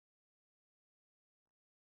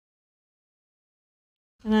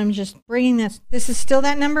 And I'm just bringing this. This is still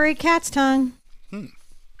that number 8 cat's tongue.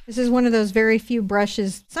 This is one of those very few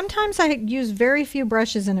brushes. Sometimes I use very few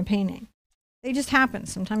brushes in a painting. They just happen.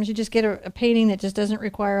 Sometimes you just get a painting that just doesn't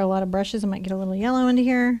require a lot of brushes. I might get a little yellow into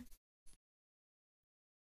here.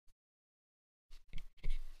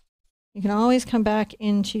 You can always come back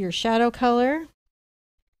into your shadow color.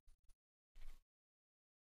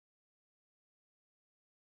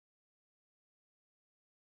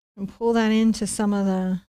 And pull that into some of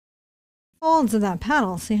the folds of that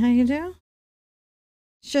petal. See how you do?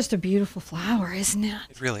 It's just a beautiful flower, isn't it?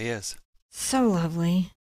 It really is. So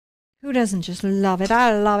lovely. Who doesn't just love it?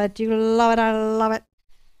 I love it. You love it. I love it.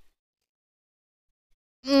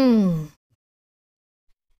 A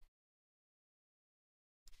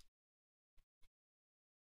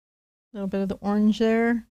little bit of the orange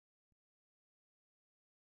there.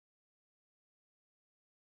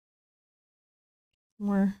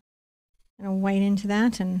 More kind of white into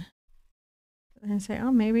that, and say,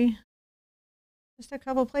 oh, maybe just a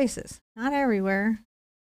couple places, not everywhere.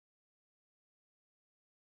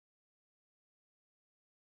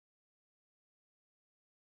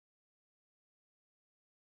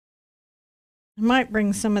 I might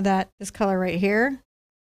bring some of this color right here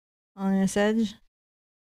on this edge.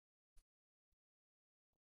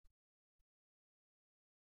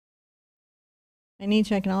 I need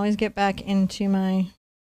to. I can always get back into my...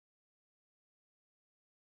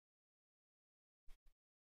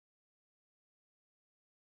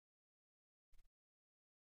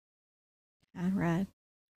 Add red.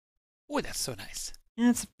 Oh, that's so nice.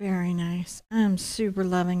 That's very nice. I'm super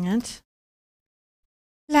loving it.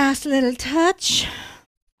 Last little touch.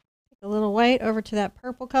 Take a little white over to that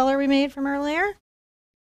purple color we made from earlier.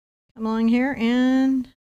 Come along here and...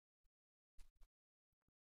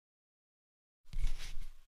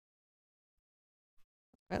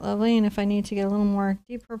 Quite lovely. And if I need to get a little more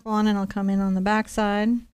deep purple on it, I'll come in on the back side.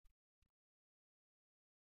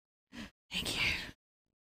 Thank you.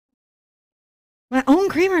 My own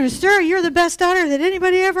creamer to stir. You're the best daughter that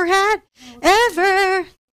anybody ever had. Ever.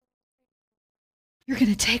 You're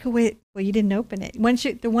going to take away... Well, you didn't open it.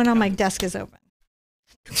 The one on my desk is open.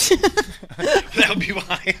 That would be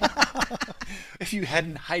why. If you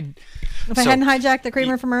hadn't I hadn't hijacked the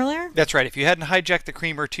creamer from earlier? That's right. If you hadn't hijacked the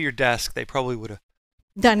creamer to your desk, they probably would have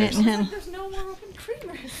done it. There's no more open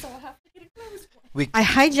creamer, so I'll have to get a closed one. I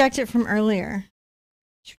hijacked it from earlier.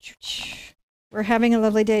 We're having a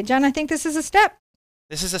lovely day. John, I think this is a step.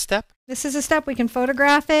 This is a step? This is a step. We can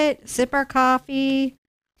photograph it, sip our coffee.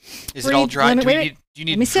 Is it all dry? Do you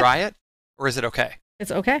need to dry it? Or is it okay?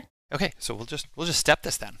 It's okay. Okay, so we'll just step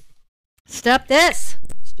this then. Step this.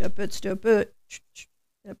 Step it, step it.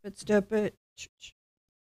 Step it, step it.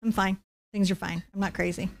 I'm fine. Things are fine. I'm not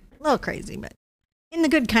crazy. A little crazy, but in the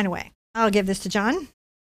good kind of way. I'll give this to John.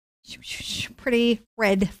 Pretty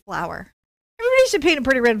red flower. Everybody should paint a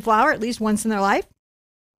pretty red flower at least once in their life.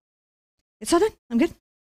 It's all done. I'm good.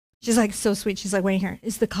 She's like so sweet. She's like, wait here.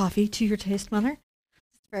 Is the coffee to your taste, Mother?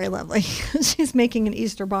 It's very lovely. She's making an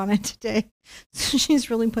Easter bonnet today. So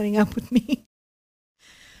she's really putting up with me.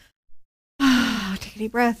 Take a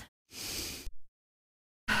deep breath.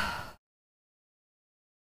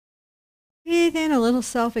 Breathe in a little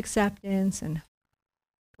self-acceptance and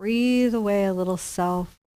breathe away a little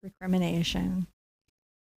self-recrimination.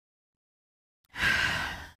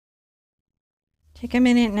 Take a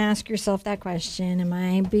minute and ask yourself that question. Am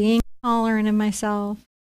I being tolerant of myself?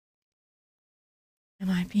 Am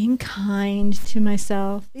I being kind to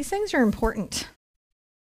myself? These things are important.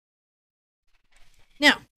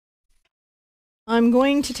 Now, I'm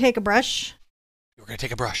going to take a brush. We're going to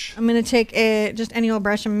take a brush. I'm going to take just any old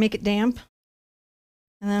brush and make it damp.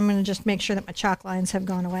 And then I'm going to just make sure that my chalk lines have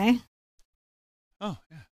gone away. Oh,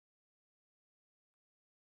 yeah.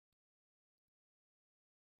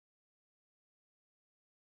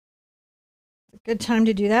 Good time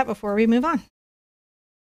to do that before we move on.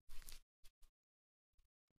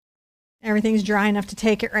 Everything's dry enough to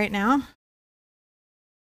take it right now.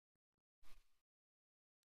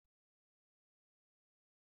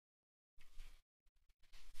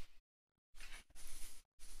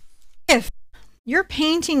 If your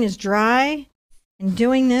painting is dry and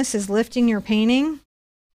doing this is lifting your painting,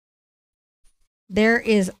 there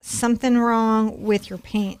is something wrong with your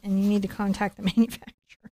paint and you need to contact the manufacturer.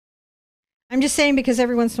 I'm just saying because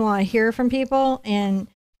every once in a while I hear from people, and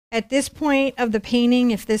at this point of the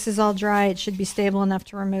painting, if this is all dry, it should be stable enough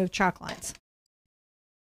to remove chalk lines.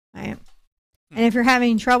 Right? And if you're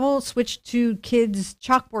having trouble, switch to kids'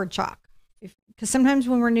 chalkboard chalk. Because sometimes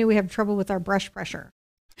when we're new, we have trouble with our brush pressure.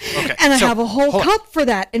 Okay. And I have a whole cup for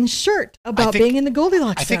that and shirt about being in the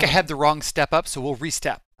Goldilocks I think I zone. had the wrong step up, so we'll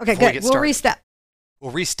restep. Okay, good. We'll restep.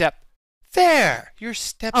 We'll restep. There, you're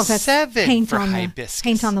step 7 for Hibiscus.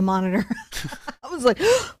 Paint on the monitor. I was like,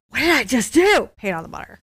 what did I just do? Paint on the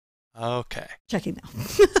monitor. Okay. Checking now.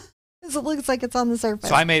 Because it looks like it's on the surface.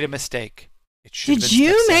 So I made a mistake. Did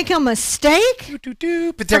you make a mistake?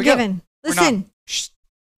 But there we go. Listen,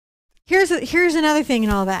 here's another thing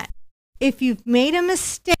and all that. If you've made a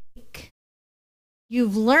mistake,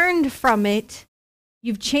 you've learned from it,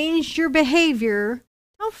 you've changed your behavior,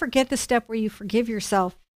 don't forget the step where you forgive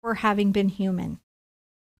yourself for having been human.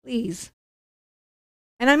 Please.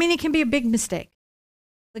 And I mean, it can be a big mistake.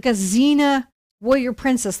 Like a Xena warrior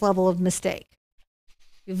princess level of mistake.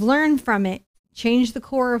 You've learned from it, change the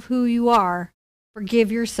core of who you are,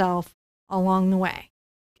 forgive yourself along the way.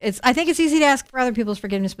 I think it's easy to ask for other people's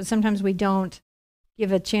forgiveness, but sometimes we don't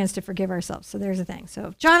give a chance to forgive ourselves. So there's the thing.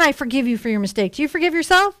 So John, I forgive you for your mistake. Do you forgive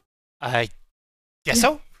yourself? I guess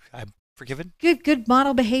so. I'm forgiven. Good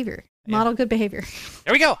model behavior. Yeah. Model good behavior.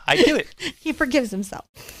 There we go. I do it. He forgives himself.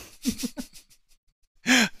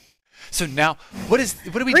 So now, what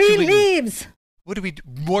do we do? Green leaves. What do we do?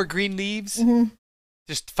 More green leaves? Mm-hmm.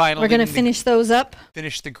 Just finally. We're going to finish those up.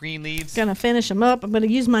 Finish the green leaves. Going to finish them up. I'm going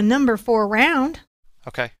to use my number 4 round.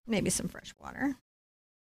 Okay. Maybe some fresh water.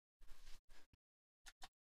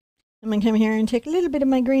 I'm going to come here and take a little bit of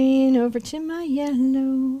my green over to my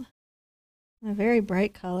yellow. A very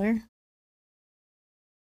bright color.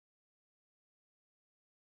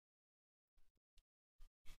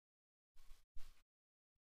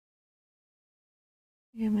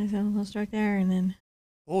 Get myself a little stroke there and then...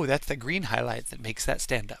 Oh, that's the green highlight that makes that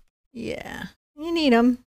stand up. Yeah, you need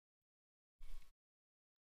them.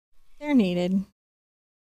 They're needed.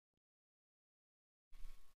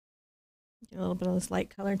 Get a little bit of this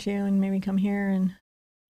light color too, and maybe come here and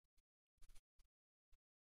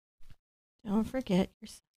don't forget your...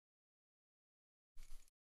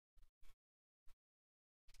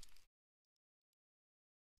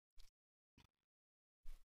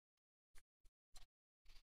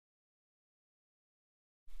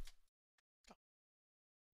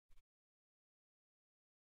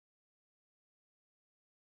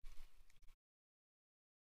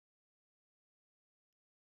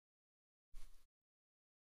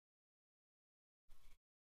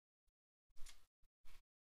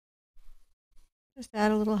 Just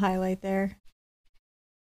add a little highlight there.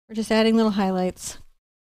 We're just adding little highlights.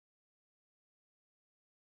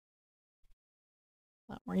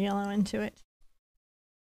 A lot more yellow into it.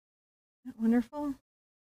 Isn't that wonderful?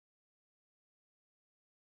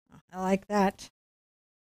 Oh, I like that.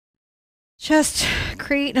 Just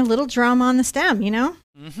creating a little drum on the stem, you know?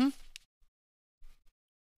 Mm-hmm.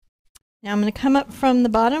 Now I'm going to come up from the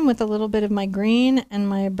bottom with a little bit of my green and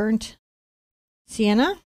my burnt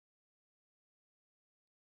sienna.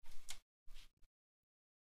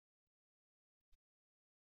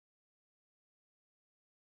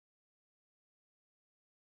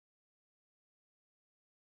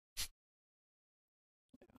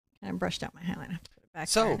 I brushed out my highlight. I have to put it back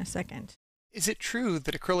there in a second. Is it true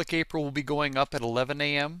that acrylic April will be going up at 11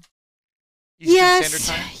 a.m. Yes, Standard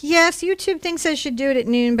Time? yes. YouTube thinks I should do it at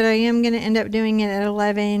noon, but I am going to end up doing it at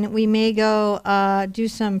 11. We may go do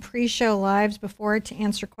some pre-show lives before it to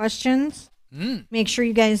answer questions. Make sure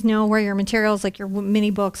you guys know where your materials, like your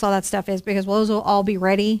mini books, all that stuff is, because those will all be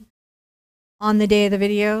ready on the day of the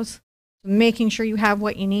videos. So making sure you have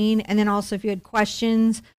what you need, and then also if you had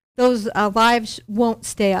questions, those lives won't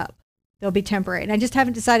stay up. They'll be temporary. And I just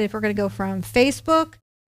haven't decided if we're going to go from Facebook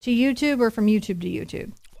to YouTube or from YouTube to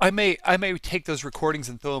YouTube. I may take those recordings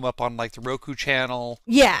and throw them up on like the Roku channel.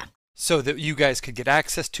 Yeah. So that you guys could get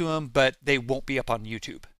access to them, but they won't be up on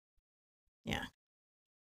YouTube. Yeah.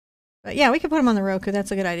 But yeah, we could put them on the Roku.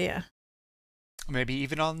 That's a good idea. Maybe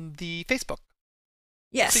even on the Facebook.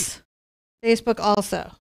 Yes. Facebook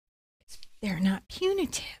also. They're not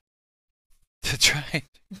punitive. That's right.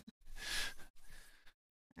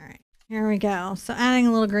 All right. Here we go. So adding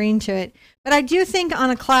a little green to it. But I do think on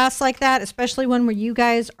a class like that, especially one where you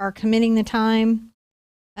guys are committing the time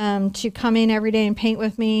to come in every day and paint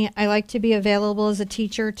with me, I like to be available as a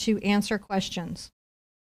teacher to answer questions.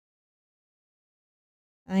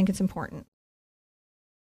 I think it's important.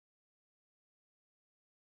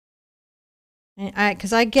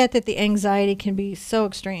 Because I get that the anxiety can be so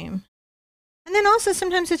extreme. And then also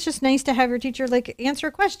sometimes it's just nice to have your teacher like answer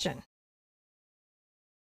a question.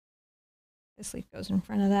 This leaf goes in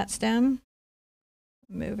front of that stem.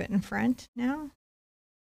 Move it in front now.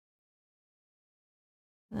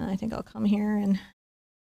 I think I'll come here and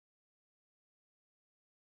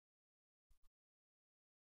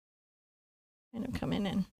kind of come in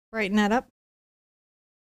and brighten that up.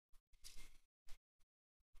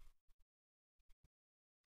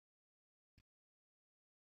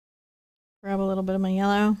 Grab a little bit of my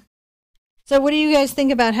yellow. So what do you guys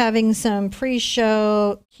think about having some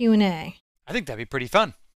pre-show Q&A? I think that'd be pretty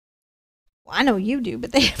fun. Well, I know you do,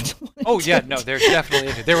 but they have to. Oh yeah, no, they're definitely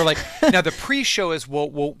into it. They were like, now the pre-show is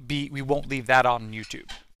we won't leave that on YouTube.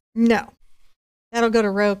 No, that'll go to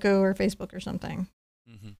Roku or Facebook or something.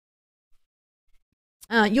 Mm-hmm.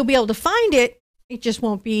 You'll be able to find it. It just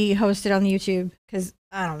won't be hosted on the YouTube because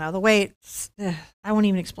I don't know the way it's. I won't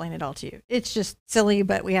even explain it all to you. It's just silly,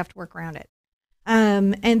 but we have to work around it.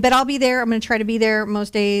 But I'll be there. I'm going to try to be there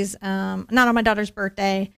most days. Not on my daughter's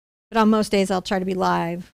birthday, but on most days I'll try to be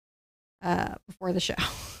live before the show.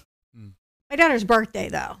 My daughter's birthday,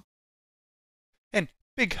 though. And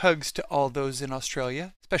big hugs to all those in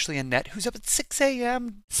Australia, especially Annette, who's up at 6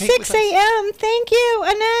 a.m. 6 a.m. Thank you,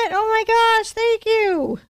 Annette. Oh my gosh, thank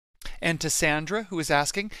you. And to Sandra, who is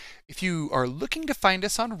asking, if you are looking to find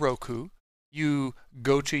us on Roku, you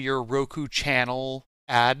go to your Roku channel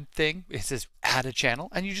add thing. It says add a channel,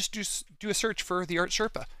 and you just do a search for The Art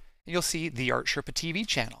Sherpa, and you'll see The Art Sherpa TV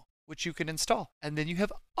channel, which you can install, and then you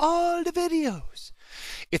have all the videos.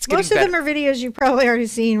 It's getting Most of them are videos you've probably already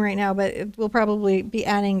seen right now, but we'll probably be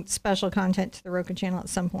adding special content to the Roku channel at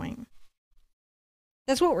some point.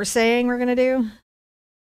 That's what we're saying we're going to do.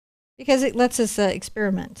 Because it lets us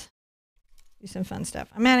experiment. Do some fun stuff.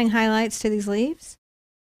 I'm adding highlights to these leaves.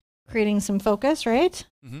 Creating some focus, right?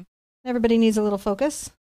 Mm-hmm. Everybody needs a little focus.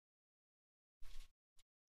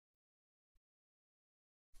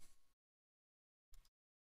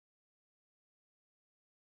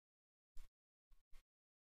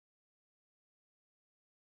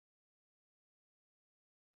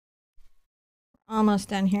 Almost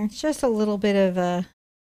done here. It's just a little bit of a,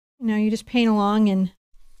 you just paint along and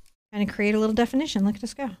kind of create a little definition. Look at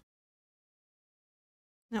us go. Isn't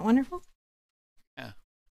that wonderful? Yeah.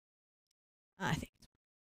 I think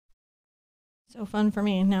it's so fun for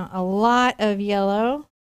me. Now, a lot of yellow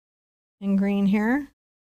and green here.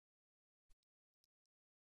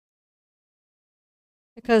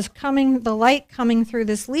 Because the light coming through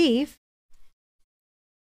this leaf,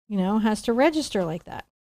 has to register like that.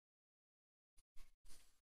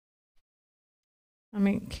 I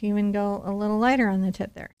mean, can even go a little lighter on the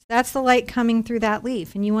tip there. That's the light coming through that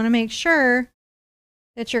leaf. And you want to make sure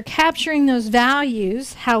that you're capturing those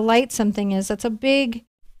values, how light something is. That's a big,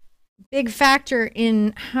 big factor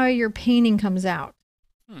in how your painting comes out.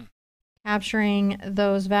 Capturing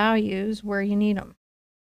those values where you need them.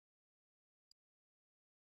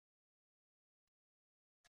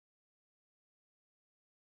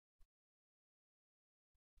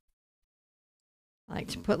 I like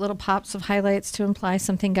to put little pops of highlights to imply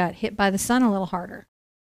something got hit by the sun a little harder.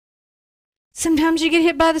 Sometimes you get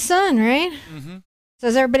hit by the sun, right? Mm-hmm. So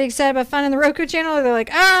is everybody excited about finding the Roku channel? Or they're like,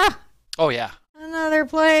 Oh, yeah. Another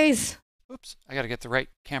place. Oops. I got to get the right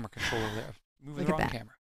camera control over there. Moving the wrong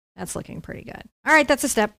camera. That's looking pretty good. All right, that's a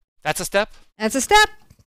step. That's a step? That's a step.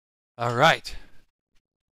 All right.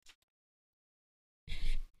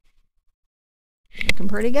 Looking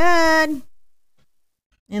pretty good.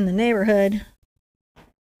 In the neighborhood.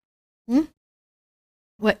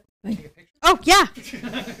 What? Oh, yeah.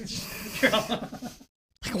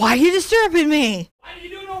 Why are you disturbing me? Why are you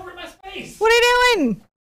doing over my space? What are you doing?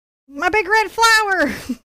 My big red flower.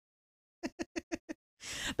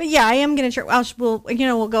 But yeah, I am going to try.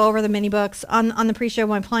 We'll go over the mini books on the pre-show.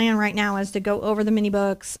 My plan right now is to go over the mini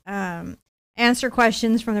books, answer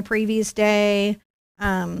questions from the previous day,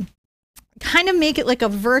 kind of make it like a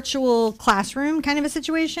virtual classroom kind of a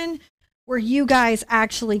situation where you guys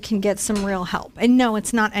actually can get some real help. And no,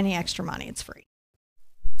 it's not any extra money. It's free.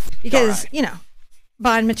 Because,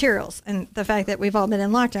 buying materials and the fact that we've all been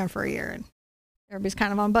in lockdown for a year and everybody's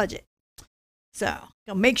kind of on budget. So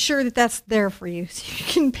make sure that that's there for you so you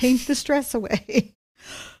can paint the stress away.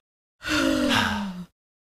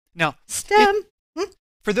 Now, STEM.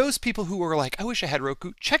 For those people who are like, I wish I had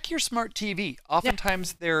Roku, check your smart TV.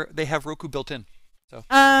 Oftentimes they have Roku built in. So.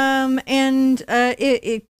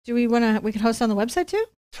 Do we could host on the website too?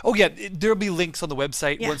 Oh yeah, there'll be links on the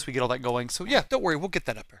website once we get all that going. So yeah, don't worry, we'll get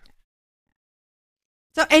that up there.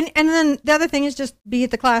 So and then the other thing is just be at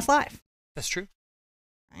the class live. That's true.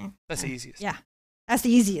 Right. That's the easiest. Yeah, that's the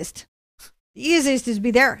easiest. The easiest is to be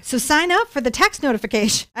there. So sign up for the text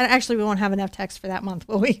notification. And actually, we won't have enough text for that month,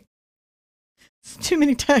 will we? It's too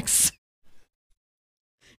many texts.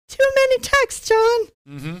 Too many texts, John.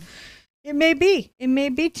 Mm-hmm. It may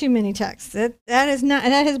be too many texts. That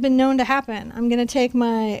has been known to happen. I'm going to take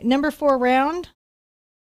my number 4 round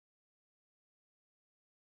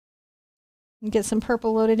and get some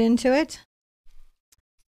purple loaded into it.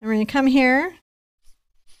 And we're going to come here.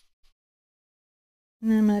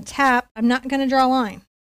 And then I'm going to tap. I'm not going to draw a line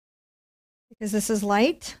because this is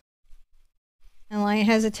light. And light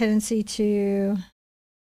has a tendency to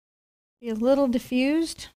be a little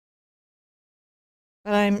diffused.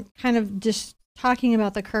 But I'm kind of just talking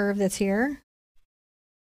about the curve that's here.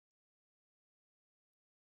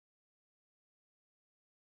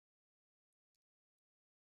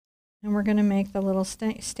 And we're going to make the little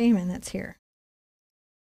stamen that's here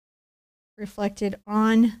reflected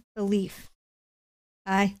on the leaf.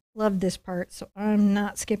 I love this part, so I'm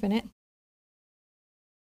not skipping it.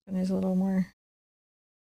 And there's a little more.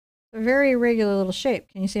 A very irregular little shape.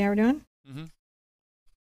 Can you see how we're doing? Mm-hmm.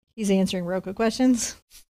 He's answering Roku questions.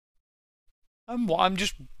 I'm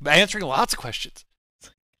just answering lots of questions.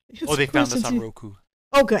 Oh, they found us on Roku.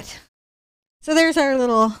 Oh, good. So there's our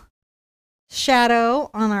little shadow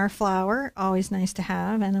on our flower. Always nice to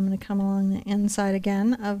have. And I'm going to come along the inside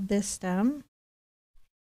again of this stem.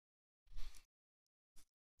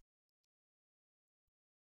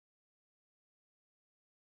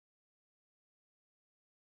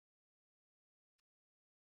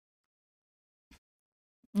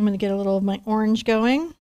 I'm going to get a little of my orange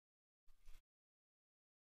going,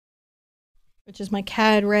 which is my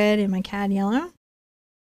cad red and my cad yellow.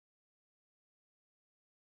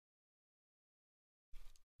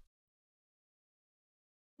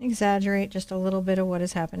 exaggerate just a little bit of what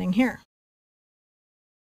is happening here.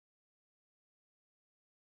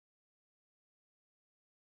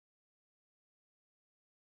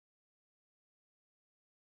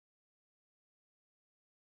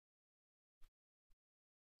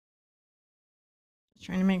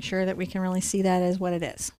 Trying to make sure that we can really see that as what it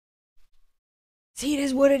is. See it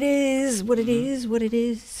as what it is, what it is, what it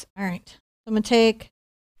is. All right. So I'm going to take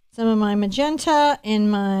some of my magenta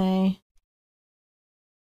and my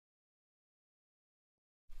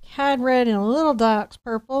cad red and a little dark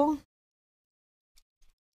purple.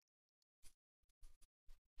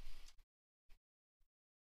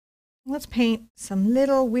 Let's paint some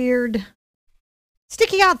little weird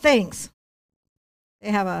sticky out things. They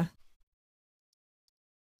have a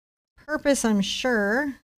purpose, I'm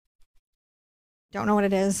sure. Don't know what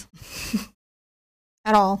it is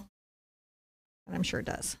at all, but I'm sure it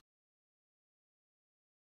does.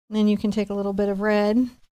 And then you can take a little bit of red.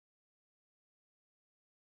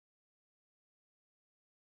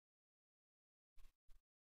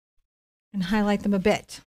 And highlight them a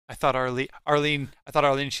bit. I thought Arlene,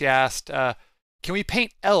 she asked, can we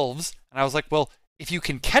paint elves? And I was like, well, if you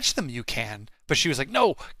can catch them, you can. But she was like,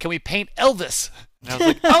 no, can we paint Elvis? And I was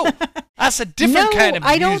like, oh, that's a different kind of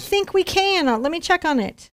music. I don't think we can. Let me check on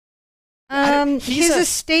it. His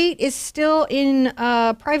estate is still in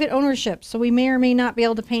private ownership, so we may or may not be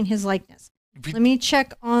able to paint his likeness. Let me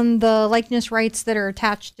check on the likeness rights that are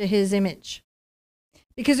attached to his image.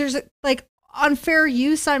 Because there's, like, on fair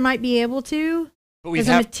use, I might be able to. Because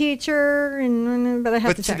I'm a teacher, but I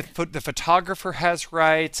have to check. The photographer has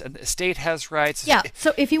rights, and the estate has rights. Yeah,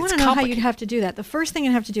 so if you want to know how you'd have to do that, the first thing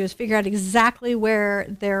I'd have to do is figure out exactly where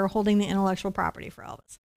they're holding the intellectual property for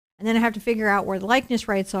Elvis. And then I have to figure out where the likeness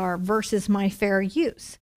rights are versus my fair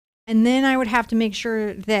use. And then I would have to make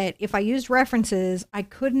sure that if I used references, I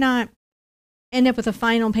could not end up with a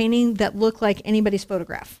final painting that looked like anybody's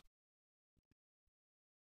photograph.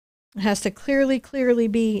 It has to clearly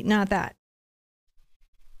be not that.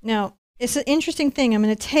 Now, it's an interesting thing. I'm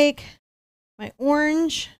going to take my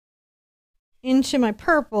orange into my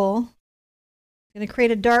purple. I'm going to create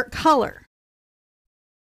a dark color.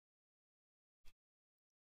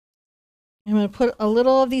 I'm going to put a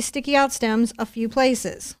little of these sticky out stems a few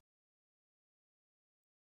places.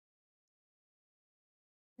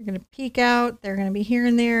 They're going to peek out. They're going to be here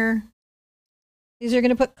and there. These are going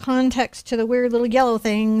to put context to the weird little yellow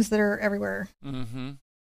things that are everywhere. Mm-hmm.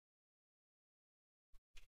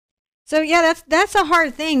 So yeah, that's a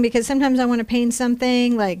hard thing because sometimes I want to paint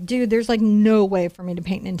something like, dude, there's like no way for me to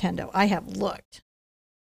paint Nintendo. I have looked.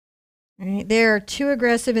 Right? They're too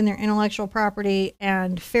aggressive in their intellectual property,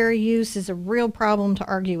 and fair use is a real problem to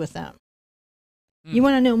argue with them. You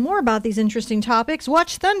want to know more about these interesting topics?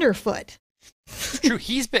 Watch Thunderfoot. True,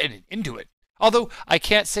 he's been into it. Although I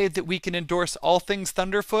can't say that we can endorse all things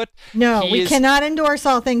Thunderfoot. No, we cannot endorse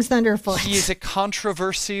all things Thunderfoot. He is a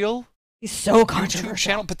controversial. He's so controversial. YouTube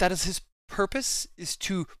channel, but that is his purpose, is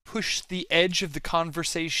to push the edge of the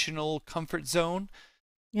conversational comfort zone.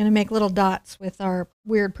 You're going to make little dots with our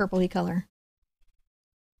weird purpley color.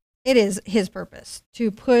 It is his purpose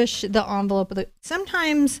to push the envelope.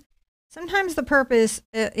 Sometimes the purpose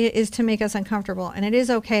is to make us uncomfortable, and it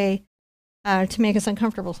is okay to make us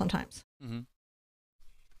uncomfortable sometimes. Mm-hmm.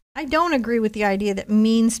 I don't agree with the idea that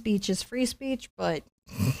mean speech is free speech, but...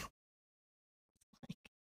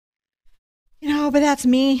 but that's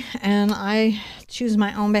me, and I choose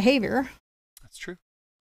my own behavior. That's true.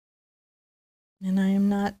 And I am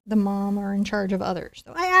not the mom or in charge of others,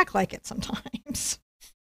 though I act like it sometimes.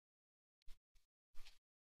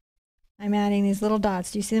 I'm adding these little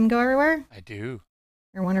dots. Do you see them go everywhere? I do.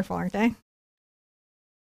 They're wonderful, aren't they?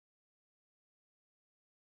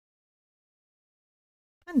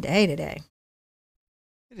 Fun day today.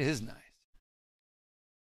 It is nice.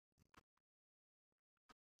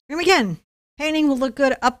 And again, painting will look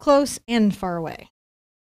good up close and far away.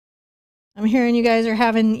 I'm hearing you guys are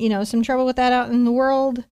having, some trouble with that out in the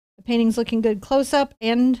world. The painting's looking good close up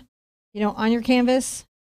and, on your canvas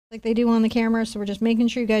like they do on the camera. So we're just making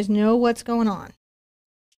sure you guys know what's going on.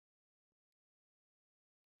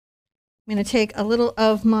 I'm going to take a little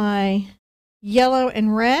of my yellow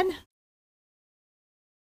and red.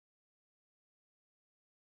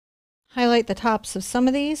 Highlight the tops of some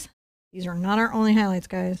of these. These are not our only highlights,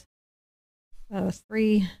 guys. A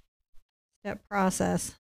 3-step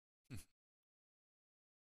process.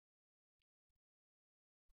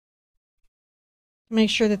 Make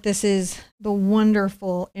sure that this is the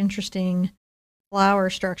wonderful, interesting flower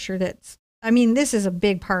structure this is a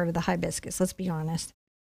big part of the hibiscus, let's be honest.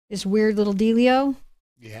 This weird little dealio.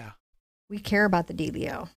 Yeah. We care about the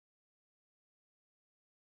dealio.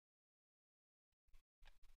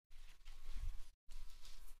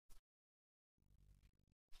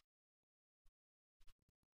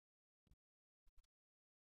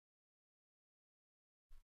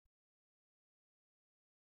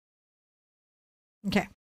 Okay.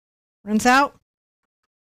 Rinse out.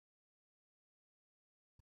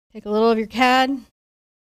 Take a little of your cad and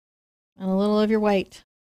a little of your white.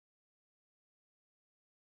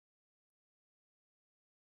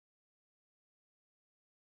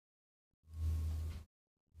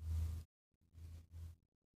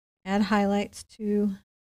 Add highlights to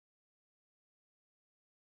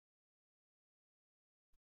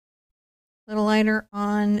a little lighter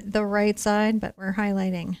on the right side, but we're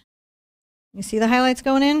highlighting. You see the highlights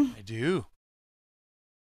going in? I do.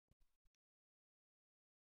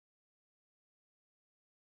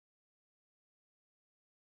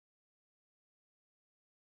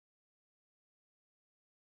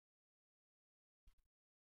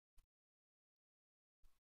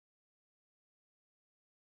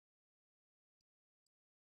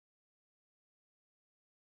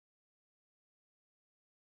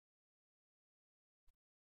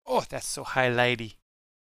 Oh, that's so highlighty.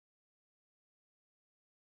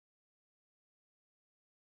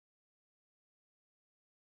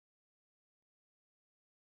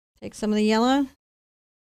 Take some of the yellow.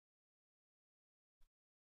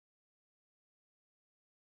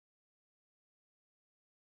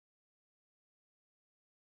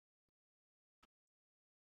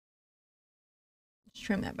 Just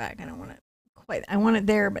trim that back. I don't want it quite, I want it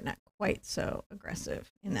there, but not quite so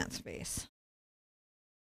aggressive in that space.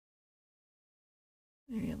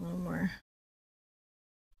 Maybe a little more.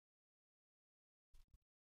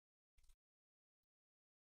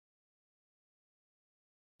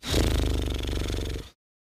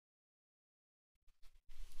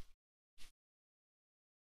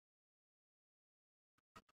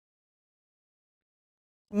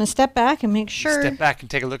 I'm going to step back and make sure. Step back and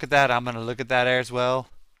take a look at that. I'm going to look at that as well.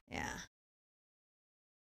 Yeah.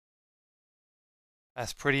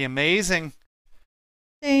 That's pretty amazing.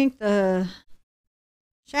 I think the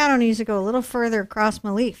shadow needs to go a little further across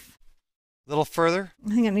my leaf. A little further?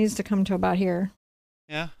 I think it needs to come to about here.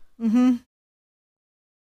 Yeah. Mm-hmm.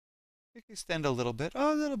 Extend a little bit.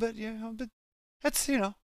 Oh, a little bit, yeah. But that's,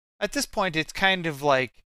 at this point, it's kind of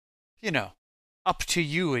like, up to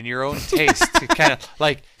you and your own taste to kind of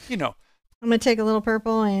like, I'm going to take a little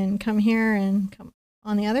purple and come here and come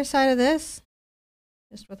on the other side of this,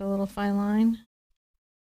 just with a little fine line.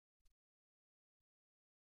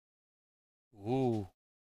 Ooh.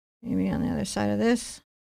 Maybe on the other side of this.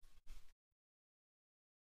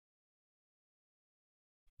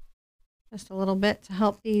 Just a little bit to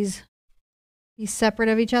help these be separate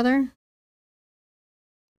of each other.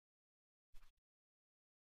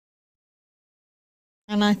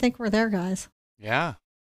 And I think we're there, guys. Yeah.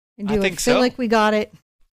 I think so. Feel like we got it.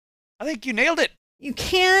 I think you nailed it. You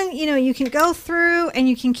can, you can go through and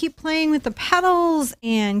you can keep playing with the petals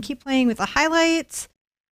and keep playing with the highlights.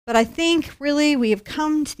 But I think really we have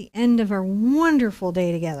come to the end of our wonderful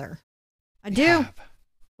day together. I do. Yeah.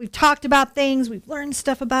 We've talked about things. We've learned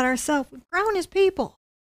stuff about ourselves. We've grown as people.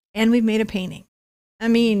 And we've made a painting. I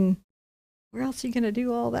mean, where else are you going to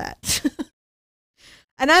do all that?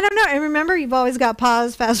 And I don't know. And remember, you've always got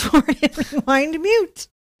pause, fast forward, and rewind, mute.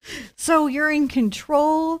 So you're in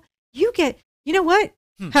control. You know what?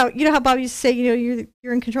 How Bob used to say,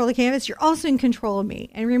 you're in control of the canvas. You're also in control of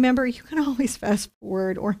me. And remember, you can always fast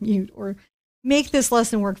forward or mute or make this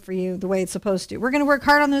lesson work for you the way it's supposed to. We're going to work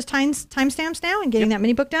hard on those timestamps now and getting that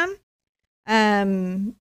mini book done.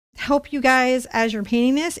 Help you guys as you're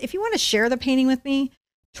painting this. If you want to share the painting with me,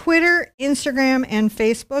 Twitter, Instagram, and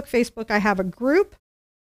Facebook. Facebook, I have a group.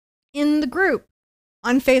 In the group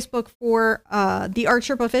on Facebook for the Art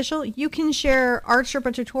Sherpa Official, you can share Art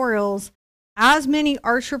Sherpa tutorials, as many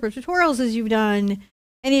Art Sherpa tutorials as you've done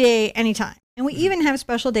any day, anytime. And we even have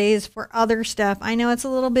special days for other stuff. I know it's a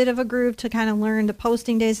little bit of a groove to kind of learn the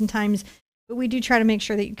posting days and times, but we do try to make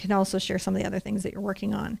sure that you can also share some of the other things that you're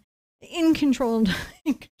working on in controlled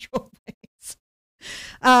ways.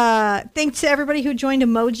 Thanks to everybody who joined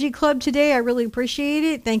Emoji Club today. I really appreciate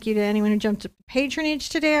it. Thank you to anyone who jumped to patronage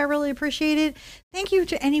today. I really appreciate it. Thank you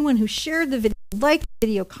to anyone who shared the video, liked the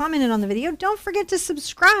video, commented on the video. Don't forget to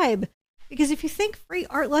subscribe, because if you think free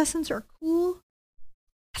art lessons are cool,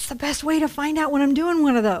 that's the best way to find out when I'm doing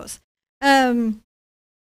one of those. And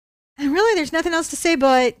really, there's nothing else to say,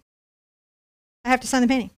 but I have to sign the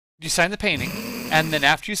painting. You sign the painting. And then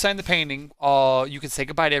after you sign the painting, you can say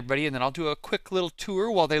goodbye to everybody, and then I'll do a quick little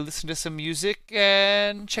tour while they listen to some music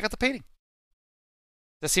and check out the painting.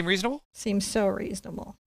 Does that seem reasonable? Seems so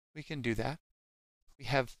reasonable. We can do that. We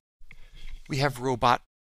have robot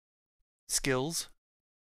skills.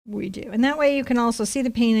 We do. And that way you can also see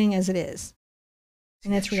the painting as it is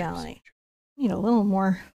in its reality. Need a little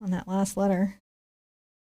more on that last letter.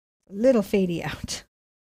 A little fadey out.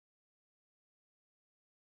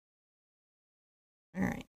 All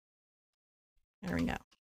right. There we go.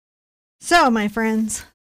 So, my friends,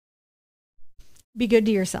 be good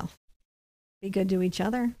to yourself. Be good to each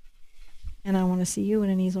other. And I want to see you in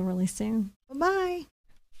an easel really soon. Bye-bye.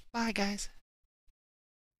 Bye, guys.